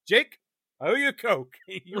 Jake, I owe you a Coke.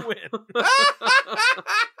 You win.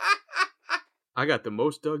 I got the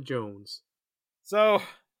most Doug Jones. So,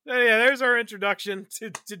 yeah, there's our introduction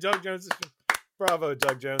to Doug Jones. Bravo,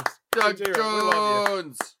 Doug Jones. Doug Jones. We love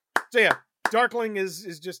you. So, yeah, Darkling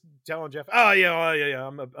is just telling Jeff,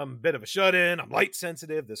 I'm a bit of a shut-in. I'm light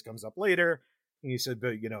sensitive. This comes up later. And he said,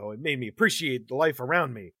 but, it made me appreciate the life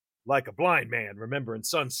around me, like a blind man remembering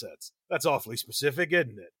sunsets. That's awfully specific,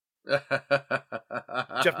 isn't it?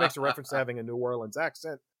 Jeff makes a reference to having a New Orleans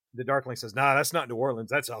accent. The Darkling says, nah, that's not New Orleans,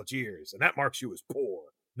 that's Algiers, and that marks you as poor,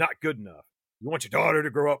 not good enough. You want your daughter to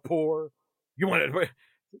grow up poor? You want it...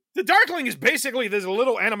 The Darkling is basically this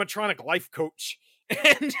little animatronic life coach,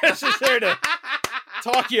 and just is there to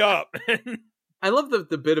talk you up. I love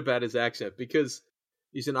the bit about his accent, because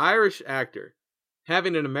he's an Irish actor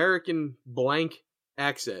having an American blank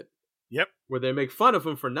accent. Yep. Where they make fun of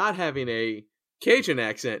him for not having a Cajun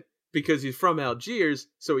accent because he's from Algiers,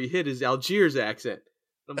 so he hit his Algiers accent.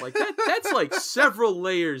 I'm like, that's like several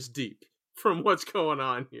layers deep from what's going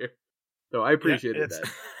on here. So I appreciated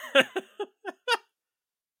that.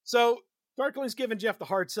 So Darkling's giving Jeff the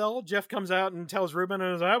hard sell. Jeff comes out and tells Ruben,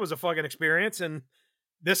 and that was a fucking experience. And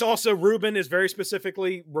this also, Ruben is very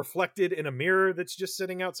specifically reflected in a mirror that's just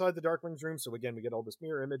sitting outside the Darkling's room. So again, we get all this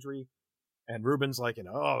mirror imagery. And Ruben's like,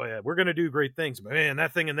 oh yeah, we're going to do great things. But man,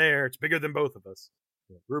 that thing in there, it's bigger than both of us.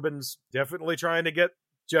 Ruben's definitely trying to get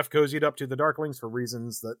Jeff cozied up to the Darklings for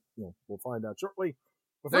reasons that we'll find out shortly.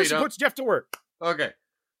 But first, he puts Jeff to work. Okay.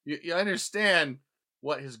 You understand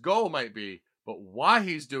what his goal might be, but why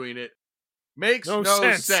he's doing it makes no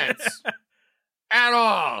sense at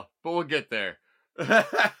all. But we'll get there.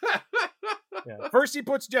 First, he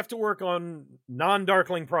puts Jeff to work on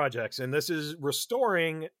non-Darkling projects, and this is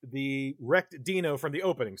restoring the wrecked Dino from the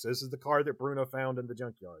opening. So this is the car that Bruno found in the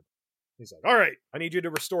junkyard. He's like, all right, I need you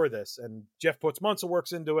to restore this. And Jeff puts months of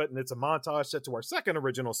works into it, and it's a montage set to our second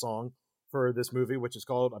original song for this movie, which is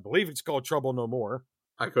called, I believe it's called Trouble No More.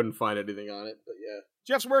 I couldn't find anything on it, but yeah.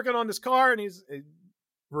 Jeff's working on this car, and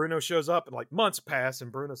Bruno shows up, and like months pass,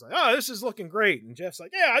 and Bruno's like, oh, this is looking great. And Jeff's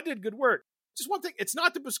like, yeah, I did good work. Just one thing, it's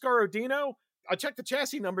not the Buscaro Dino. I checked the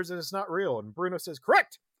chassis numbers, and it's not real. And Bruno says,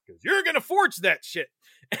 correct, because you're going to forge that shit.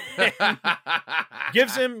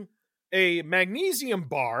 Gives him a magnesium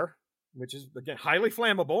bar, which is, again, highly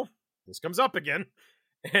flammable. This comes up again.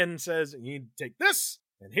 And says, you take this,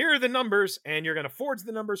 and here are the numbers, and you're going to forge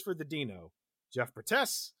the numbers for the Dino. Jeff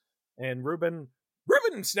protests, and Ruben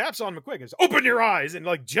snaps on him quick and says, open your eyes! And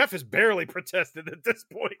like Jeff has barely protested at this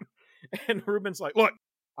point. And Ruben's like, look,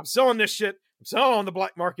 I'm selling this shit. I'm selling on the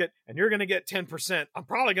black market, and you're going to get 10%. I'm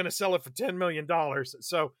probably going to sell it for $10 million.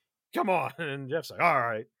 So come on. And Jeff's like, all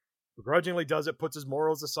right. Begrudgingly does it, puts his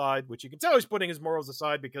morals aside, which you can tell he's putting his morals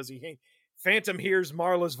aside because Phantom hears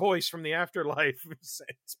Marla's voice from the afterlife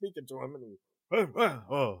speaking to him. And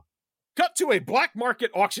Cut to a black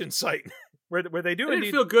market auction site where they do. I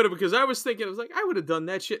didn't feel good because I was thinking, I would have done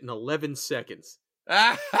that shit in 11 seconds.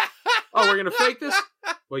 Oh, we're going to fake this?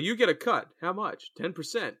 Well, you get a cut. How much?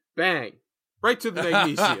 10%. Bang. Right to the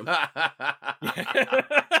magnesium.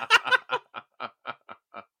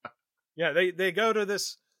 Yeah, they go to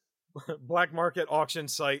this black market auction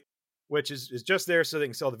site, which is just there so they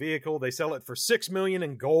can sell the vehicle. They sell it for $6 million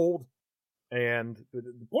in gold. And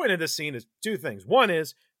the point of this scene is two things. One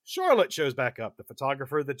is Charlotte shows back up, the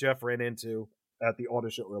photographer that Jeff ran into at the auto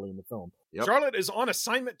show early in the film. Yep. Charlotte is on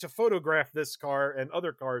assignment to photograph this car and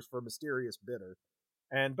other cars for a mysterious bidder.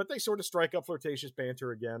 But they sort of strike up flirtatious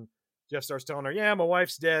banter again. Jeff starts telling her, yeah, my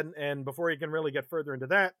wife's dead. And before he can really get further into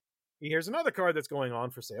that, he hears another car that's going on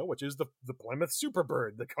for sale, which is the Plymouth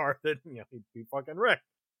Superbird, the car that he fucking wrecked.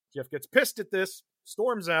 Jeff gets pissed at this,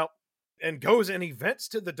 storms out, and goes and he vents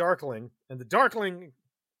to the Darkling. And the Darkling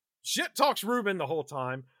shit talks Ruben the whole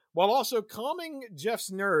time, while also calming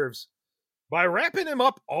Jeff's nerves by wrapping him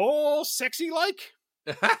up all sexy-like.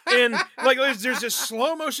 And there's this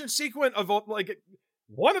slow motion sequence of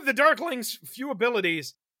one of the Darkling's few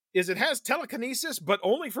abilities is it has telekinesis, but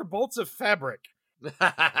only for bolts of fabric.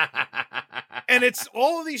 And it's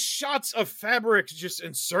all of these shots of fabric just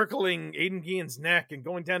encircling Aidan Guillen's neck and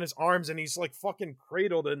going down his arms, and he's like fucking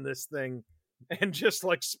cradled in this thing and just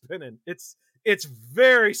like spinning. It's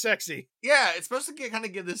very sexy. Yeah, it's supposed to kind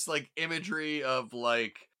of give this like imagery of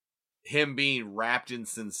like him being wrapped in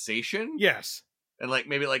sensation. Yes. And like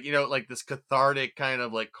maybe like, like this cathartic kind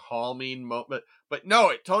of like calming moment. But no,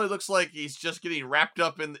 it totally looks like he's just getting wrapped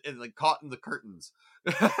up in like caught in the curtains.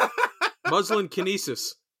 Muslin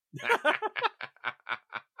kinesis.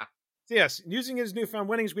 So yes, using his newfound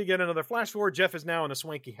winnings, we get another flash forward. Jeff is now in a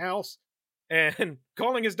swanky house and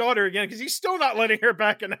calling his daughter again because he's still not letting her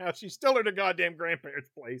back in the house. She's still at her goddamn grandparents'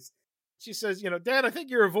 place. She says, Dad, I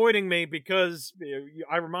think you're avoiding me because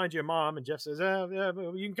I remind you of Mom. And Jeff says, yeah,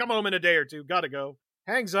 you can come home in a day or two. Gotta go.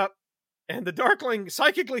 Hangs up. And the Darkling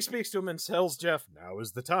psychically speaks to him and tells Jeff, now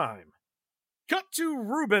is the time. Cut to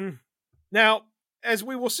Ruben. Now, as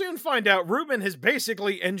we will soon find out, Ruben has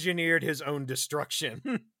basically engineered his own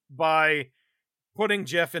destruction by putting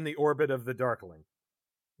Jeff in the orbit of the Darkling.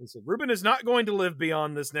 He said, Ruben is not going to live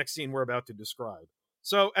beyond this next scene we're about to describe.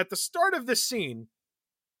 So at the start of this scene,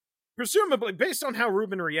 presumably based on how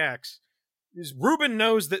Ruben reacts, is Ruben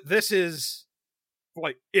knows that this is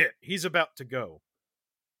like it. He's about to go.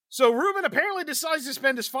 So Ruben apparently decides to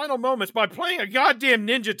spend his final moments by playing a goddamn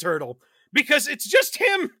Ninja Turtle, because it's just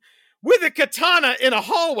him with a katana in a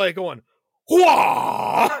hallway going,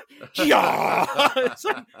 Wah! Yeah! It's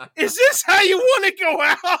like, is this how you want to go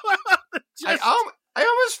out? I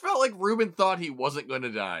almost felt like Ruben thought he wasn't going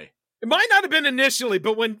to die. It might not have been initially,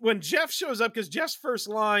 but when Jeff shows up, because Jeff's first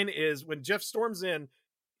line is when Jeff storms in,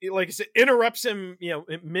 like I said, interrupts him,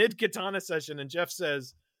 mid katana session, and Jeff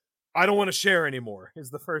says, I don't want to share anymore, is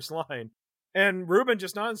the first line. And Ruben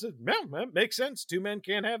just nods and says, yeah, that makes sense. Two men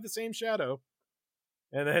can't have the same shadow.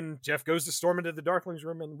 And then Jeff goes to storm into the Darkling's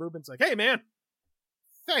room, and Ruben's like, hey, man,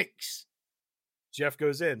 thanks. Jeff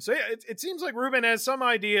goes in. So, yeah, it seems like Ruben has some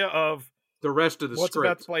idea of the rest of the what's script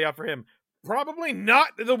about to play out for him. Probably not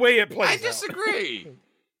the way it plays out. I disagree.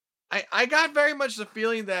 I got very much the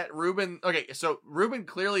feeling that Ruben... Okay, so Ruben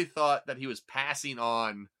clearly thought that he was passing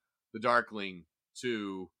on the Darkling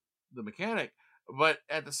to the mechanic. But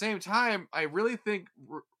at the same time, I really think...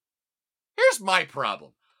 Here's my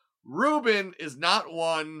problem. Ruben is not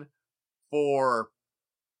one for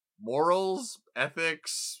morals,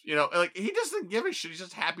 ethics, like he doesn't give a shit. He's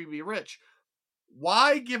just happy to be rich.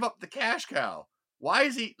 Why give up the cash cow? Why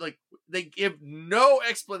is he like? They give no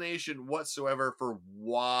explanation whatsoever for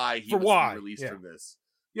why he was released from this.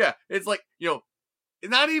 Yeah, it's like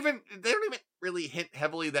not even they don't even really hint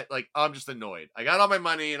heavily that like I'm just annoyed. I got all my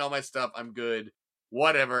money and all my stuff. I'm good.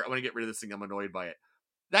 Whatever. I'm gonna get rid of this thing. I'm annoyed by it.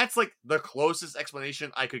 That's like the closest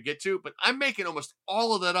explanation I could get to, but I'm making almost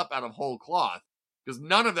all of that up out of whole cloth because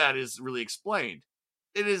none of that is really explained.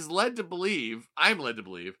 I'm led to believe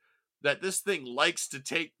that this thing likes to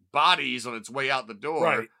take bodies on its way out the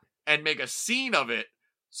door and make a scene of it.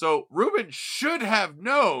 So Ruben should have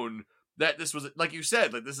known that this was, like you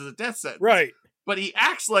said, like this is a death sentence. Right. But he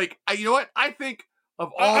acts like, you know what? I think of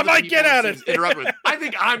all I the might people get out of interrupt with, I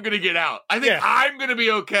think I'm going to get out. I think I'm going to be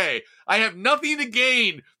okay. I have nothing to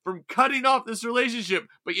gain from cutting off this relationship.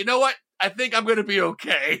 But you know what? I think I'm going to be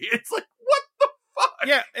okay. It's like, what the fuck?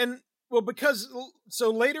 Yeah, and well, because so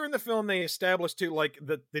later in the film they establish too, like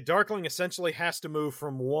the Darkling essentially has to move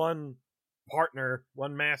from one partner,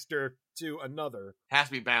 one master to another. Has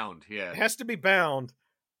to be bound. Yeah, it has to be bound,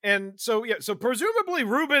 and so so presumably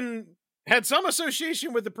Ruben had some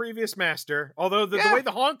association with the previous master, although the way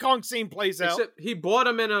the Hong Kong scene plays out, except he bought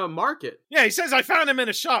him in a market. Yeah, he says I found him in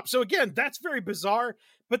a shop. So again, that's very bizarre.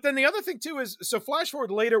 But then the other thing too is, so flash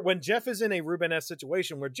forward later when Jeff is in a Ruben-esque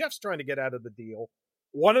situation where Jeff's trying to get out of the deal.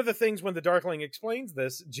 One of the things when the Darkling explains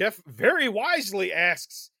this, Jeff very wisely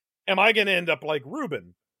asks, am I going to end up like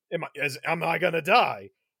Ruben? Am I going to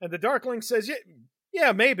die? And the Darkling says,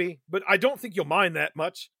 yeah, maybe, but I don't think you'll mind that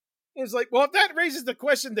much. And it's like, well, if that raises the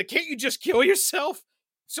question that can't you just kill yourself?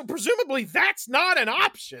 So presumably that's not an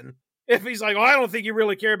option. If he's like, I don't think you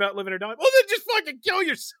really care about living or dying. Well, then just fucking kill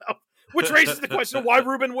yourself. Which raises the question of why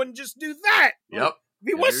Ruben wouldn't just do that. Yep. If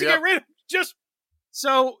he wants to get rid of just...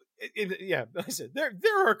 So... yeah, I said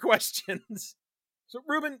there are questions. So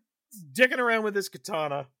Ruben's dicking around with his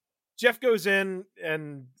katana. Jeff goes in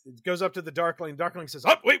and goes up to the Darkling. Darkling says,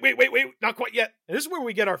 "Oh, wait, not quite yet." And this is where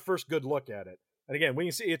we get our first good look at it. And again, we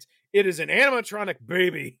can see it is an animatronic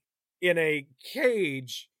baby in a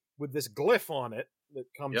cage with this glyph on it that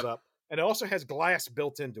comes up, and it also has glass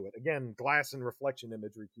built into it. Again, glass and reflection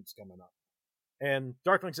imagery keeps coming up. And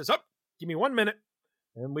Darkling says, "Oh, give me 1 minute,"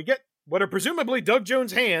 and we get what are presumably Doug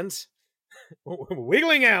Jones' hands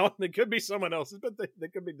wiggling out. They could be someone else's, but they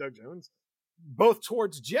could be Doug Jones. Both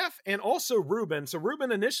towards Jeff and also Ruben. So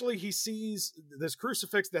Ruben initially he sees this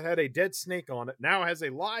crucifix that had a dead snake on it, now has a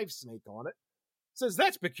live snake on it. Says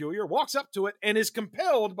that's peculiar, walks up to it, and is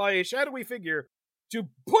compelled by a shadowy figure to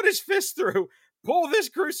put his fist through, pull this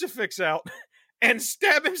crucifix out, and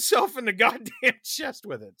stab himself in the goddamn chest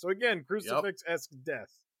with it. So again, crucifix-esque death.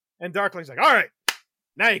 And Darkling's like, all right,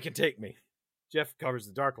 now you can take me. Jeff covers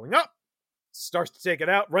the Darkling up, starts to take it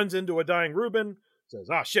out, runs into a dying Ruben, says,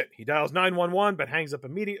 shit. He dials 911, but hangs up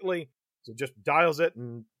immediately. So just dials it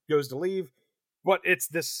and goes to leave. But it's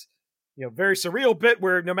this, very surreal bit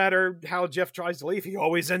where no matter how Jeff tries to leave, he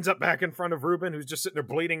always ends up back in front of Ruben, who's just sitting there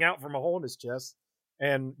bleeding out from a hole in his chest.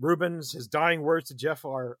 And his dying words to Jeff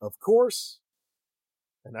are, of course.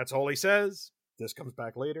 And that's all he says. This comes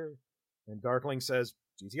back later. And Darkling says,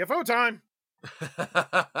 GTFO time.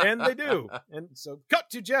 And they do. And so cut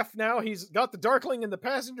to Jeff now. He's got the Darkling in the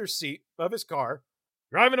passenger seat of his car,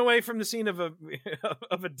 driving away from the scene of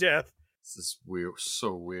a death. This is weird,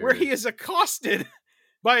 so weird. where he is accosted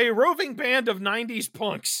by a roving band of 90s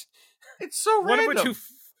punks. It's so One random. of which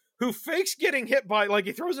who fakes getting hit by, like,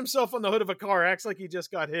 he throws himself on the hood of a car, acts like he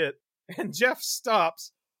just got hit, and Jeff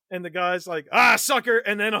stops, and the guy's like, sucker,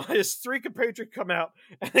 and then his three compatriots come out,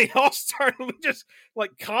 and they all start just,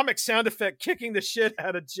 like, comic sound effect kicking the shit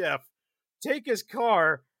out of Jeff, take his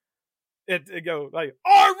car, and go, like,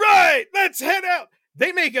 all right, let's head out.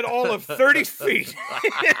 They make it all of 30 feet.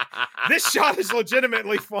 This shot is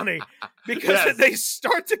legitimately funny, because they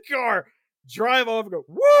start the car, drive off, and go,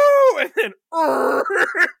 woo, and then,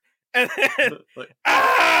 and then,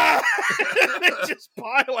 they just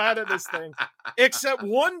pile out of this thing. Except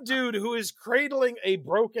one dude who is cradling a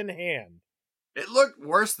broken hand. It looked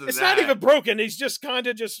worse than that. It's not even broken. He's just kind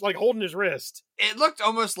of just like holding his wrist. It looked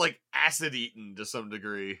almost like acid eaten to some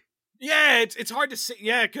degree. Yeah, it's hard to see.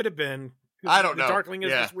 Yeah, it could have been. I don't know. The Darkling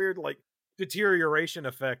is this weird like deterioration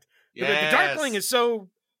effect. Yes. The Darkling is so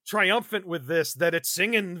triumphant with this that it's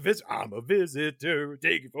singing, I'm a visitor,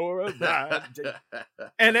 take you for a ride.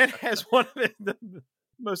 And it has one of the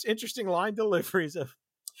most interesting line deliveries of,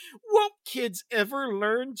 won't kids ever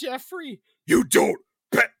learn, Jeffrey? You don't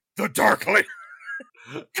bet the Darkling.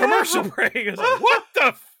 Commercial break is like, what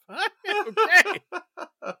the fuck?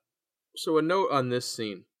 Okay. So a note on this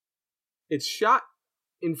scene. It's shot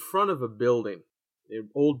in front of a building, an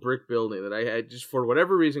old brick building that I had just for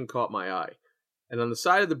whatever reason caught my eye. And on the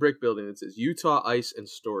side of the brick building, it says Utah Ice and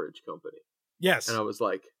Storage Company. Yes. And I was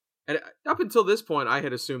like, and up until this point, I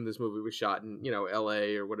had assumed this movie was shot in,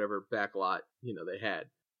 LA or whatever backlot, they had.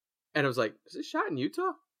 And I was like, is it shot in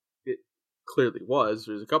Utah? It clearly was.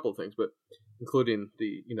 There's a couple of things, but including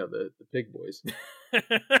the pig boys.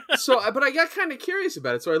 But I got kind of curious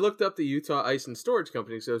about it. So I looked up the Utah Ice and Storage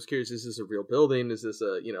Company. So I was curious, is this a real building? Is this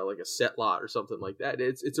like a set lot or something like that?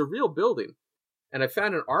 It's a real building. And I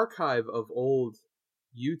found an archive of old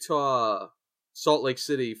Utah Salt Lake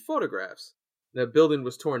City photographs. That building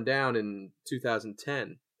was torn down in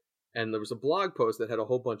 2010. And there was a blog post that had a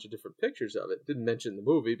whole bunch of different pictures of it. Didn't mention the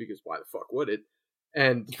movie because why the fuck would it?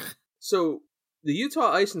 And so the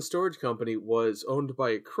Utah Ice and Storage Company was owned by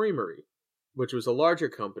a creamery, which was a larger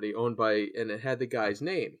company and it had the guy's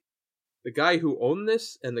name. The guy who owned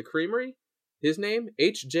this and the creamery, his name,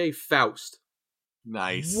 H.J. Faust.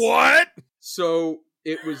 Nice. What? So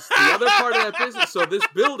it was the other part of that business. So this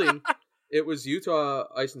building, it was Utah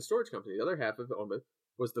Ice and Storage Company. The other half of it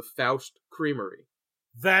was the Faust Creamery.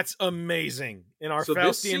 That's amazing. In our So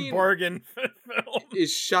Faustian bargain film.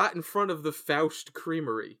 Is shot in front of the Faust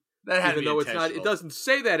Creamery. That had even to be though it's not, it doesn't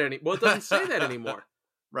say that it doesn't say that anymore.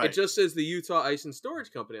 Right. It just says the Utah Ice and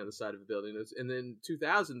Storage Company on the side of the building. And then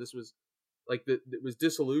 2000, this was like it was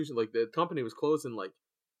disillusioned. Like the company was closed in like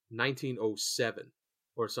 1907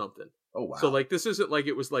 or something. Oh wow. So like this isn't like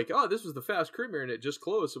it was like, oh, this was the Faust Creamery and it just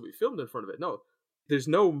closed, so we filmed in front of it. No, there's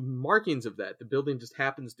no markings of that. The building just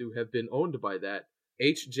happens to have been owned by that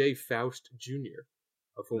H.J. Faust Jr.,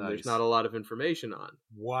 of whom there's not a lot of information on.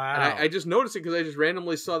 Wow. And I just noticed it because I just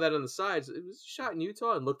randomly saw that on the sides. It was shot in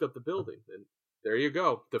Utah and looked up the building. And there you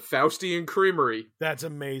go. The Faustian Creamery. That's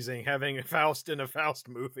amazing. Having a Faust in a Faust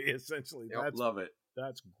movie, essentially. Yep, love it.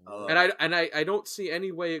 That's great. And I don't see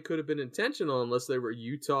any way it could have been intentional unless they were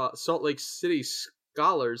Salt Lake City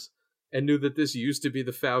scholars and knew that this used to be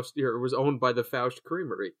the Faust, or was owned by the Faust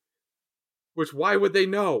Creamery. Which, why would they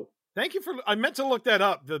know? Thank you I meant to look that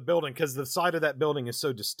up, the building, because the side of that building is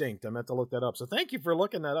so distinct. I meant to look that up. So thank you for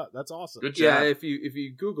looking that up. That's awesome. Good job. Yeah, if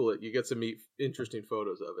you Google it, you get some interesting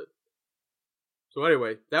photos of it. So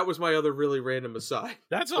anyway, that was my other really random aside.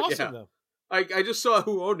 That's awesome, though. I just saw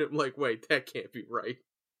who owned it. I'm like, wait, that can't be right.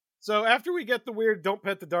 So after we get the weird "Don't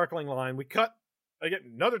Pet the Darkling" line, we cut. I get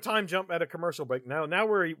another time jump at a commercial break. Now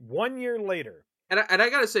we're 1 year later, and I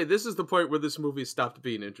gotta say, this is the point where this movie stopped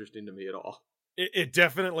being interesting to me at all. It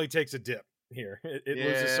definitely takes a dip here. It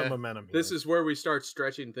loses some momentum here. This is where we start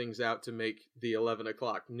stretching things out to make the 11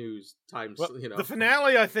 o'clock news times. Well, the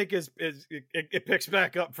finale, I think, it picks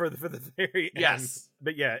back up for the very end. Yes,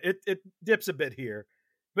 but yeah, it dips a bit here.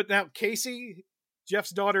 But now Casey,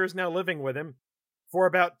 Jeff's daughter, is now living with him for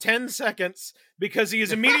about 10 seconds because he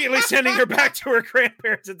is immediately sending her back to her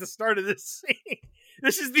grandparents at the start of this scene.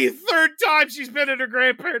 This is the third time she's been at her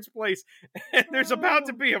grandparents' place, and there's about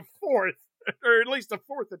to be a fourth, or at least a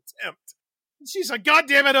fourth attempt. And she's like, God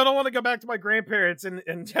damn it, I don't want to go back to my grandparents.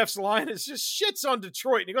 And Jeff's line is just shits on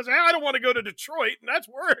Detroit. And he goes, I don't want to go to Detroit, and that's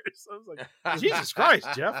worse. I was like, Jesus Christ,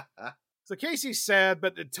 Jeff. So Casey's sad,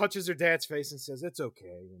 but it touches her dad's face and says, it's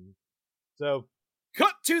okay. And so,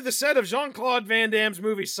 cut to the set of Jean-Claude Van Damme's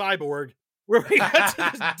movie Cyborg, where we got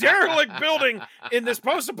to this derelict building in this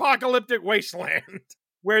post-apocalyptic wasteland.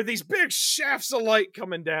 where these big shafts of light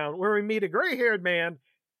coming down, where we meet a gray-haired man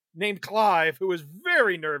named Clive, who is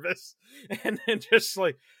very nervous, and then just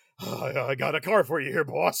like, oh, I got a car for you here,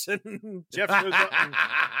 boss. And Jeff shows up,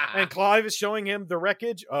 and Clive is showing him the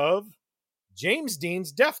wreckage of James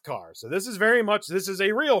Dean's death car. So this is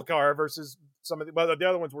a real car versus some of the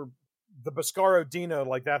other ones were the Boscaro Dino,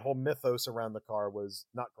 like that whole mythos around the car was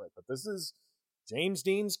not correct. But this is James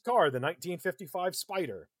Dean's car, the 1955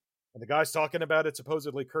 Spider. And the guy's talking about its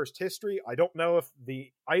supposedly cursed history. I don't know if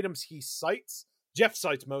the items he cites, Jeff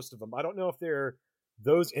cites most of them. I don't know if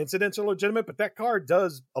those incidents are legitimate, but that car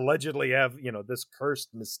does allegedly have, this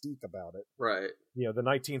cursed mystique about it. Right. The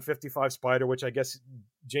 1955 Spider, which I guess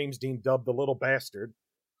James Dean dubbed the little bastard,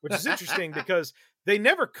 which is interesting because they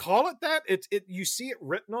never call it that. You see it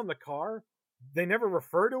written on the car. They never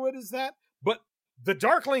refer to it as that, but the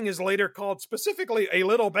Darkling is later called specifically a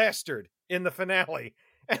little bastard in the finale.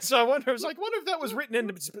 And so I wonder if that was written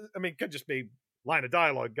into, it could just be line of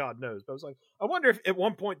dialogue, God knows. But I was like, I wonder if at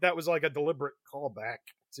one point that was like a deliberate callback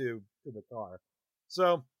to the car.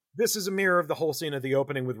 So this is a mirror of the whole scene of the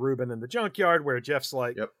opening with Ruben in the junkyard, where Jeff's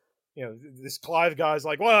like, Yep. This Clive guy's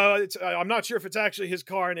like, well, I'm not sure if it's actually his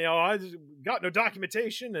car, and I got no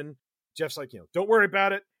documentation. And Jeff's like, don't worry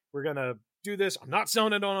about it. We're gonna do this. I'm not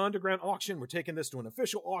selling it on an underground auction. We're taking this to an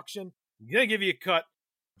official auction. I'm gonna give you a cut.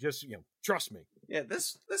 Just trust me. Yeah,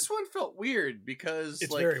 this one felt weird because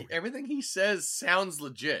It's like very weird. Everything he says sounds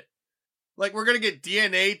legit. Like, we're gonna get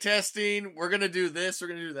DNA testing. We're gonna do this. We're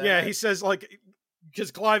gonna do that. Yeah, he says like,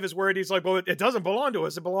 because Clive is worried. He's like, well, it doesn't belong to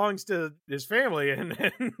us. It belongs to his family.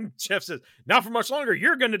 And Jeff says, not for much longer.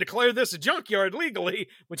 You're going to declare this a junkyard legally,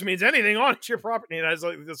 which means anything on it's your property. And has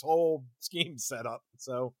like this whole scheme set up.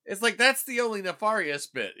 So It's like, that's the only nefarious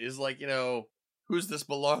bit is like, who's this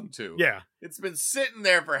belong to? yeah. It's been sitting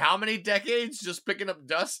there for how many decades just picking up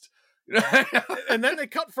dust? And then they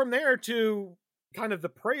cut from there to kind of the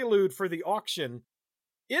prelude for the auction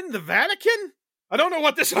in the Vatican. I don't know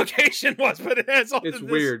what this location was, but it has all It's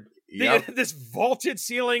this weird. this vaulted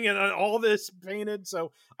ceiling and all this painted.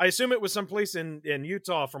 So I assume it was someplace in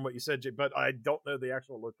Utah from what you said, but I don't know the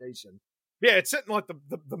actual location. Yeah, it's sitting like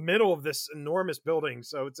the middle of this enormous building.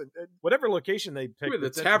 So it's whatever location they picked. With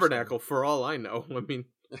the tabernacle, for all I know.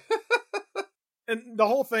 And the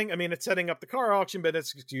whole thing, it's setting up the car auction, but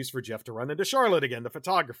it's an excuse for Jeff to run into Charlotte again, the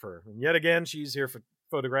photographer. And yet again, she's here for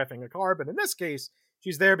photographing a car. But in this case,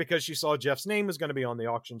 she's there because she saw Jeff's name was going to be on the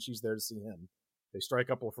auction. She's there to see him. They strike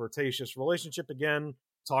up a flirtatious relationship again.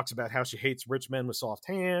 Talks about how she hates rich men with soft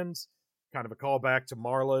hands. Kind of a callback to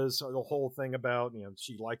Marla's the whole thing about,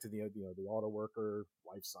 she liked the auto worker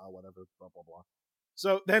lifestyle, whatever, blah, blah, blah.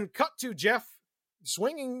 So then cut to Jeff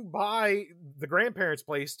swinging by the grandparents'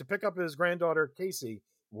 place to pick up his granddaughter, Casey,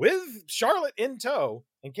 with Charlotte in tow.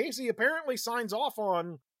 And Casey apparently signs off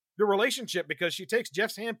on the relationship because she takes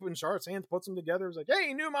Jeff's hand and Charlotte's hand, puts them together. It's like,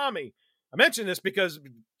 hey, new mommy. I mention this because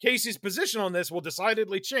Casey's position on this will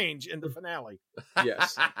decidedly change in the finale.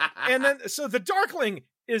 Yes. And then, so the Darkling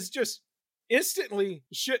is just instantly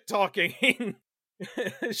shit-talking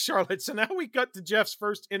Charlotte. So now we cut to Jeff's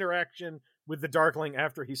first interaction with the Darkling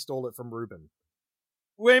after he stole it from Ruben.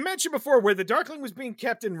 We mentioned before where the Darkling was being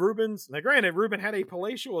kept in Ruben's. Now, granted, Ruben had a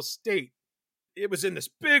palatial estate. It was in this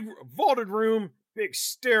big vaulted room, big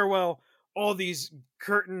stairwell, all these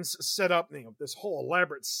curtains set up, this whole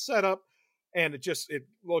elaborate setup, and it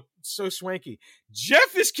looked so swanky.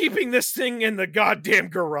 Jeff is keeping this thing in the goddamn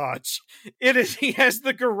garage. He has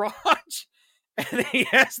the garage, and he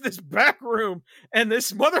has this back room, and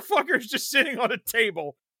this motherfucker is just sitting on a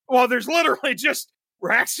table while there's literally just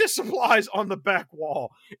racks of supplies on the back wall.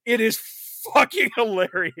 It is fucking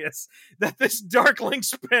hilarious that this Darkling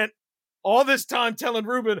spent all this time telling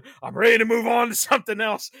Ruben, I'm ready to move on to something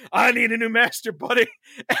else. I need a new master, buddy.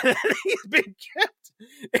 And then he's been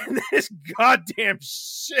kept in this goddamn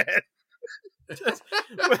shit. Just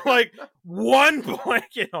with like one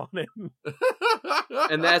blanket on him.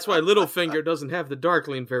 And that's why Littlefinger doesn't have the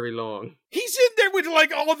Darkling very long. He's in there with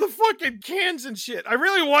like all the fucking cans and shit. I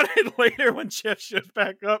really wanted later when Jeff shows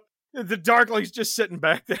back up, the Darkling's just sitting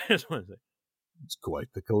back there. It's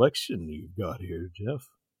quite the collection you've got here, Jeff.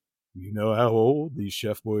 You know how old these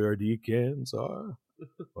Chef Boyardee cans are?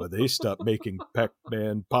 Well, they stopped making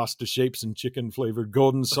Pac-Man pasta shapes and chicken-flavored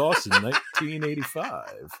golden sauce in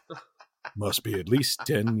 1985. Must be at least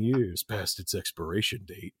 10 years past its expiration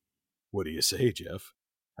date. What do you say, Jeff?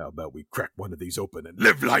 How about we crack one of these open and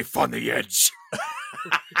live life on the edge?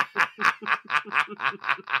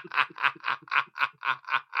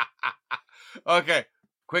 Okay,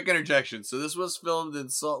 quick interjection. So this was filmed in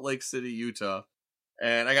Salt Lake City, Utah.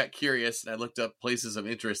 And I got curious and I looked up places of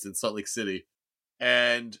interest in Salt Lake City.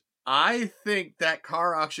 And I think that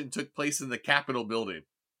car auction took place in the Capitol building.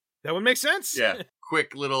 That would make sense. Yeah.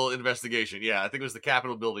 Quick little investigation. Yeah, I think it was the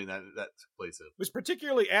Capitol building that took place in. It was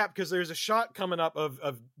particularly apt because there's a shot coming up of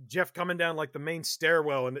Jeff coming down like the main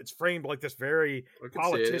stairwell, and it's framed like this very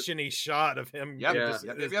politician-y shot of him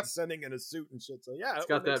descending in a suit and shit. So yeah, it's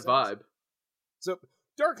got that vibe. So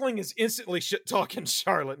Darkling is instantly shit-talking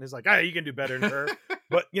Charlotte and is like, you can do better than her.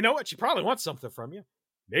 But you know what? She probably wants something from you.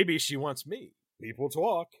 Maybe she wants me. People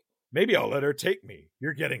talk. Maybe I'll let her take me.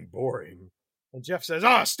 You're getting boring. And Jeff says,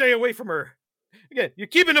 stay away from her. Again, you're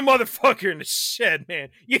keeping the motherfucker in the shed, man.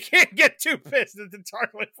 You can't get too pissed at the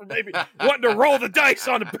Darkling for maybe wanting to roll the dice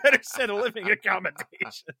on a better set of living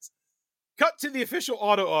accommodations. Cut to the official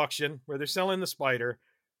auto auction where they're selling the Spider.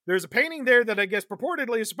 There's a painting there that I guess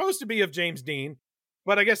purportedly is supposed to be of James Dean,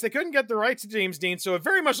 but I guess they couldn't get the rights to James Dean, so it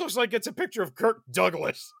very much looks like it's a picture of Kirk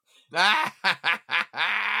Douglas.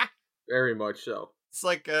 Very much so. It's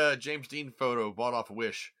like a James Dean photo bought off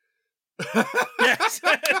Wish. Yes.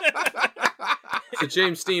 It's a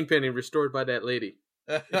James Dean painting restored by that lady.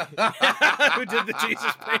 Who did the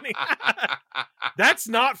Jesus painting? That's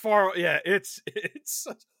not far. Yeah, it's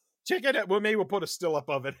such, check it out. Well, maybe we'll put a still up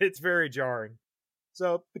of it. It's very jarring.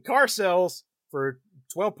 So the car sells for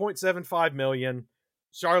 $12.75 million.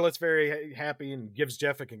 Charlotte's very happy and gives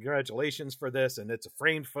Jeff a congratulations for this, and it's a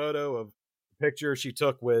framed photo of the picture she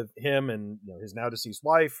took with him and his now deceased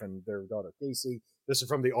wife and their daughter Casey. This is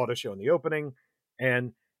from the auto show in the opening.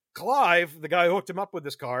 And Clive, the guy who hooked him up with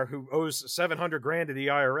this car, who owes $700,000 to the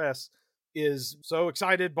IRS, is so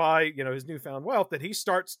excited by his newfound wealth that he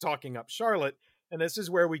starts talking up Charlotte. And this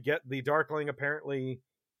is where we get the Darkling apparently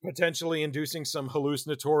potentially inducing some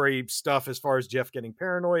hallucinatory stuff as far as Jeff getting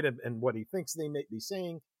paranoid and what he thinks they may be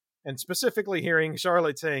saying. And specifically hearing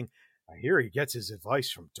Charlotte saying, I hear he gets his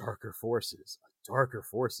advice from darker forces. Darker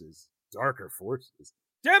forces. Darker forces.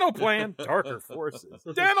 Dental plan, darker forces.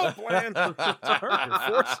 Dental plan, darker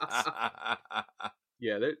forces.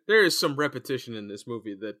 Yeah, there is some repetition in this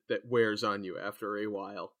movie that wears on you after a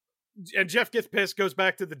while. And Jeff gets pissed, goes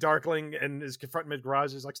back to the Darkling, and is confronting his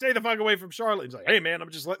garage. He's like, stay the fuck away from Charlotte. He's like, hey, man,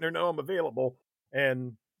 I'm just letting her know I'm available.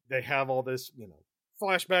 And they have all this,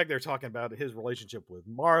 flashback. They're talking about his relationship with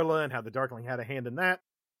Marla and how the Darkling had a hand in that.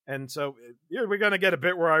 And so we're going to get a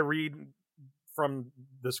bit where I read from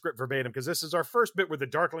the script verbatim, because this is our first bit where the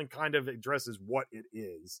Darkling kind of addresses what it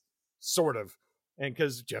is, sort of. And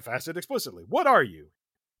because Jeff asked it explicitly, what are you?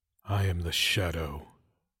 I am the shadow,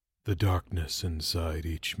 the darkness inside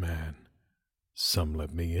each man. Some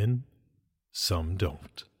let me in, some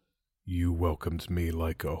don't. You welcomed me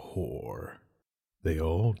like a whore. They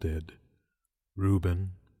all did.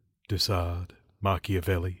 Reuben, de Sade,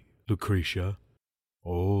 Machiavelli, Lucretia,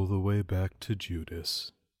 all the way back to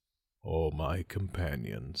Judas. All my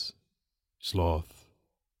companions. Sloth,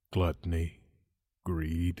 gluttony,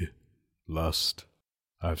 greed, lust.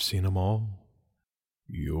 I've seen 'em all.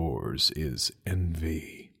 Yours is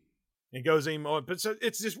envy. It goes on, but so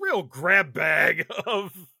it's this real grab bag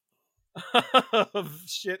of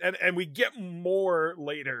shit, and we get more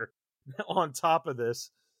later on top of this.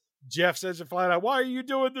 Jeff says to flat out, why are you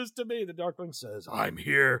doing this to me? The Darkling says, I'm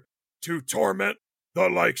here to torment the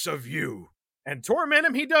likes of you. And torment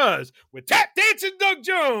him he does with Tap Dancing Doug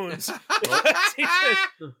Jones. He says,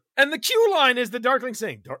 and the cue line is the Darkling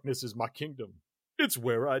saying, darkness is my kingdom. It's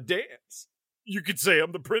where I dance. You could say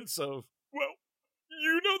I'm the prince of, well,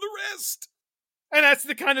 you know the rest. And that's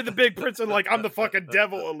the kind of the big prince of I'm the fucking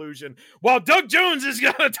devil illusion. While Doug Jones has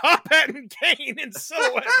got a top hat and cane in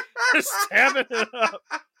silhouette, just stabbing it up.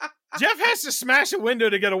 Jeff has to smash a window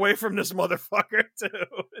to get away from this motherfucker too.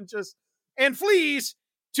 And flees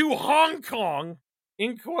to Hong Kong,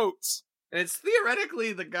 in quotes. And it's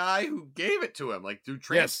theoretically the guy who gave it to him, who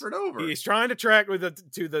transferred over. He's trying to track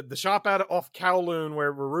to the shop off Kowloon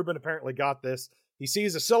where Reuben apparently got this. He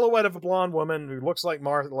sees a silhouette of a blonde woman who looks like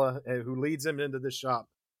Marla, who leads him into this shop.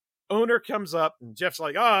 Owner comes up, and Jeff's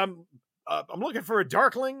like, I'm looking for a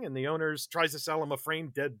Darkling, and the owner tries to sell him a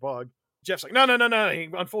framed dead bug. Jeff's like, no. He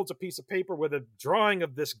unfolds a piece of paper with a drawing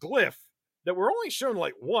of this glyph that we're only shown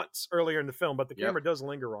once earlier in the film, but the camera does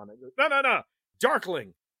linger on it. No,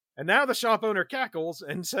 Darkling. And now the shop owner cackles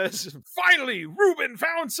and says, finally, Reuben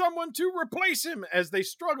found someone to replace him, as they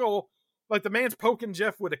struggle. The man's poking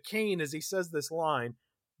Jeff with a cane as he says this line.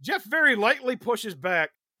 Jeff very lightly pushes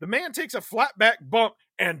back. The man takes a flat back bump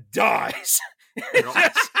and dies.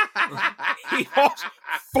 He falls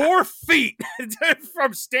 4 feet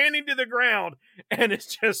from standing to the ground, and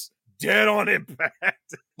it's just dead on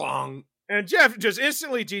impact. Bong. And Jeff just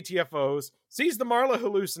instantly GTFOs, sees the Marla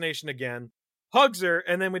hallucination again, hugs her,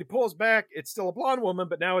 and then when he pulls back, it's still a blonde woman,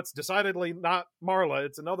 but now it's decidedly not Marla,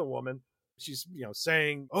 it's another woman. She's,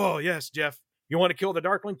 saying, "Oh, yes, Jeff, you want to kill the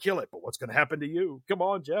Darkling? Kill it, but what's going to happen to you? Come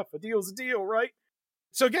on, Jeff, a deal's a deal, right?"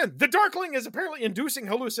 So again, the Darkling is apparently inducing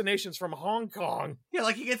hallucinations from Hong Kong. Yeah,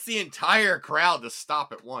 like he gets the entire crowd to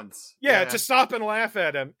stop at once. Yeah, to stop and laugh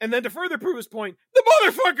at him. And then to further prove his point, the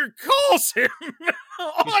motherfucker calls him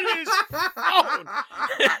on his phone.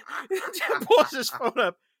 Jeff pulls his phone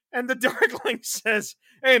up, and the Darkling says,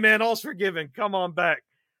 "Hey, man, all's forgiven. Come on back.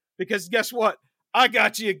 Because guess what? I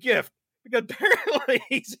got you a gift." Because apparently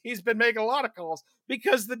he's been making a lot of calls.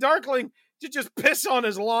 Because the Darkling, to just piss on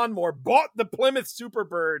his lawnmower, bought the Plymouth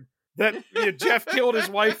Superbird that Jeff killed his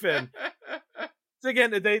wife in. So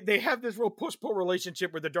again, they have this real push-pull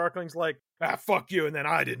relationship where the Darkling's like, fuck you, and then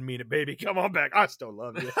I didn't mean it, baby. Come on back. I still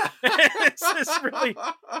love you. It's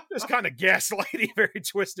this kind of gaslighty, very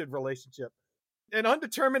twisted relationship. An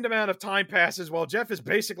undetermined amount of time passes while Jeff is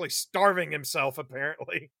basically starving himself,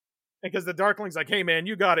 apparently. Because the Darkling's like, "Hey, man,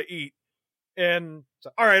 you gotta eat." And so,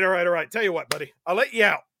 all right. Tell you what, buddy, I'll let you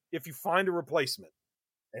out if you find a replacement.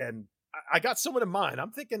 And I got someone in mind.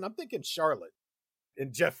 I'm thinking Charlotte.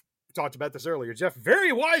 And Jeff talked about this earlier. Jeff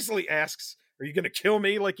very wisely asks, "Are you going to kill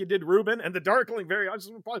me like you did Ruben?" And the Darkling very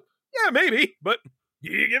wisely replies, "Yeah, maybe, but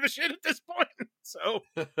do you give a shit at this point?"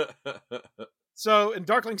 And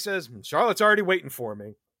Darkling says, "Charlotte's already waiting for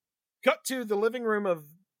me." Cut to the living room of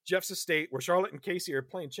Jeff's estate where Charlotte and Casey are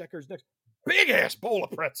playing checkers next. Big ass bowl of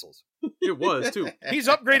pretzels. It was, too. He's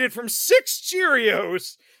upgraded from 6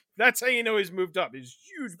 Cheerios. That's how you know he's moved up. He's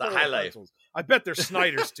huge bowl of pretzels. I bet they're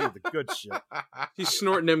Snyder's too, the good shit. He's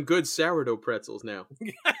snorting them good sourdough pretzels now.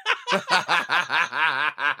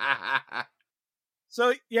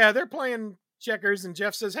 So, yeah, they're playing checkers, and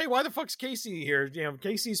Jeff says, "Hey, why the fuck's Casey here?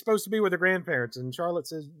 Casey's supposed to be with her grandparents." And Charlotte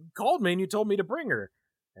says, "You called me and you told me to bring her."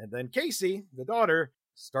 And then Casey, the daughter,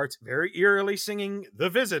 starts very eerily singing The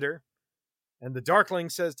Visitor. And the Darkling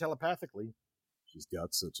says telepathically, "She's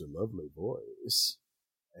got such a lovely voice."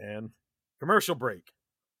 And commercial break.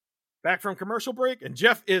 Back from commercial break, and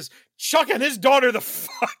Jeff is chucking his daughter the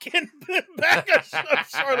fucking back of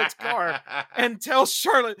Charlotte's car and tells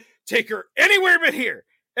Charlotte, "Take her anywhere but here.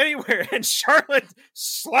 Anywhere." And Charlotte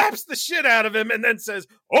slaps the shit out of him and then says,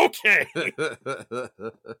 "Okay."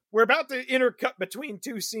 We're about to intercut between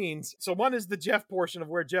two scenes. So one is the Jeff portion of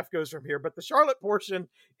where Jeff goes from here, but the Charlotte portion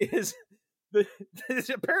is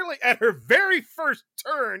apparently at her very first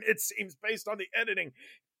turn, it seems, based on the editing.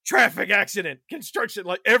 Traffic accident, construction,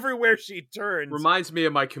 like everywhere she turns. Reminds me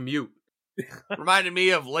of my commute. Reminded me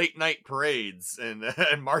of late night parades and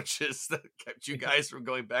marches that kept you guys from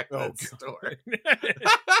going back to that store.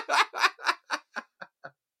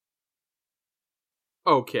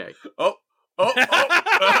 Okay. Oh. We're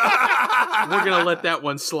going to let that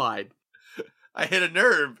one slide. I hit a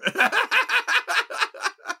nerve.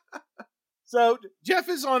 So Jeff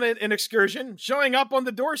is on an excursion, showing up on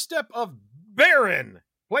the doorstep of Baron,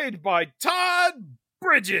 played by Todd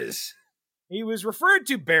Bridges. He was referred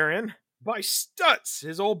to Baron by Stutz,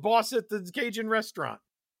 his old boss at the Cajun restaurant.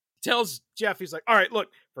 Tells Jeff, he's like, "All right, look,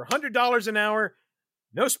 for $100 an hour,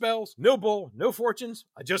 no spells, no bull, no fortunes,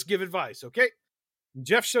 I just give advice, okay?" And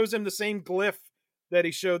Jeff shows him the same glyph that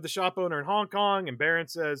he showed the shop owner in Hong Kong, and Baron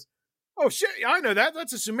says, "Oh shit, I know that.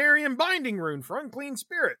 That's a Sumerian binding rune for unclean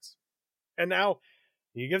spirits." And now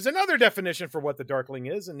he gives another definition for what the Darkling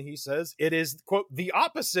is, and he says it is, quote, "the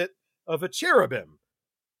opposite of a cherubim,"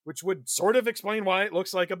 which would sort of explain why it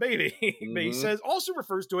looks like a baby. Mm-hmm. But he says, also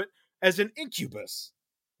refers to it as an incubus.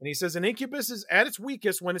 And he says an incubus is at its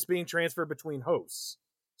weakest when it's being transferred between hosts.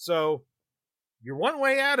 So your one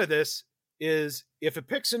way out of this is if it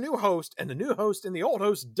picks a new host and the new host and the old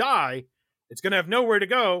host die, it's going to have nowhere to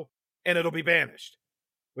go and it'll be banished.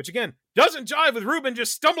 Which, again, doesn't jive with Ruben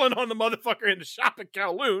just stumbling on the motherfucker in the shop at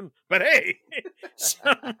Kowloon. But hey, so,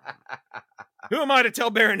 who am I to tell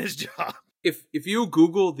Baron his job? If you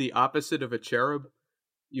Google the opposite of a cherub,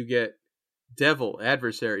 you get devil,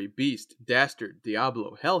 adversary, beast, dastard,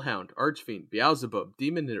 diablo, hellhound, archfiend, Beelzebub,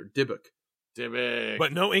 demon, or Dybbuk. Dybbuk.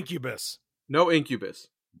 But no incubus. No incubus.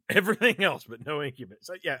 Everything else, but no incubus.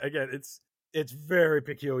 So, yeah, again, it's very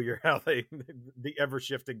peculiar how the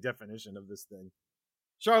ever-shifting definition of this thing.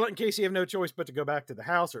 Charlotte and Casey have no choice but to go back to the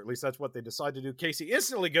house, or at least that's what they decide to do. Casey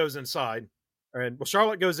instantly goes inside. And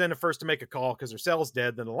Charlotte goes in first to make a call because her cell's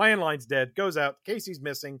dead. Then the landline's dead. Goes out. Casey's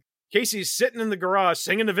missing. Casey's sitting in the garage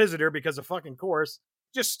singing The Visitor because of fucking course.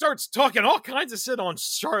 Just starts talking all kinds of shit on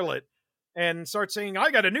Charlotte and starts saying,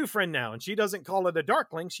 "I got a new friend now." And she doesn't call it a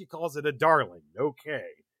Darkling. She calls it a Darling. Okay.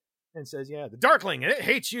 And says, "Yeah, the Darkling, and it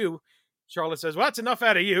hates you." Charlotte says, "Well, that's enough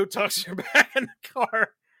out of you." Tucks her back in the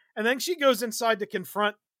car. And then she goes inside to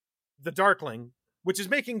confront the Darkling, which is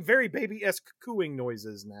making very baby-esque cooing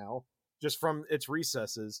noises now, just from its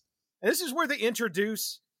recesses. And this is where they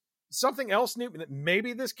introduce something else new.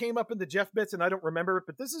 Maybe this came up in the Jeff bits and I don't remember it,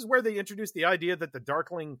 but this is where they introduce the idea that the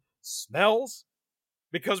Darkling smells.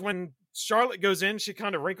 Because when Charlotte goes in, she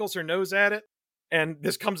kind of wrinkles her nose at it. And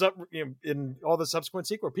this comes up in all the subsequent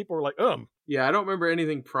sequel. People were like, Yeah, I don't remember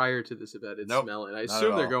anything prior to this about it smelling. I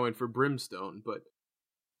assume they're going for brimstone, but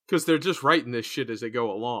because they're just writing this shit as they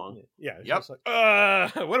go along. Yeah. Yep.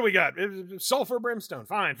 Like, what do we got? Sulfur brimstone.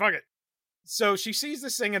 Fine, fuck it. So she sees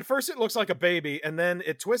this thing, and first it looks like a baby, and then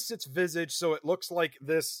it twists its visage so it looks like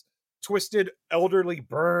this twisted, elderly,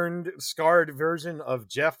 burned, scarred version of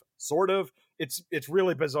Jeff, sort of. It's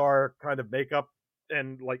really bizarre kind of makeup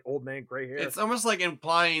and like old man gray hair. It's almost like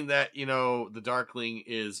implying that, the Darkling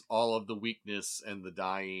is all of the weakness and the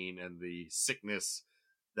dying and the sickness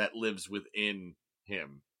that lives within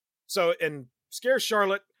him. So, and scares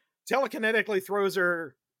Charlotte, telekinetically throws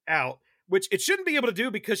her out, which it shouldn't be able to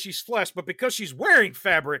do because she's flesh, but because she's wearing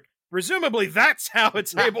fabric, presumably that's how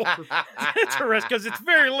it's able to rest, because it's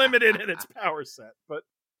very limited in its power set. But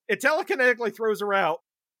it telekinetically throws her out.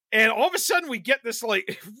 And all of a sudden we get this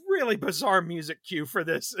like really bizarre music cue for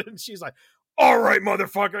this. And she's like, all right,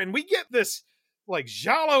 motherfucker. And we get this like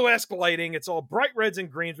Giallo-esque lighting. It's all bright reds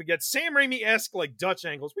and greens. We get Sam Raimi-esque like Dutch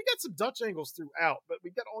angles. We got some Dutch angles throughout, but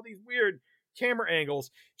we get all these weird camera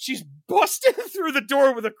angles. She's busting through the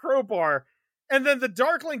door with a crowbar. And then the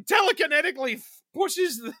Darkling telekinetically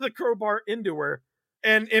pushes the crowbar into her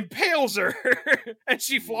and impales her. And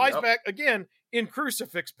she flies back again in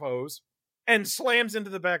crucifix pose. And slams into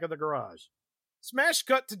the back of the garage. Smash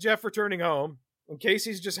cut to Jeff returning home, and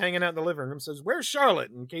Casey's just hanging out in the living room, says, where's Charlotte?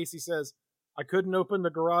 And Casey says, I couldn't open the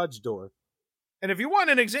garage door. And if you want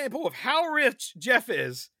an example of how rich Jeff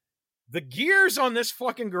is, the gears on this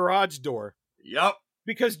fucking garage door. Yep.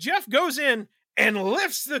 Because Jeff goes in and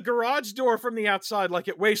lifts the garage door from the outside like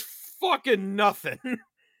it weighs fucking nothing.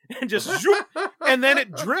 And just zoop, and then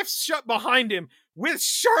it drifts shut behind him with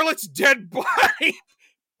Charlotte's dead body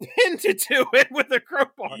pinned to it with a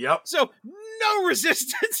crowbar. Yep. So no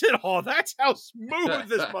resistance at all. That's how smooth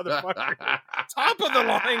this motherfucker is. Top of the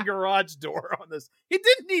line garage door on this. He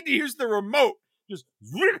didn't need to use the remote. Just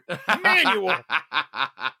manual.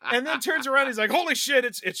 And then turns around. He's like, holy shit,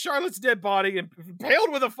 it's Charlotte's dead body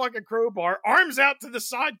impaled with a fucking crowbar, arms out to the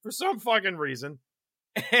side for some fucking reason.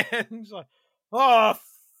 And he's like, oh,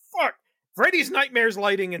 fuck. Freddy's Nightmares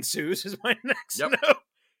lighting ensues is my next note.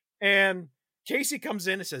 And Casey comes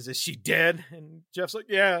in and says, is she dead? And Jeff's like,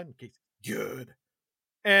 yeah. And Casey, good.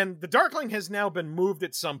 And the Darkling has now been moved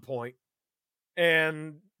at some point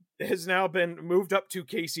and has now been moved up to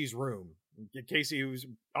Casey's room. Casey, who's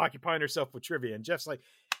occupying herself with trivia. And Jeff's like,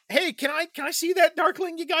 hey, can I see that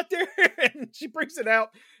Darkling you got there? And she brings it out.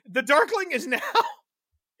 The Darkling is now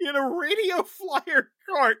in a radio flyer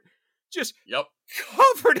cart, just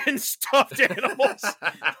covered in stuffed animals.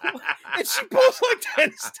 And she pulls like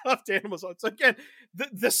 10 stuffed animals on. So again,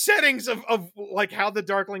 the settings of like how the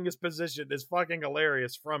Darkling is positioned is fucking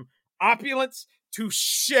hilarious. From opulence to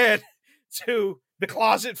shed to the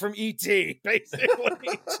closet from E.T.,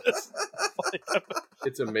 basically.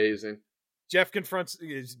 It's amazing. Jeff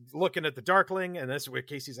is looking at the Darkling, and that's where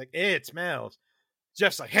Casey's like, it smells.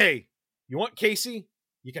 Jeff's like, hey, you want Casey?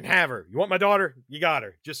 You can have her. You want my daughter? You got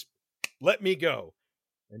her. Just let me go.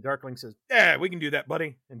 And Darkling says, yeah, we can do that,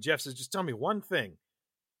 buddy. And Jeff says, just tell me one thing.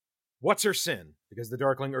 What's her sin? Because the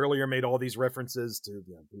Darkling earlier made all these references to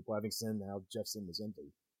people having sin. Now Jeff's sin was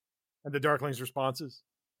empty. And the Darkling's response is,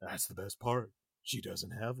 that's the best part. She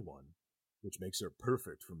doesn't have one, which makes her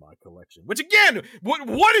perfect for my collection. Which again,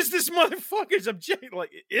 what is this motherfucker's objective? Like,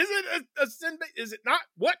 is it a sin? Is it not?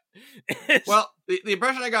 What? Well, the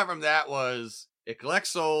impression I got from that was it collects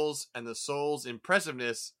souls, and the soul's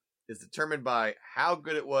impressiveness is determined by how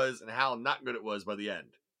good it was and how not good it was by the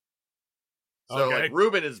end. So like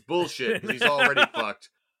Ruben is bullshit because he's already fucked.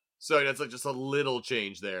 So that's like just a little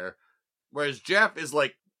change there. Whereas Jeff is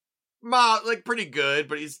like pretty good,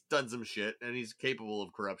 but he's done some shit and he's capable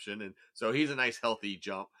of corruption, and so he's a nice healthy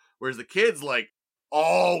jump. Whereas the kids like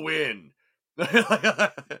all win.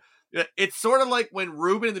 It's sort of like when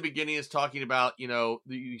Ruben in the beginning is talking about, you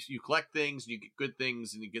collect things and you get good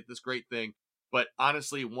things and you get this great thing. But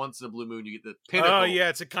honestly, once in a blue moon, you get the pinnacle. Oh, yeah.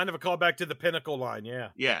 It's a kind of a callback to the pinnacle line. Yeah.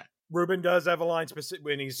 Yeah. Ruben does have a line specific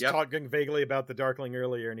when he's talking vaguely about the Darkling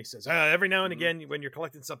earlier. And he says, every now and again, when you're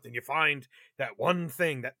collecting something, you find that one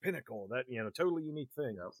thing, that pinnacle, that, totally unique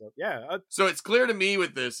thing. Yep. So, yeah. So it's clear to me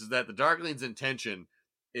with this is that the Darkling's intention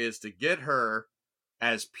is to get her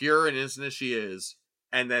as pure and innocent as she is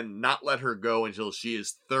and then not let her go until she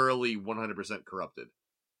is thoroughly 100% corrupted,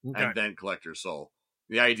 and then collect her soul.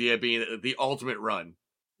 The idea being the ultimate run.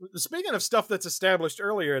 Speaking of stuff that's established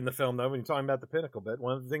earlier in the film, though, when you're talking about the pinnacle bit,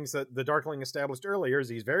 one of the things that the Darkling established earlier is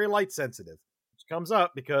he's very light sensitive, which comes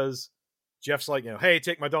up because Jeff's like, hey,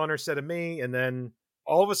 take my daughter instead of me, and then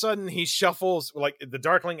all of a sudden he shuffles, like the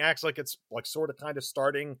Darkling acts like it's like sort of kind of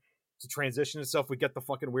starting to transition itself. We get the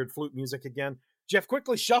fucking weird flute music again. Jeff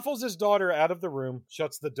quickly shuffles his daughter out of the room,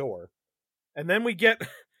 shuts the door, and then we get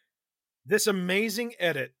this amazing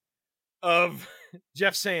edit of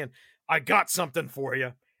Jeff saying, I got something for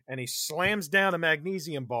you. And he slams down a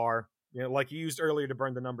magnesium bar, like he used earlier to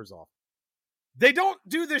burn the numbers off. They don't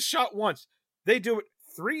do this shot once. They do it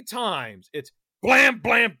 3 times. It's blam,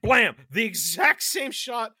 blam, blam. The exact same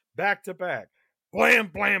shot back to back.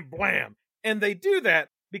 Blam, blam, blam. And they do that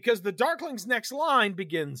because the Darkling's next line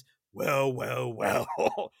begins, well, well, well.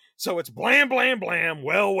 So it's blam, blam, blam,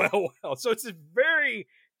 well, well, well. So it's a very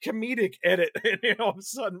comedic edit. And all of a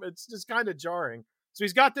sudden, it's just kind of jarring. So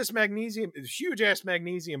he's got this huge-ass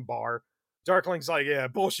magnesium bar. Darkling's like, yeah,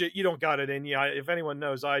 bullshit, you don't got it in you. If anyone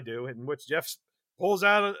knows, I do. In which Jeff pulls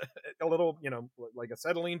out a little, like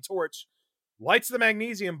acetylene torch, lights the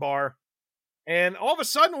magnesium bar, and all of a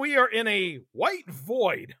sudden we are in a white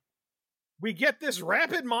void. We get this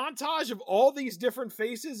rapid montage of all these different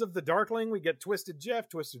faces of the Darkling. We get Twisted Jeff,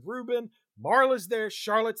 Twisted Ruben, Marla's there,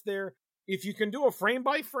 Charlotte's there. If you can do a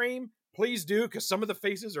frame-by-frame, please do, because some of the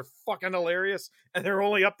faces are fucking hilarious, and they're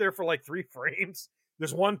only up there for like 3 frames.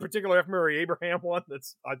 There's one particular F. Murray Abraham one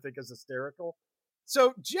that's, I think, is hysterical.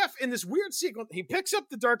 So Jeff, in this weird sequence, he picks up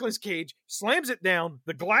the Darkling's cage, slams it down,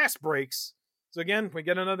 the glass breaks. So again, we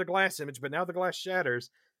get another glass image, but now the glass shatters.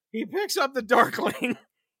 He picks up the Darkling,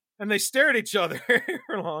 and they stare at each other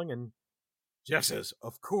long, and Jeff says,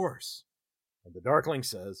 of course. And the Darkling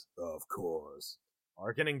says, of course.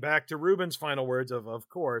 Harkening back to Ruben's final words of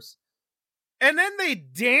course. And then they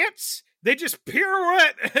dance. They just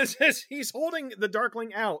pirouette as he's holding the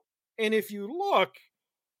Darkling out. And if you look,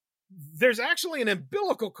 there's actually an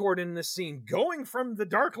umbilical cord in this scene going from the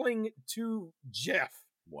Darkling to Jeff.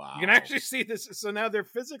 Wow. You can actually see this. So now they're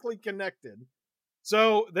physically connected.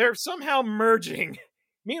 So they're somehow merging.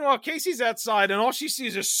 Meanwhile, Casey's outside, and all she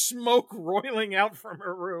sees is smoke roiling out from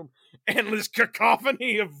her room and this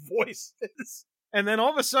cacophony of voices. And then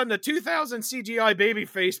all of a sudden, a 2000 CGI baby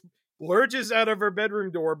face lurches out of her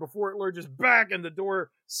bedroom door before it lurches back, and the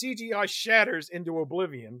door CGI shatters into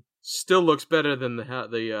oblivion. Still looks better than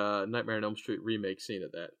the Nightmare on Elm Street remake scene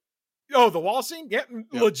of that. Oh, the wall scene? Yeah,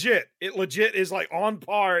 legit. It legit is like on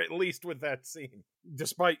par at least with that scene,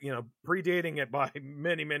 despite, predating it by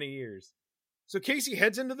many, many years. So Casey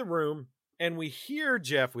heads into the room, and we hear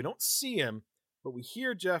Jeff. We don't see him, but we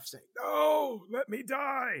hear Jeff saying, no, let me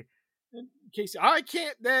die. And Casey, I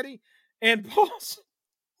can't, Daddy. And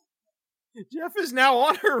Jeff is now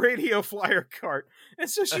on her radio flyer cart. And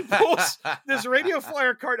so she pulls this radio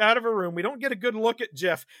flyer cart out of her room. We don't get a good look at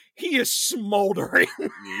Jeff. He is smoldering.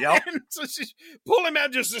 Yep. And so she's pulling him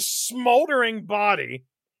out, just a smoldering body.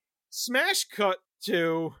 Smash cut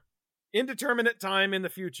to indeterminate time in the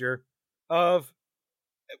future of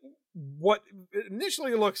what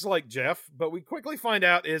initially looks like Jeff, but we quickly find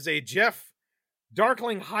out is a Jeff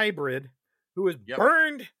Darkling hybrid who is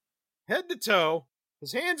burned head to toe.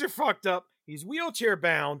 His hands are fucked up, he's wheelchair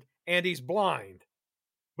bound, and he's blind.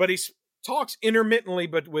 But he talks intermittently,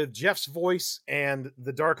 but with Jeff's voice and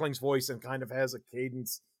the Darkling's voice, and kind of has a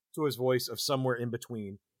cadence to his voice of somewhere in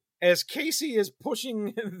between. As Casey is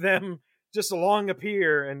pushing them just along a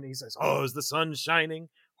pier, and he says, oh, is the sun shining?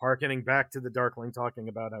 Harkening back to the Darkling talking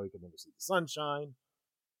about how he could never see the sunshine.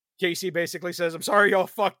 Casey basically says, I'm sorry y'all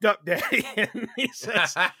fucked up, Daddy. And he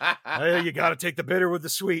says, well, you gotta take the bitter with the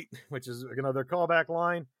sweet, which is another callback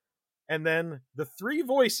line. And then the 3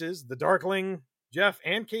 voices, the Darkling, Jeff,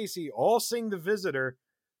 and Casey, all sing The Visitor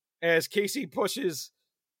as Casey pushes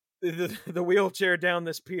the wheelchair down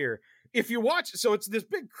this pier. If you watch, so it's this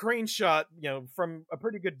big crane shot, from a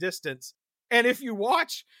pretty good distance. And if you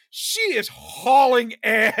watch, she is hauling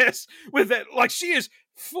ass with that, like she is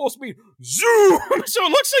full speed, zoom! So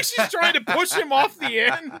it looks like she's trying to push him off the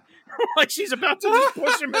end. Like she's about to just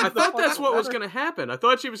push him into I thought that's what was going to happen. I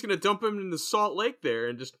thought she was going to dump him in the Salt Lake there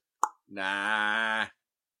and just... Nah.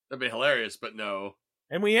 That'd be hilarious, but no.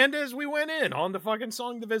 And we end as we went in on the fucking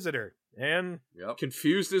song The Visitor. And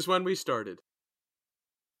confused as when we started.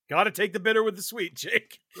 Gotta take the bitter with the sweet,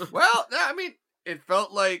 Jake. Well, I mean, it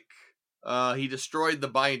felt like he destroyed the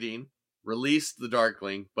binding, released the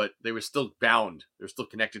Darkling, but they were still bound. They were still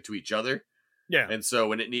connected to each other. Yeah. And so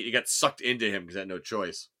when it got sucked into him because it had no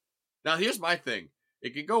choice. Now, here's my thing.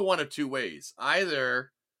 it could go one of two ways.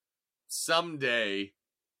 Either someday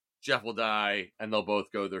Jeff will die and they'll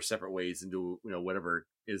both go their separate ways into, whatever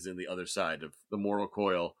is in the other side of the mortal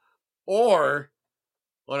coil. Or,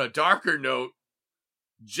 on a darker note,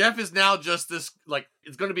 Jeff is now just this, like,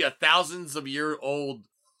 it's going to be a thousands of year old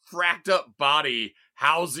fracked up body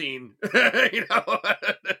housing, this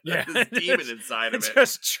demon inside of it.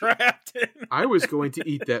 Just trapped in. I was going to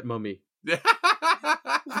eat that mummy.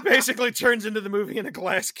 Basically turns into the movie in a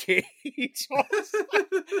glass cage.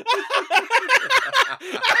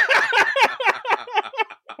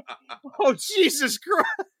 Oh, Jesus Christ.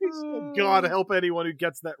 Oh, God, help anyone who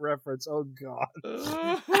gets that reference. Oh, God.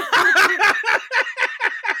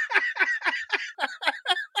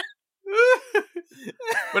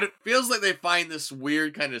 But it feels like they find this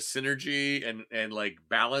weird kind of synergy and like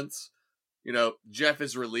balance. Jeff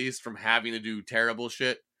is released from having to do terrible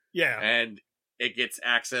shit. Yeah. And it gets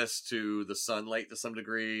access to the sunlight to some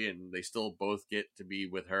degree, and they still both get to be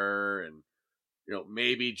with her. And,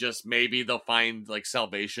 maybe, just maybe they'll find like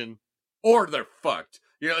salvation, or they're fucked.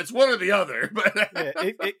 It's one or the other. But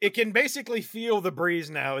it can basically feel the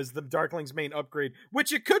breeze now as the Darkling's main upgrade,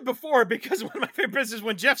 which it could before, because one of my favorite bits is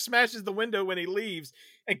when Jeff smashes the window when he leaves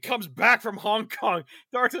and comes back from Hong Kong.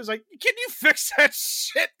 Darkling's like, can you fix that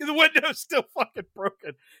shit? The window's still fucking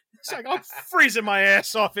broken. It's like, I'm freezing my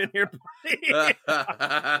ass off in here, buddy.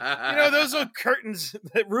 Those little curtains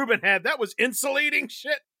that Ruben had, that was insulating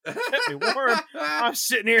shit. Kept me warm. I'm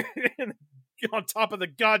sitting here on top of the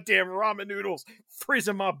goddamn ramen noodles,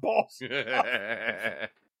 freezing my balls. And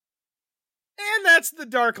that's the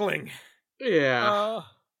Darkling. Yeah.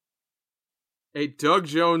 A Doug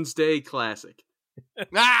Jones Day classic.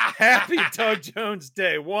 Happy Doug Jones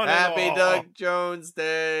Day. Happy Doug Jones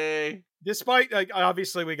Day. Despite,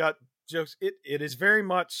 obviously we got jokes, it is very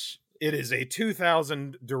much, it is a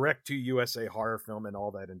 2000 direct-to-USA horror film and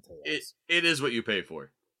all that entails. It is what you pay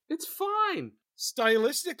for. It's fine.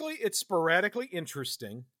 Stylistically, it's sporadically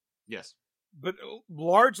interesting. Yes. But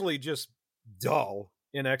largely just dull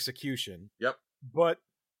in execution. Yep. But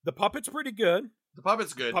the puppet's pretty good. The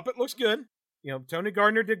puppet's good. Puppet looks good. Tony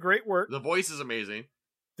Gardner did great work. The voice is amazing.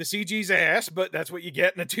 The CG's ass, but that's what you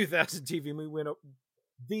get in a 2000 TV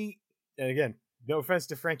movie. And again, no offense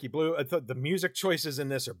to Frankie Blue, I thought the music choices in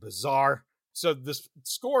this are bizarre. So the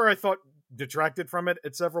score, I thought, detracted from it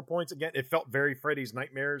at several points. Again, it felt very Freddy's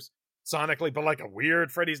Nightmares sonically, but like a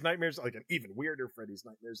weird Freddy's Nightmares, like an even weirder Freddy's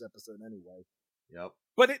Nightmares episode anyway. Yep.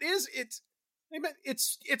 But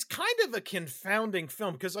it's kind of a confounding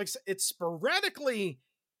film because, like, it's sporadically,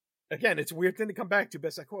 again, it's a weird thing to come back to,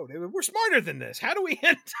 best I quote, we're smarter than this. How do we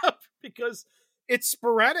end up? Because it's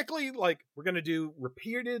sporadically, like, we're going to do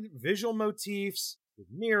repeated visual motifs with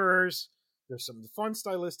mirrors. There's some fun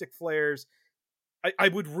stylistic flares. I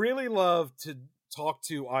would really love to talk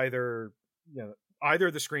to either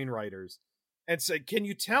of the screenwriters and say, can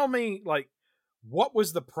you tell me, like, what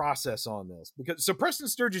was the process on this? Because Preston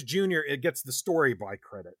Sturges Jr., it gets the story by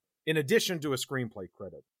credit in addition to a screenplay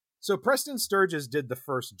credit. So Preston Sturges did the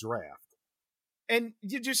first draft. And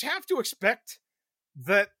you just have to expect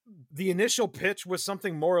that the initial pitch was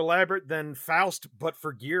something more elaborate than Faust, but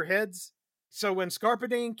for gearheads. So when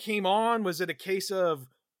Scarpadine came on, was it a case of,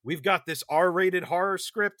 we've got this R-rated horror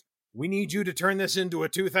script, we need you to turn this into a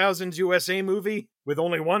 2000s USA movie with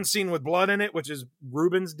only one scene with blood in it, which is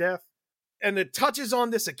Ruben's death? And it touches on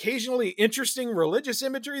this occasionally interesting religious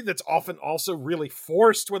imagery that's often also really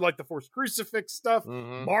forced with, like, the forced crucifix stuff,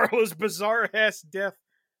 Marlo's bizarre-ass death.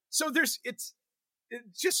 So it's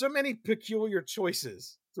just so many peculiar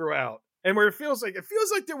choices throughout. And where it feels like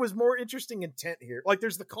there was more interesting intent here. Like,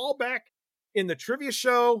 there's the callback in the trivia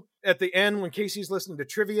show at the end when Casey's listening to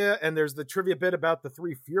trivia, and there's the trivia bit about the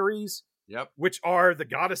three Furies. Yep. Which are the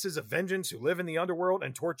goddesses of vengeance who live in the underworld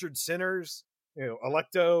and tortured sinners.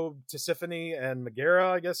 Alecto, Tisiphone, and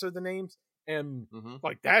Megara, I guess, are the names. And,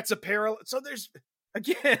 like, that's a parallel. So there's,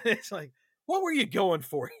 again, it's like, what were you going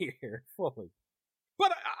for here? Fully.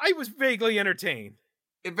 But I was vaguely entertained.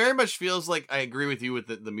 It very much feels like I agree with you with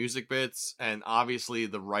the music bits, and obviously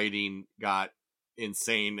the writing got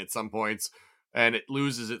insane at some points, and it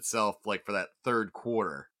loses itself, like, for that third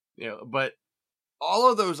quarter. But all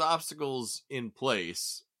of those obstacles in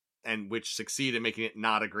place, and which succeed in making it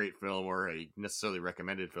not a great film or a necessarily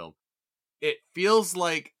recommended film, it feels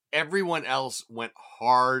like everyone else went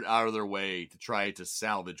hard out of their way to try to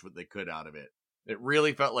salvage what they could out of it. It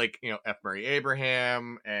really felt like, F. Murray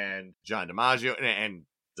Abraham and John DiMaggio and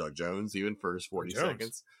Doug Jones, even for his 40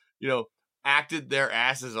 seconds, acted their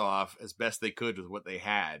asses off as best they could with what they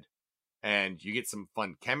had. And you get some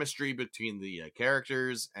fun chemistry between the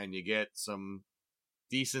characters, and you get some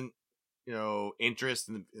decent interest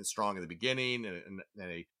and strong in the beginning and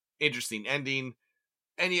a interesting ending,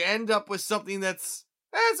 and you end up with something that's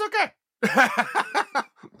it's okay.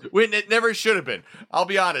 When it never should have been. I'll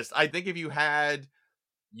be honest. I think if you had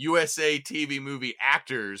USA TV movie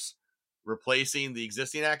actors replacing the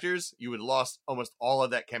existing actors, you would have lost almost all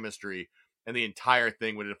of that chemistry, and the entire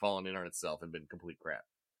thing would have fallen in on itself and been complete crap.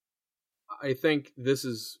 I think this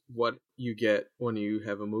is what you get when you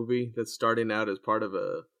have a movie that's starting out as part of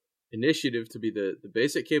a initiative to be the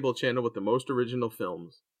basic cable channel with the most original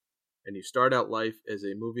films, and you start out life as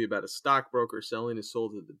a movie about a stockbroker selling his soul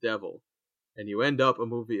to the devil, and you end up a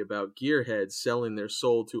movie about gearheads selling their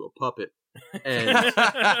soul to a puppet. And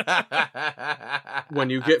when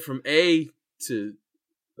you get from A to,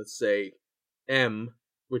 let's say, M,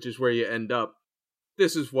 which is where you end up,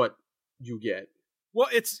 this is what you get. Well,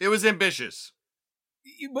 it was ambitious.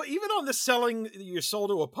 But even on the selling your soul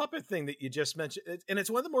to a puppet thing that you just mentioned, and it's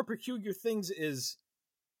one of the more peculiar things is,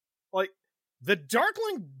 like, the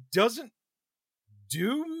Darkling doesn't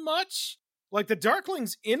do much. Like, the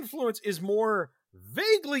Darkling's influence is more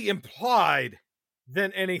vaguely implied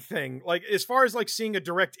than anything. Like, as far as, like, seeing a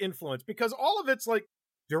direct influence. Because all of its, like,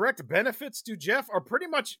 direct benefits to Jeff are pretty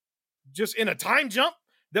much just in a time jump.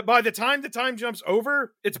 That by the time the time jump's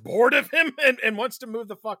over, it's bored of him and wants to move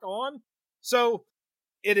the fuck on. So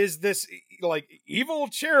it is this, like, evil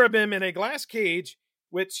cherubim in a glass cage,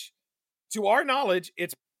 which, to our knowledge,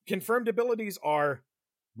 its confirmed abilities are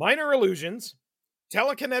minor illusions,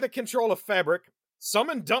 telekinetic control of fabric,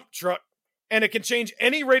 summon dump truck, and it can change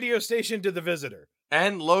any radio station to the visitor.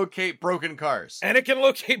 And locate broken cars. And it can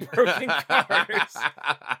locate broken cars.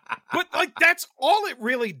 But, like, that's all it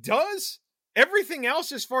really does. Everything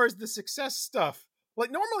else, as far as the success stuff,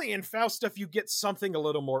 like, normally in Faust stuff, you get something a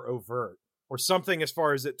little more overt, or something as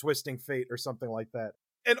far as it twisting fate or something like that.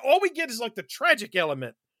 And all we get is, like, the tragic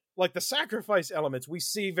element, like the sacrifice elements we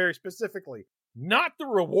see very specifically, not the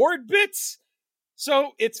reward bits.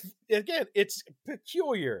 So it's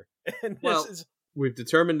peculiar. And we've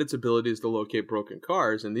determined its abilities to locate broken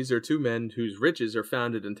cars, and these are two men whose riches are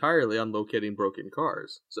founded entirely on locating broken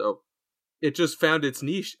cars. So it just found its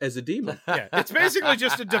niche as a demon. Yeah, it's basically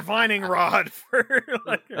just a divining rod for,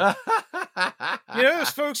 like, those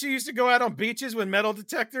folks who used to go out on beaches with metal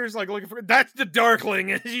detectors, like, looking for, that's the Darkling.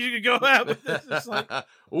 You could go out with this. It's like,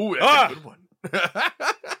 ooh, that's a good one.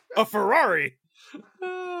 A Ferrari.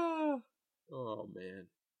 Oh man.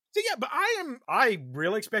 So yeah, but I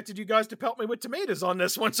really expected you guys to pelt me with tomatoes on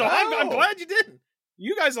this one, so I'm glad you didn't.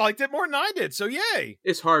 You guys liked it more than I did, so yay.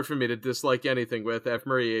 It's hard for me to dislike anything with F.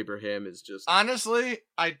 Murray Abraham is just... Honestly,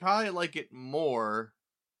 I'd probably like it more,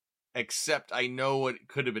 except I know what it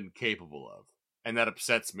could have been capable of. And that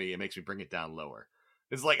upsets me. It makes me bring it down lower.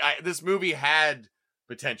 It's like, this movie had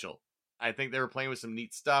potential. I think they were playing with some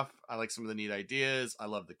neat stuff. I like some of the neat ideas. I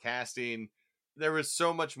love the casting. There was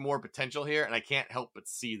so much more potential here, and I can't help but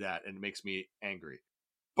see that, and it makes me angry.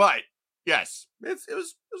 But... yes, it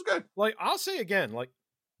was good. Like, I'll say again, like,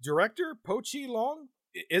 director Po Chi Long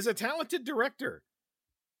is a talented director.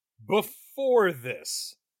 Before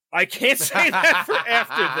this. I can't say that for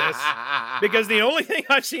after this, because the only thing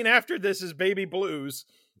I've seen after this is Baby Blues,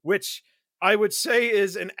 which I would say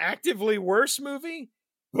is an actively worse movie,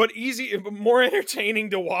 but more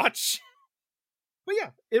entertaining to watch. But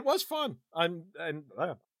yeah, it was fun.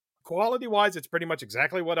 Quality-wise, it's pretty much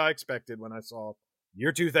exactly what I expected when I saw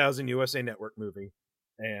Year 2000 USA Network movie,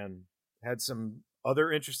 and had some other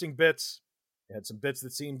interesting bits. It had some bits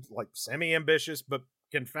that seemed like semi-ambitious but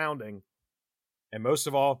confounding, and most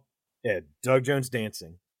of all, it had Doug Jones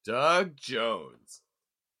dancing. Doug Jones.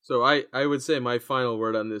 So I would say my final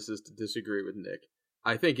word on this is to disagree with Nick.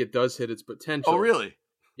 I think it does hit its potential. Oh, really?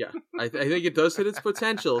 Yeah, I think it does hit its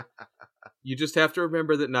potential. You just have to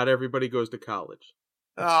remember that not everybody goes to college.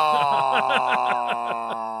 And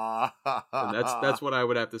that's what I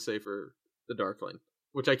would have to say for the Darkling,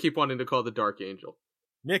 which I keep wanting to call the Dark Angel.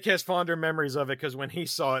 Nick has fonder memories of it because when he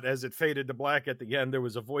saw it, as it faded to black at the end, there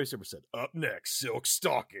was a voice that said, "Up next, Silk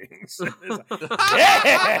Stockings." Like,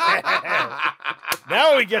 yeah!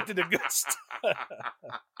 Now we get to the good stuff.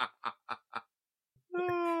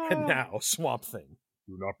 And now, Swamp Thing.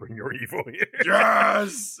 Do not bring your evil here.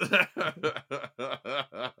 Yes! That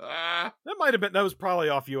was probably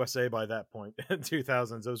off USA by that point. In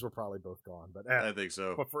 2000s, those were probably both gone. But I think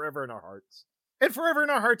so. But Forever in Our Hearts. And Forever in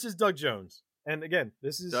Our Hearts is Doug Jones. And again,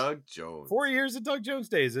 this is Doug Jones. 4 years of Doug Jones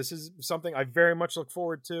days. This is something I very much look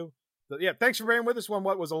forward to. So yeah, thanks for bearing with us on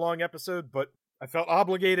what was a long episode, but I felt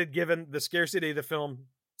obligated, given the scarcity of the film,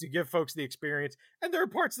 to give folks the experience, and there are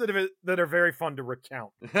parts that are very fun to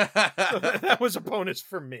recount. So that was a bonus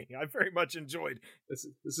for me. I very much enjoyed. This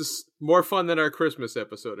is more fun than our Christmas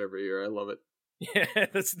episode every year. I love it. Yeah,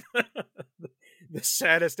 that's the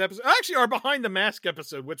saddest episode. Actually, our Behind the Mask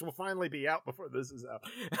episode, which will finally be out before this is out.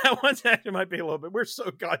 That one's actually might be a little bit. We're so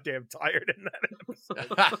goddamn tired in that episode.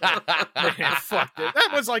 Man, fuck it. That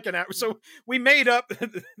was like an hour. So we made up.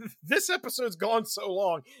 This episode's gone so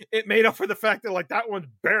long. It made up for the fact that like that one's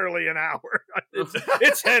barely an hour.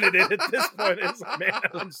 It's edited at this point. It's like, man,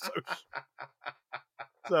 I'm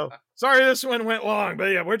so sorry this one went long, but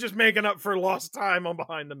yeah, we're just making up for lost time on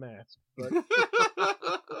Behind the Mask. But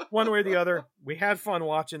one way or the other, we had fun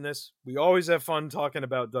watching this. We always have fun talking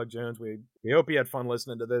about Doug Jones. We hope you had fun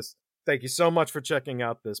listening to this. Thank you so much for checking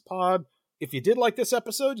out this pod. If you did like this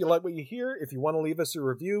episode, you like what you hear, if you want to leave us a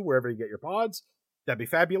review wherever you get your pods, that'd be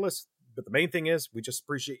fabulous. But the main thing is, we just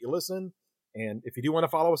appreciate you listening. And if you do want to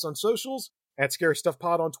follow us on socials, at Scary Stuff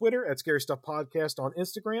Pod on Twitter, at Scary Stuff Podcast on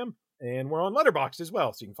Instagram, and we're on Letterboxd as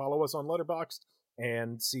well. So you can follow us on Letterboxd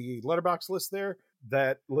and see Letterboxd lists there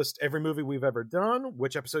that list every movie we've ever done,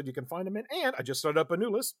 which episode you can find them in. And I just started up a new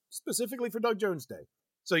list specifically for Doug Jones Day.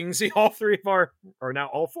 So you can see all four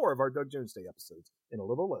of our Doug Jones Day episodes in a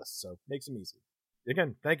little list. So makes them easy.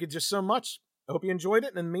 Again, thank you just so much. I hope you enjoyed it.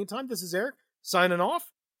 And in the meantime, this is Eric signing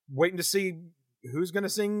off, waiting to see who's going to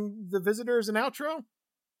sing The Visitor as an outro.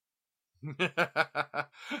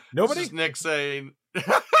 Nobody? This is Nick saying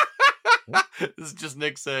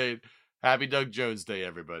Happy Doug Jones Day,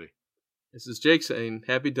 everybody. This is Jake saying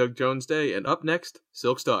Happy Doug Jones Day, and up next,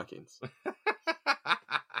 Silk Stockings.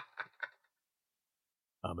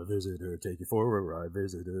 I'm a visitor, take you for a ride,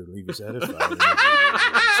 visitor, leave you satisfied.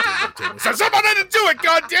 So someone had to do it,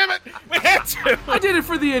 goddammit! We had to! I did it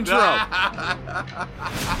for the intro!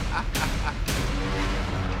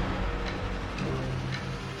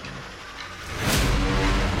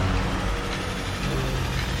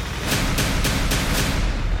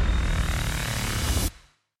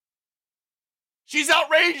 She's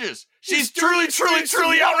outrageous! She's truly, truly,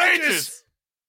 truly outrageous!